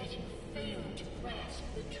 and yet you failed to grasp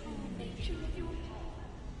the true nature of your power.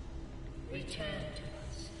 Return to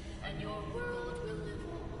us, and your world will live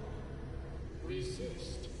on.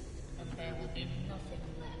 Resist, and there will be nothing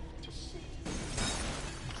left to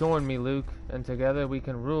save. Join me, Luke, and together we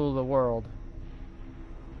can rule the world.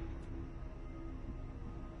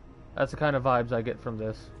 That's the kind of vibes I get from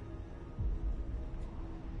this.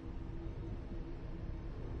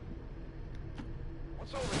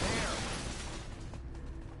 What's over there?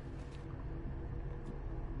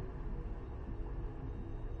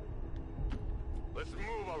 Let's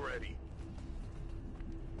move already.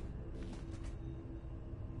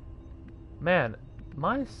 Man,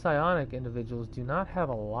 my psionic individuals do not have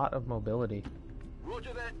a lot of mobility.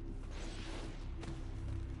 Roger that.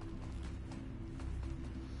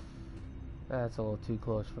 That's a little too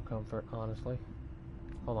close for comfort, honestly.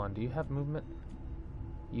 Hold on, do you have movement?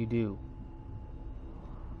 You do.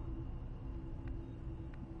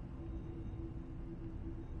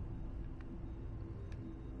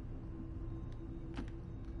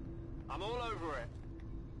 I'm all over it.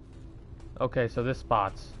 Okay, so this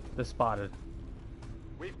spotted.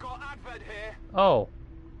 We've got Advent here. Oh.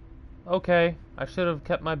 Okay, I should have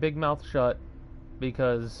kept my big mouth shut,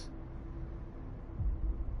 because...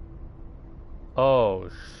 Oh,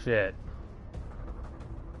 shit.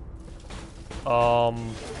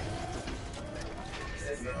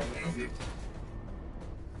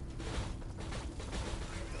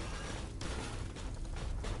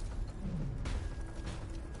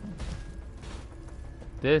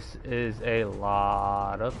 This is a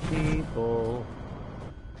lot of people.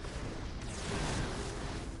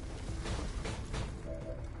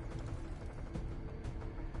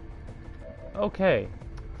 Okay,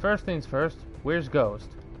 first things first, where's Ghost?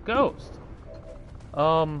 Ghost!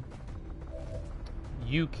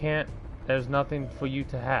 You can't, there's nothing for you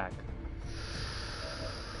to hack.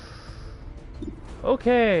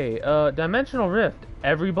 Okay, Dimensional Rift,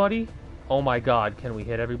 everybody? Oh my god, can we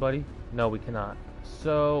hit everybody? No, we cannot.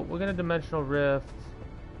 So, we're gonna Dimensional Rift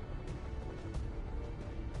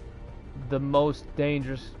the most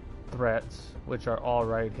dangerous threats, which are all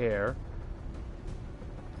right here.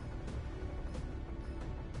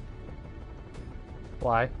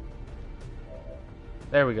 Why?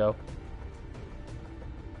 There we go.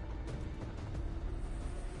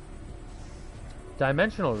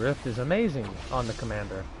 Dimensional Rift is amazing on the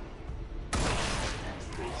Commander.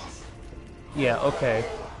 Yeah, okay.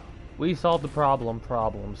 We solved the problem.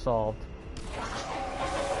 Problem solved.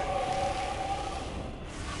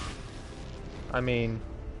 I mean,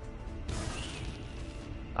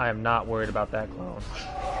 I am not worried about that clone.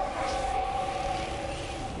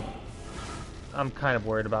 I'm kind of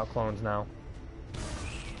worried about clones now.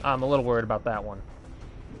 I'm a little worried about that one.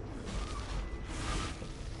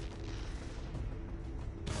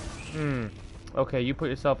 Okay, you put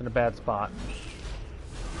yourself in a bad spot.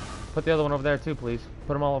 Put the other one over there too, please.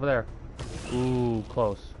 Put them all over there. Ooh,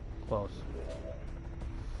 close. Close.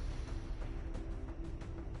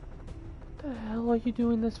 What the hell are you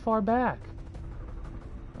doing this far back?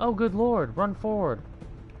 Oh, good lord. Run forward.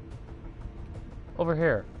 Over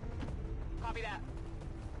here. Copy that.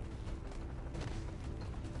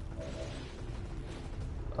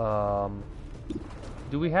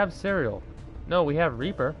 Do we have cereal? No, we have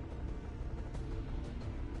Reaper.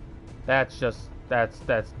 That's just, that's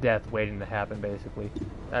death waiting to happen, basically.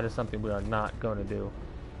 That is something we are not going to do.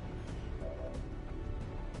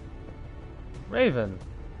 Raven,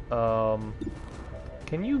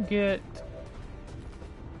 can you get...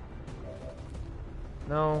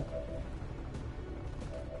 No.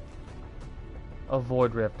 A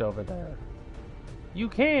Void Rift over there. You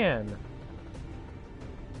can!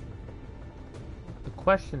 The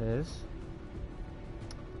question is,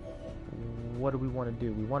 what do we want to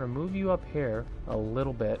do? We want to move you up here a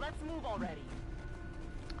little bit. Let's move already.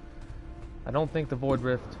 I don't think the Void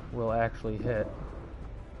Rift will actually hit.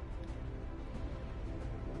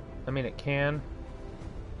 I mean, it can.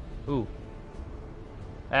 Ooh.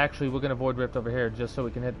 Actually, we're going to Void Rift over here just so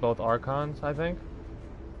we can hit both Archons, I think.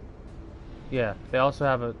 Yeah, they also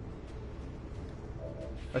have a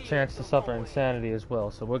chance to suffer insanity as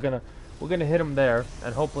well. So we're gonna hit them there,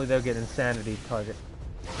 and hopefully they'll get insanity target.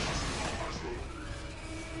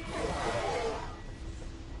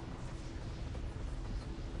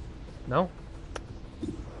 No?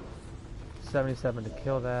 77 to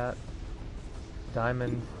kill that.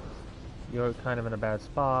 Diamond, you're kind of in a bad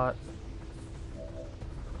spot.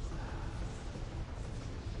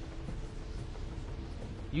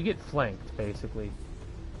 You get flanked, basically.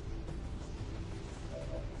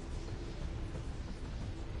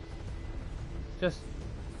 Just,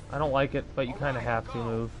 I don't like it, but you kind of have to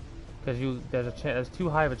move, because there's too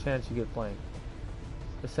high of a chance you get flanked.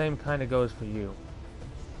 The same kind of goes for you.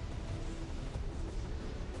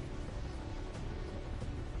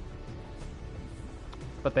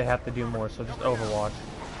 But they have to do more, so just Overwatch.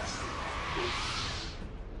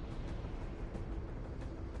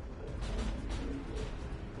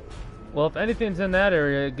 Well, if anything's in that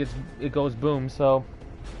area, it goes boom, so...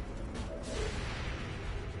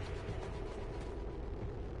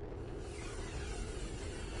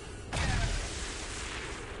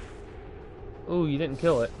 Ooh, you didn't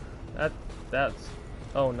kill it. That's...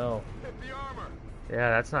 Oh, no. Yeah,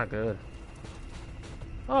 that's not good.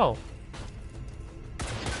 Oh.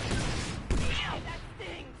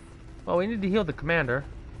 Well, we need to heal the commander.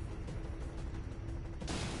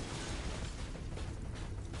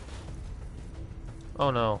 Oh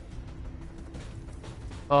no.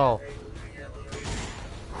 Oh.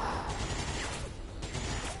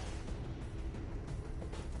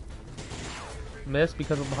 Missed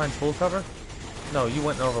because we're behind full cover? No, you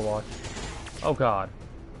went in Overwatch. Oh god.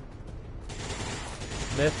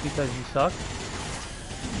 Missed because you suck?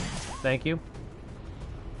 Thank you.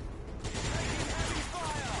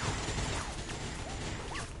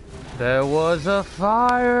 There was a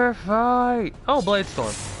firefight! Oh,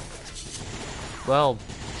 Bladestorm. Well,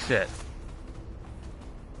 shit.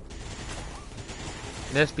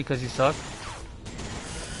 Missed because you suck?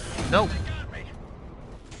 Nope.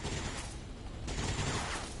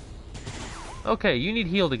 Okay, you need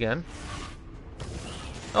healed again.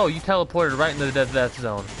 Oh, you teleported right into the death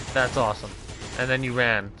zone. That's awesome. And then you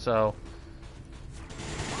ran, so...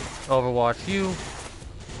 Overwatch you.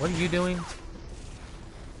 What are you doing?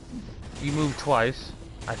 You moved twice,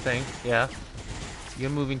 I think, yeah.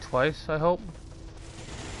 You're moving twice, I hope?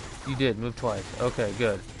 You did, move twice. Okay,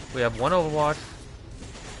 good. We have one Overwatch.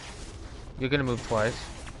 You're gonna move twice.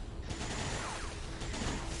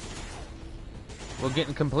 We're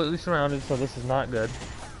getting completely surrounded, so this is not good.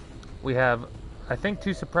 We have, I think,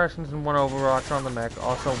 2 suppressions and 1 Overwatch on the mech.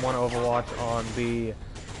 Also 1 Overwatch on the...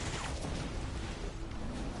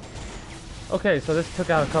 Okay, so this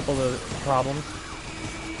took out a couple of problems.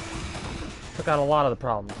 Took out a lot of the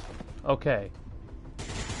problems. Okay.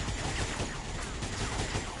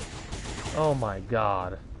 Oh my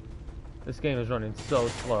god. This game is running so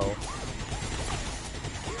slow.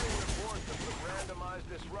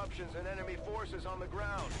 Russians and enemy forces on the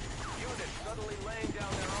ground. Units suddenly laying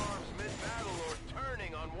down their arms mid-battle or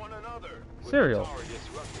turning on one another. Cereal. With the tower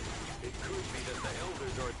disrupted, it could be that the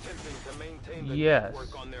elders are attempting to maintain the Yes.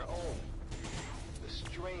 network on their own. The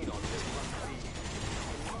strain on them must be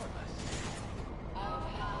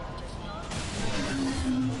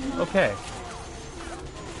enormous. Okay.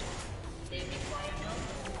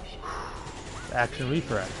 Action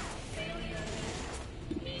refresh.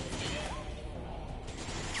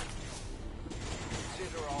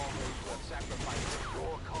 Consider all those who have sacrificed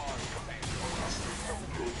your cause,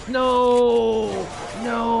 Commander. No!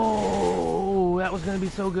 No! That was gonna be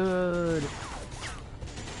so good.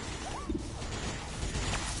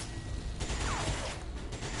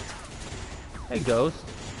 Hey, Ghost.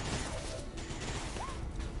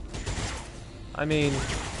 I mean...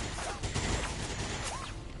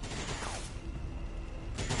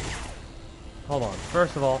 Hold on.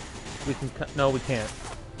 First of all, we can... No, we can't.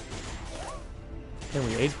 Can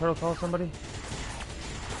we aid protocol somebody?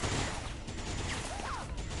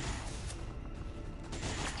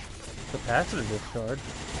 Capacitor discharge?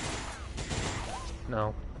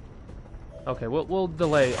 No. Okay, we'll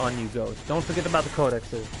delay on you, Ghost. Don't forget about the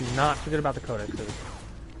codexes. Do not forget about the codexes.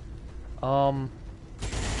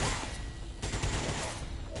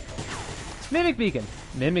 Mimic beacon.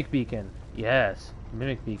 Mimic beacon. Yes.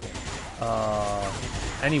 Mimic beacon.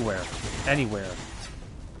 Anywhere. Anywhere.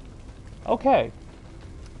 Okay.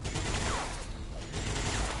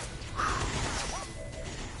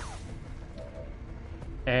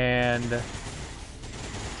 And...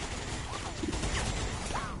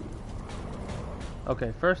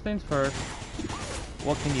 Okay, first things first.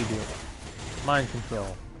 What can you do? Mind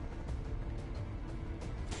control.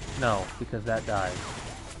 No, because that dies.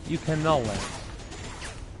 You can null lens.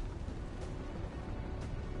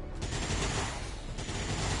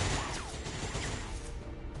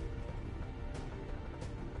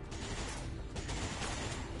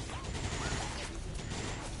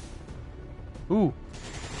 Ooh.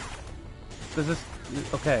 Does this...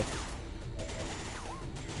 Okay.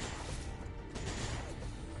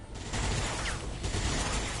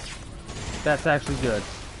 That's actually good.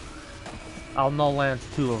 I'll null lance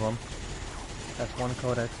 2 of them. That's 1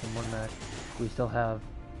 codex and 1 mech. We still have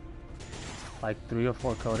like 3 or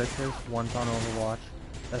 4 codexes. One's on Overwatch.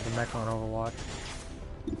 There's a mech on Overwatch.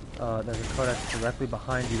 There's a codex directly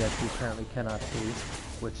behind you that you apparently cannot see,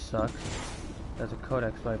 which sucks. There's a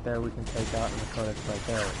codex right there we can take out, and a codex right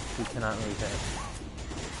there we cannot really hit.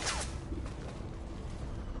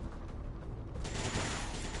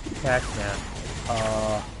 Taxman.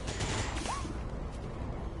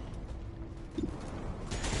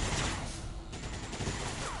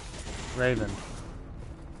 Raven.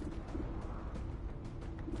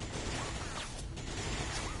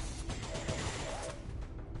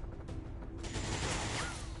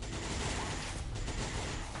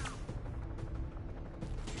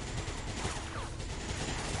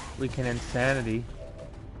 We can insanity.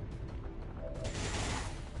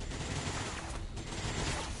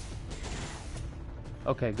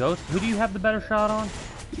 Okay, Ghost, who do you have the better shot on?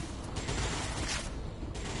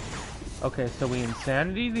 Okay, so we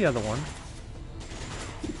insanity the other one.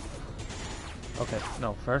 Okay,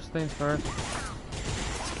 no, first things first.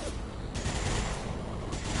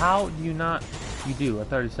 How do you not... You do, a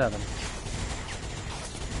 37.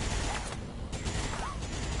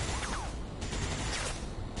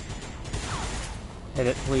 Hit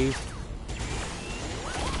it, please.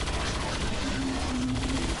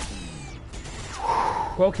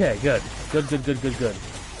 Okay, good. Good.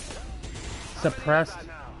 Suppressed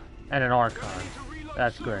and an Archon.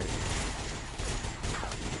 That's great.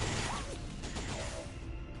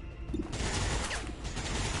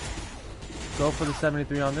 Go for the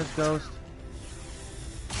 73 on this Ghost.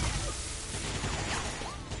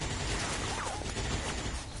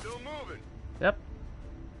 Still moving. Yep.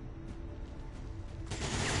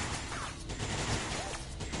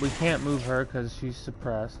 We can't move her because she's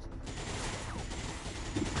suppressed.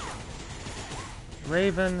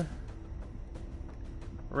 Raven.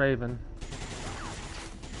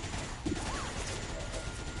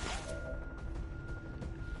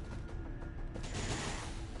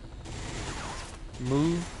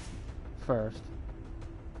 Move first.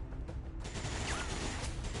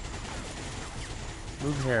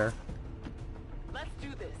 Move here. Let's do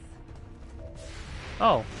this.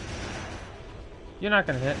 Oh. You're not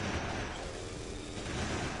gonna hit.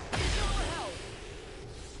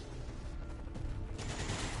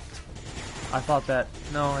 I thought that...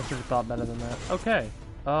 No, I should have thought better than that. Okay.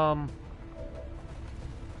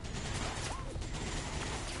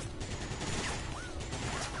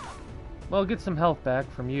 Well, get some health back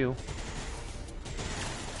from you.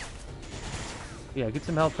 Yeah, get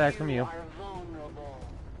some health back from you.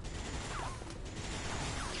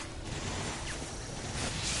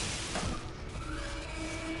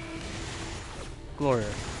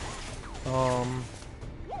 Glorious.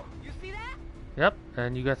 You see that? Yep,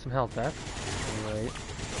 and you got some health back. Alright.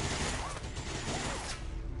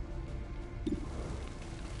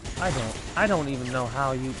 I don't even know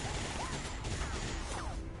how you...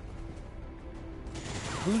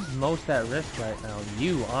 Who's most at risk right now?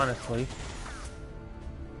 You, honestly.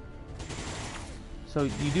 So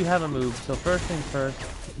you do have a move, so first things first,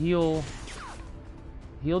 heal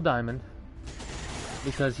Diamond,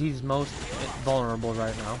 because he's most vulnerable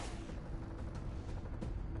right now.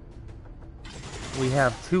 We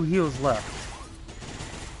have 2 heals left.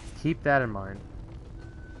 Keep that in mind.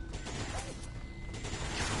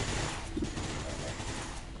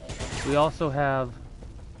 We also have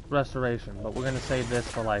Restoration, but we're gonna save this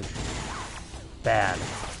for like bad.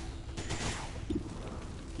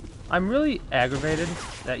 I'm really aggravated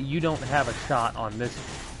that you don't have a shot on this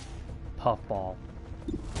puffball.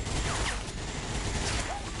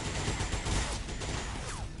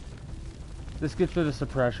 This gets rid of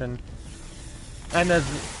suppression, and there's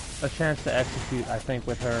a chance to execute, I think,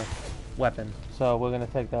 with her weapon. So we're gonna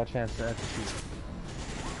take that chance to execute.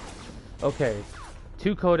 Okay,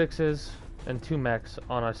 2 codexes and 2 mechs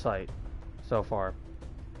on our site so far.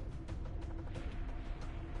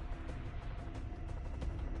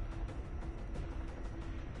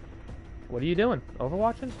 What are you doing?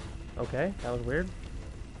 Overwatching? Okay, that was weird.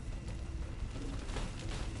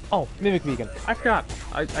 Oh, Mimic Beacon. I forgot.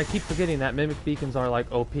 I keep forgetting that Mimic Beacons are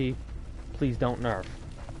like OP. Please don't nerf.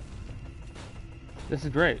 This is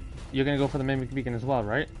great. You're gonna go for the Mimic Beacon as well,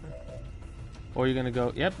 right? Or you're gonna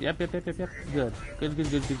go, yep. Good.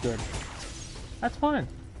 Good. That's fine.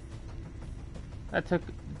 That took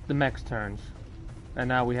the mech's turns. And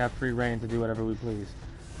now we have free reign to do whatever we please.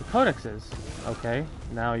 The codexes, okay.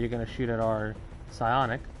 Now you're gonna shoot at our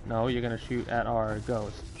psionic. No, you're gonna shoot at our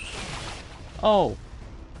ghost. Oh,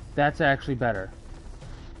 that's actually better.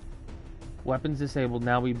 Weapons disabled.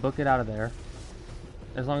 Now we book it out of there.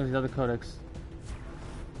 As long as the other codex.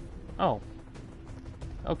 Oh.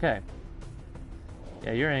 Okay.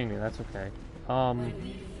 Yeah, you're angry. That's okay.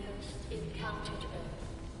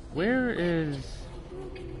 Where is...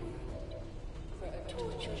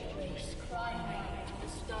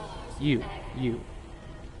 You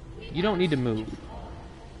don't need to move.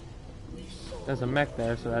 There's a mech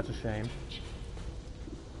there, so that's a shame.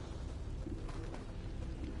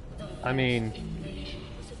 I mean...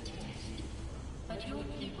 But your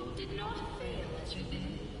people did not fail as you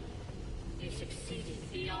did. You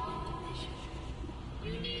succeeded beyond the mission.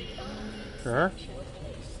 You need only Sure.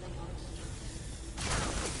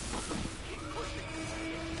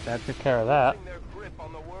 That took care of that.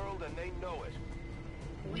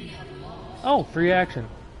 Oh, free action.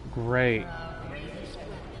 Great.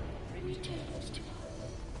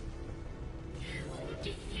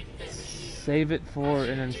 Save it for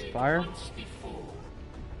an Inspire.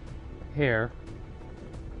 Here.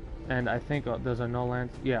 And I think there's a Null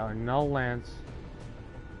Lance. Yeah, a Null Lance.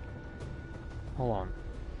 Hold on.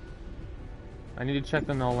 I need to check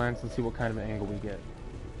the Null Lance and see what kind of angle we get.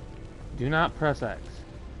 Do not press X.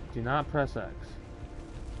 Do not press X.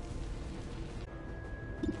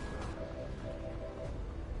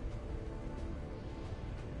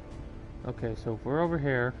 Okay, so if we're over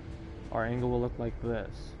here, our angle will look like this.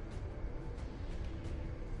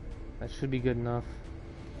 That should be good enough.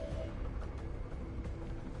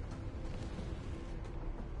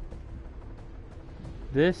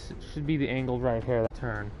 This should be the angle right here.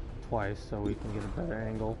 Turn twice so we can get a better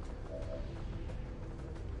angle.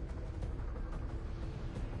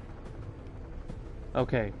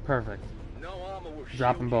 Okay, perfect.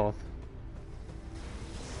 Drop them both.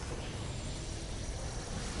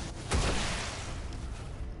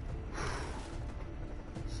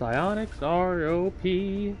 Psionics are OP,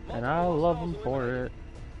 and I love them for it.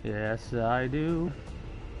 Yes, I do.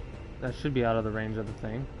 That should be out of the range of the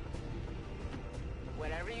thing.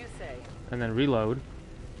 Whatever you say. And then reload.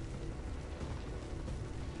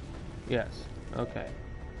 Yes, okay.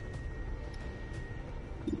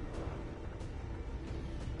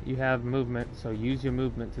 You have movement, so use your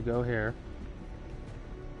movement to go here.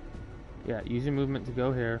 Yeah, use your movement to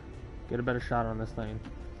go here. Get a better shot on this thing.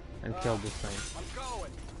 And kill this thing. I'm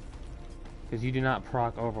going. Because you do not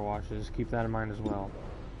proc Overwatch, so just keep that in mind as well.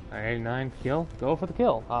 Alright, 89, kill. Go for the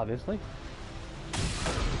kill, obviously.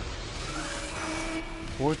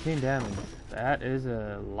 14 damage. That is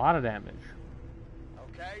a lot of damage.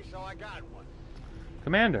 Okay, so I got one.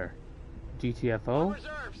 Commander, GTFO,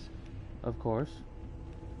 of course,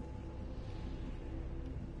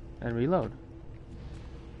 and reload.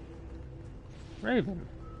 Raven.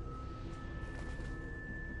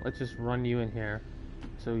 Let's just run you in here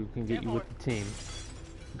so we can get you with the team.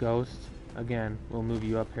 Ghost, again, we'll move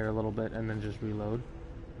you up here a little bit and then just reload.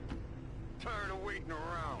 Tired of waiting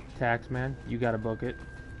around. Taxman, you gotta book it.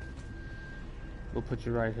 We'll put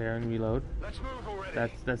you right here and reload. Let's move already.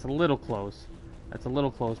 That's a little close. That's a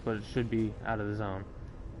little close, but it should be out of the zone.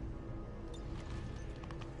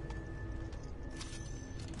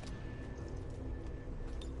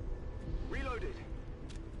 Reloaded.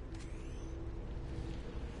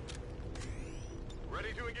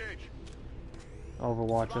 Ready to engage.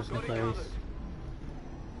 Overwatch just in case.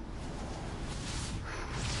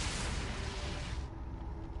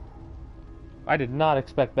 I did not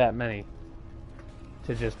expect that many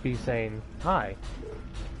to just be saying hi.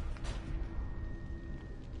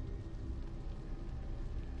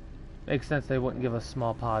 Makes sense they wouldn't give us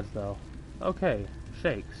small pods though. Okay,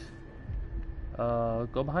 shakes. Go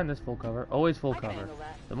behind this full cover. Always full cover.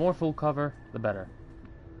 The more full cover, the better.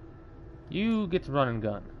 You get to run and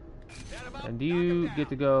gun. And you get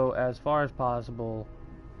to go as far as possible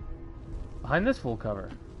behind this full cover.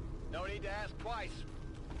 No need to ask twice.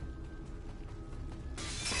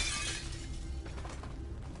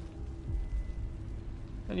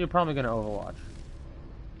 And you're probably going to overwatch.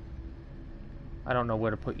 I don't know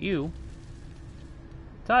where to put you.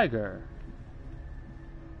 Tiger.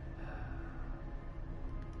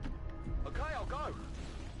 Okay, I'll go.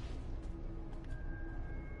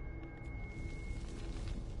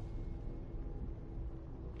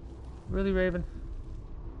 Really, Raven?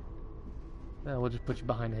 No, we'll just put you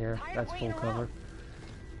behind here. That's full cover.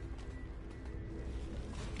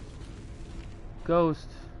 Ghost.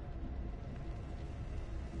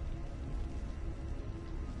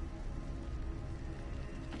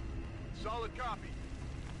 Solid copy.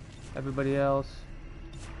 Everybody else.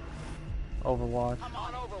 Overwatch. I'm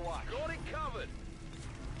on Overwatch. Got it covered.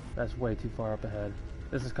 That's way too far up ahead.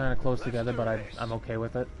 This is kind of close together, but I'm okay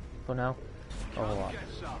with it for now. Overwatch.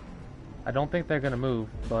 I don't think they're gonna move,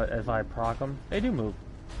 but if I proc them, they do move.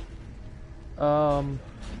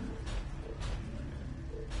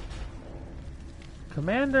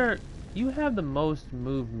 Commander, you have the most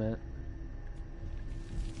movement.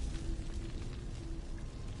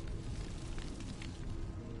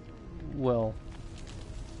 Well.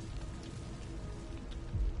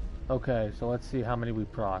 Okay, so let's see how many we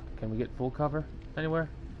proc. Can we get full cover anywhere?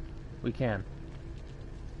 We can.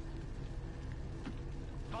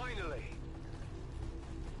 Finally.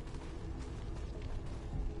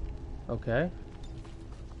 Okay.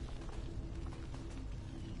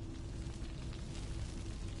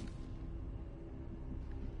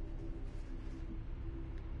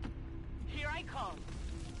 Here I come.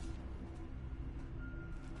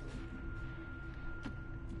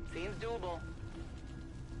 Seems doable.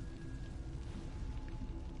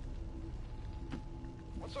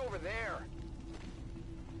 What's over there?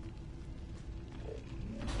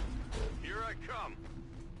 Here I come.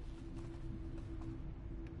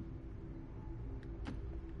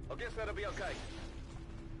 I guess that'll be okay.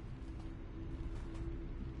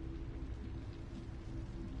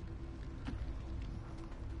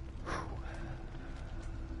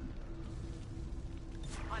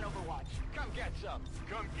 On Overwatch. Come get some.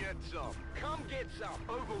 Come get some. Come get some.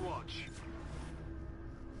 Overwatch.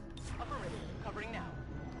 Affirmative. Covering now.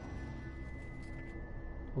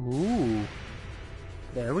 Ooh.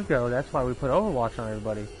 There we go. That's why we put Overwatch on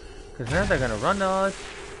everybody. Because now they're going to run to us.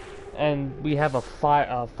 And we have a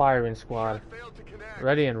firing squad.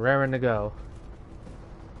 Ready and raring to go.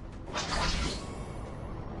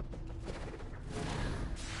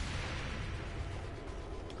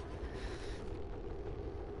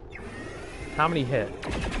 How many hit?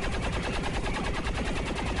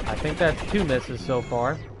 I think that's 2 misses so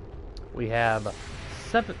far. We have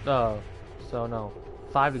 7, so no,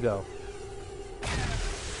 5 to go.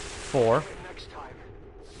 4.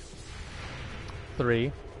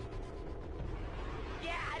 3.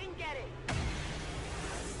 Yeah, I didn't get it.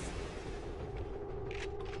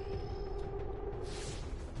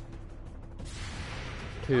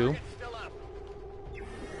 2. Still up.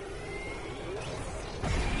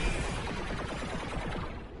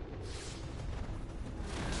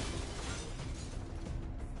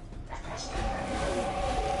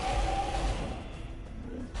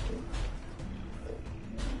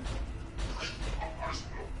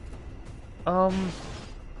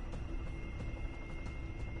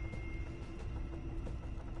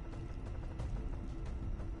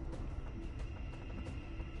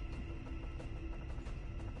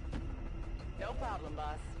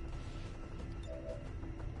 boss.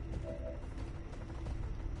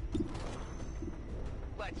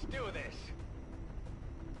 Let's do this.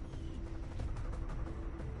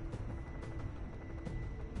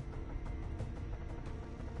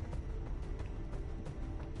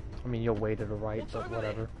 I mean, you'll wait to the right, but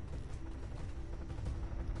whatever.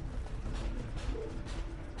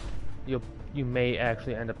 You may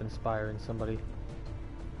actually end up inspiring somebody.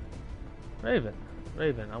 Raven,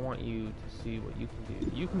 I want you to see what you can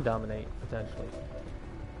do. You can dominate, potentially.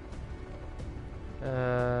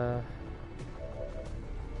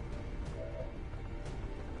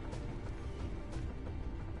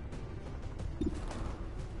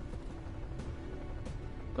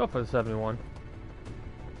 Go for the 71.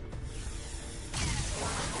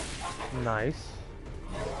 Nice.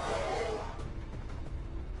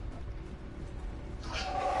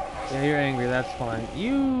 Yeah, you're angry, that's fine.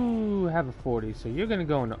 You have a 40, so you're gonna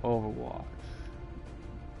go into Overwatch.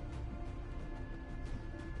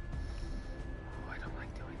 Oh, I don't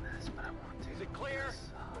like doing this, but I want to. Is it clear?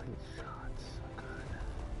 These shots are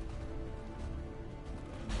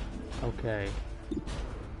good. Okay.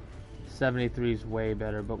 73 is way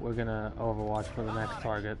better, but we're gonna Overwatch for the next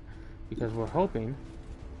target because we're hoping.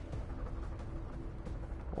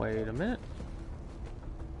 Wait a minute.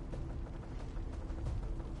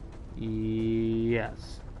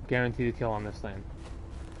 Yes. Guarantee the kill on this thing.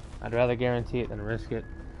 I'd rather guarantee it than risk it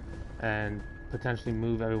and potentially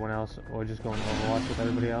move everyone else or just go in Overwatch with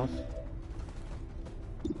everybody else.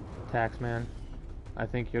 Taxman, I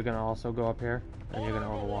think you're gonna also go up here and you're gonna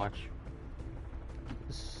Overwatch.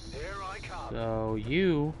 Here I come. So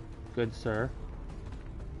you, good sir,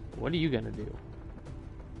 what are you gonna do?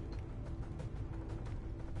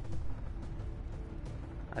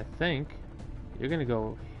 I think you're gonna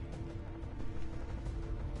go.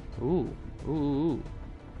 Ooh.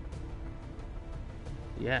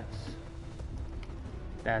 Yes.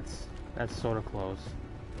 That's sort of close.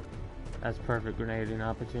 That's perfect grenading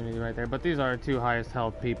opportunity right there. But these are our two highest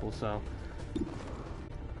health people, so.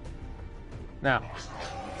 Now,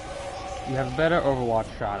 you have a better Overwatch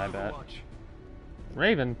shot, I bet.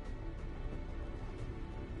 Raven.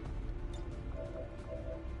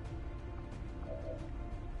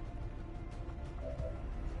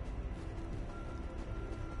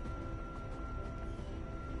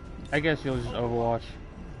 I guess you'll just Overwatch.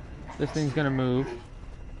 This thing's gonna move,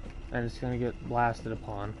 and it's gonna get blasted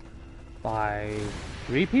upon by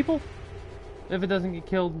 3 people? If it doesn't get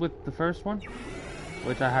killed with the first one,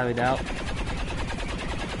 which I highly doubt.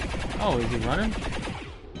 Oh, is he running?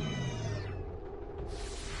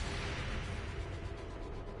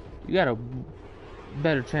 You got a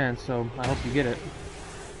better chance, so I hope you get it.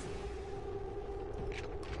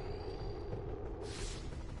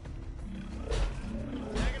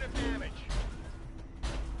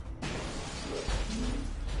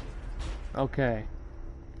 Okay.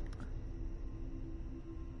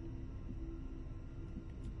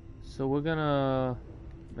 So we're gonna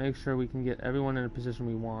make sure we can get everyone in a position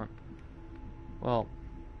we want. Well,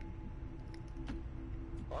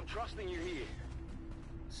 I'm trusting you here.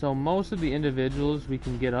 so most of the individuals we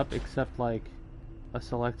can get up except like a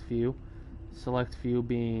select few. Select few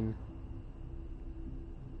being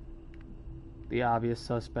the obvious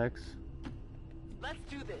suspects. Let's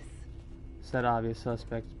do this. Said obvious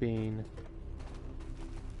suspects being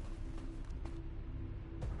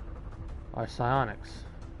our psionics.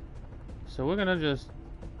 So we're gonna just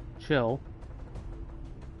chill.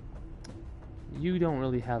 You don't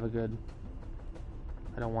really have a good.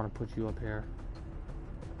 I don't want to put you up here.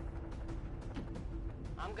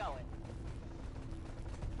 I'm going.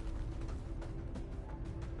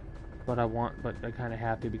 But I kind of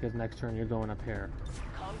have to because next turn you're going up here.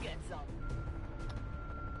 Come get some.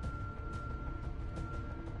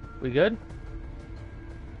 We good?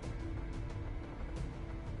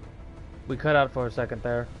 We cut out for a second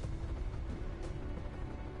there.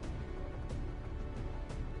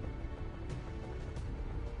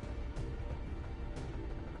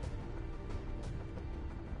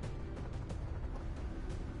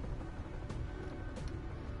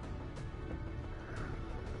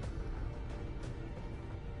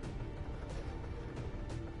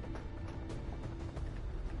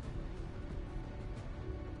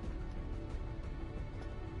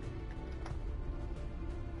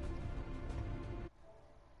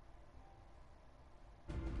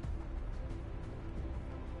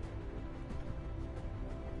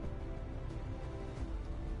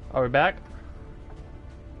 Are we back?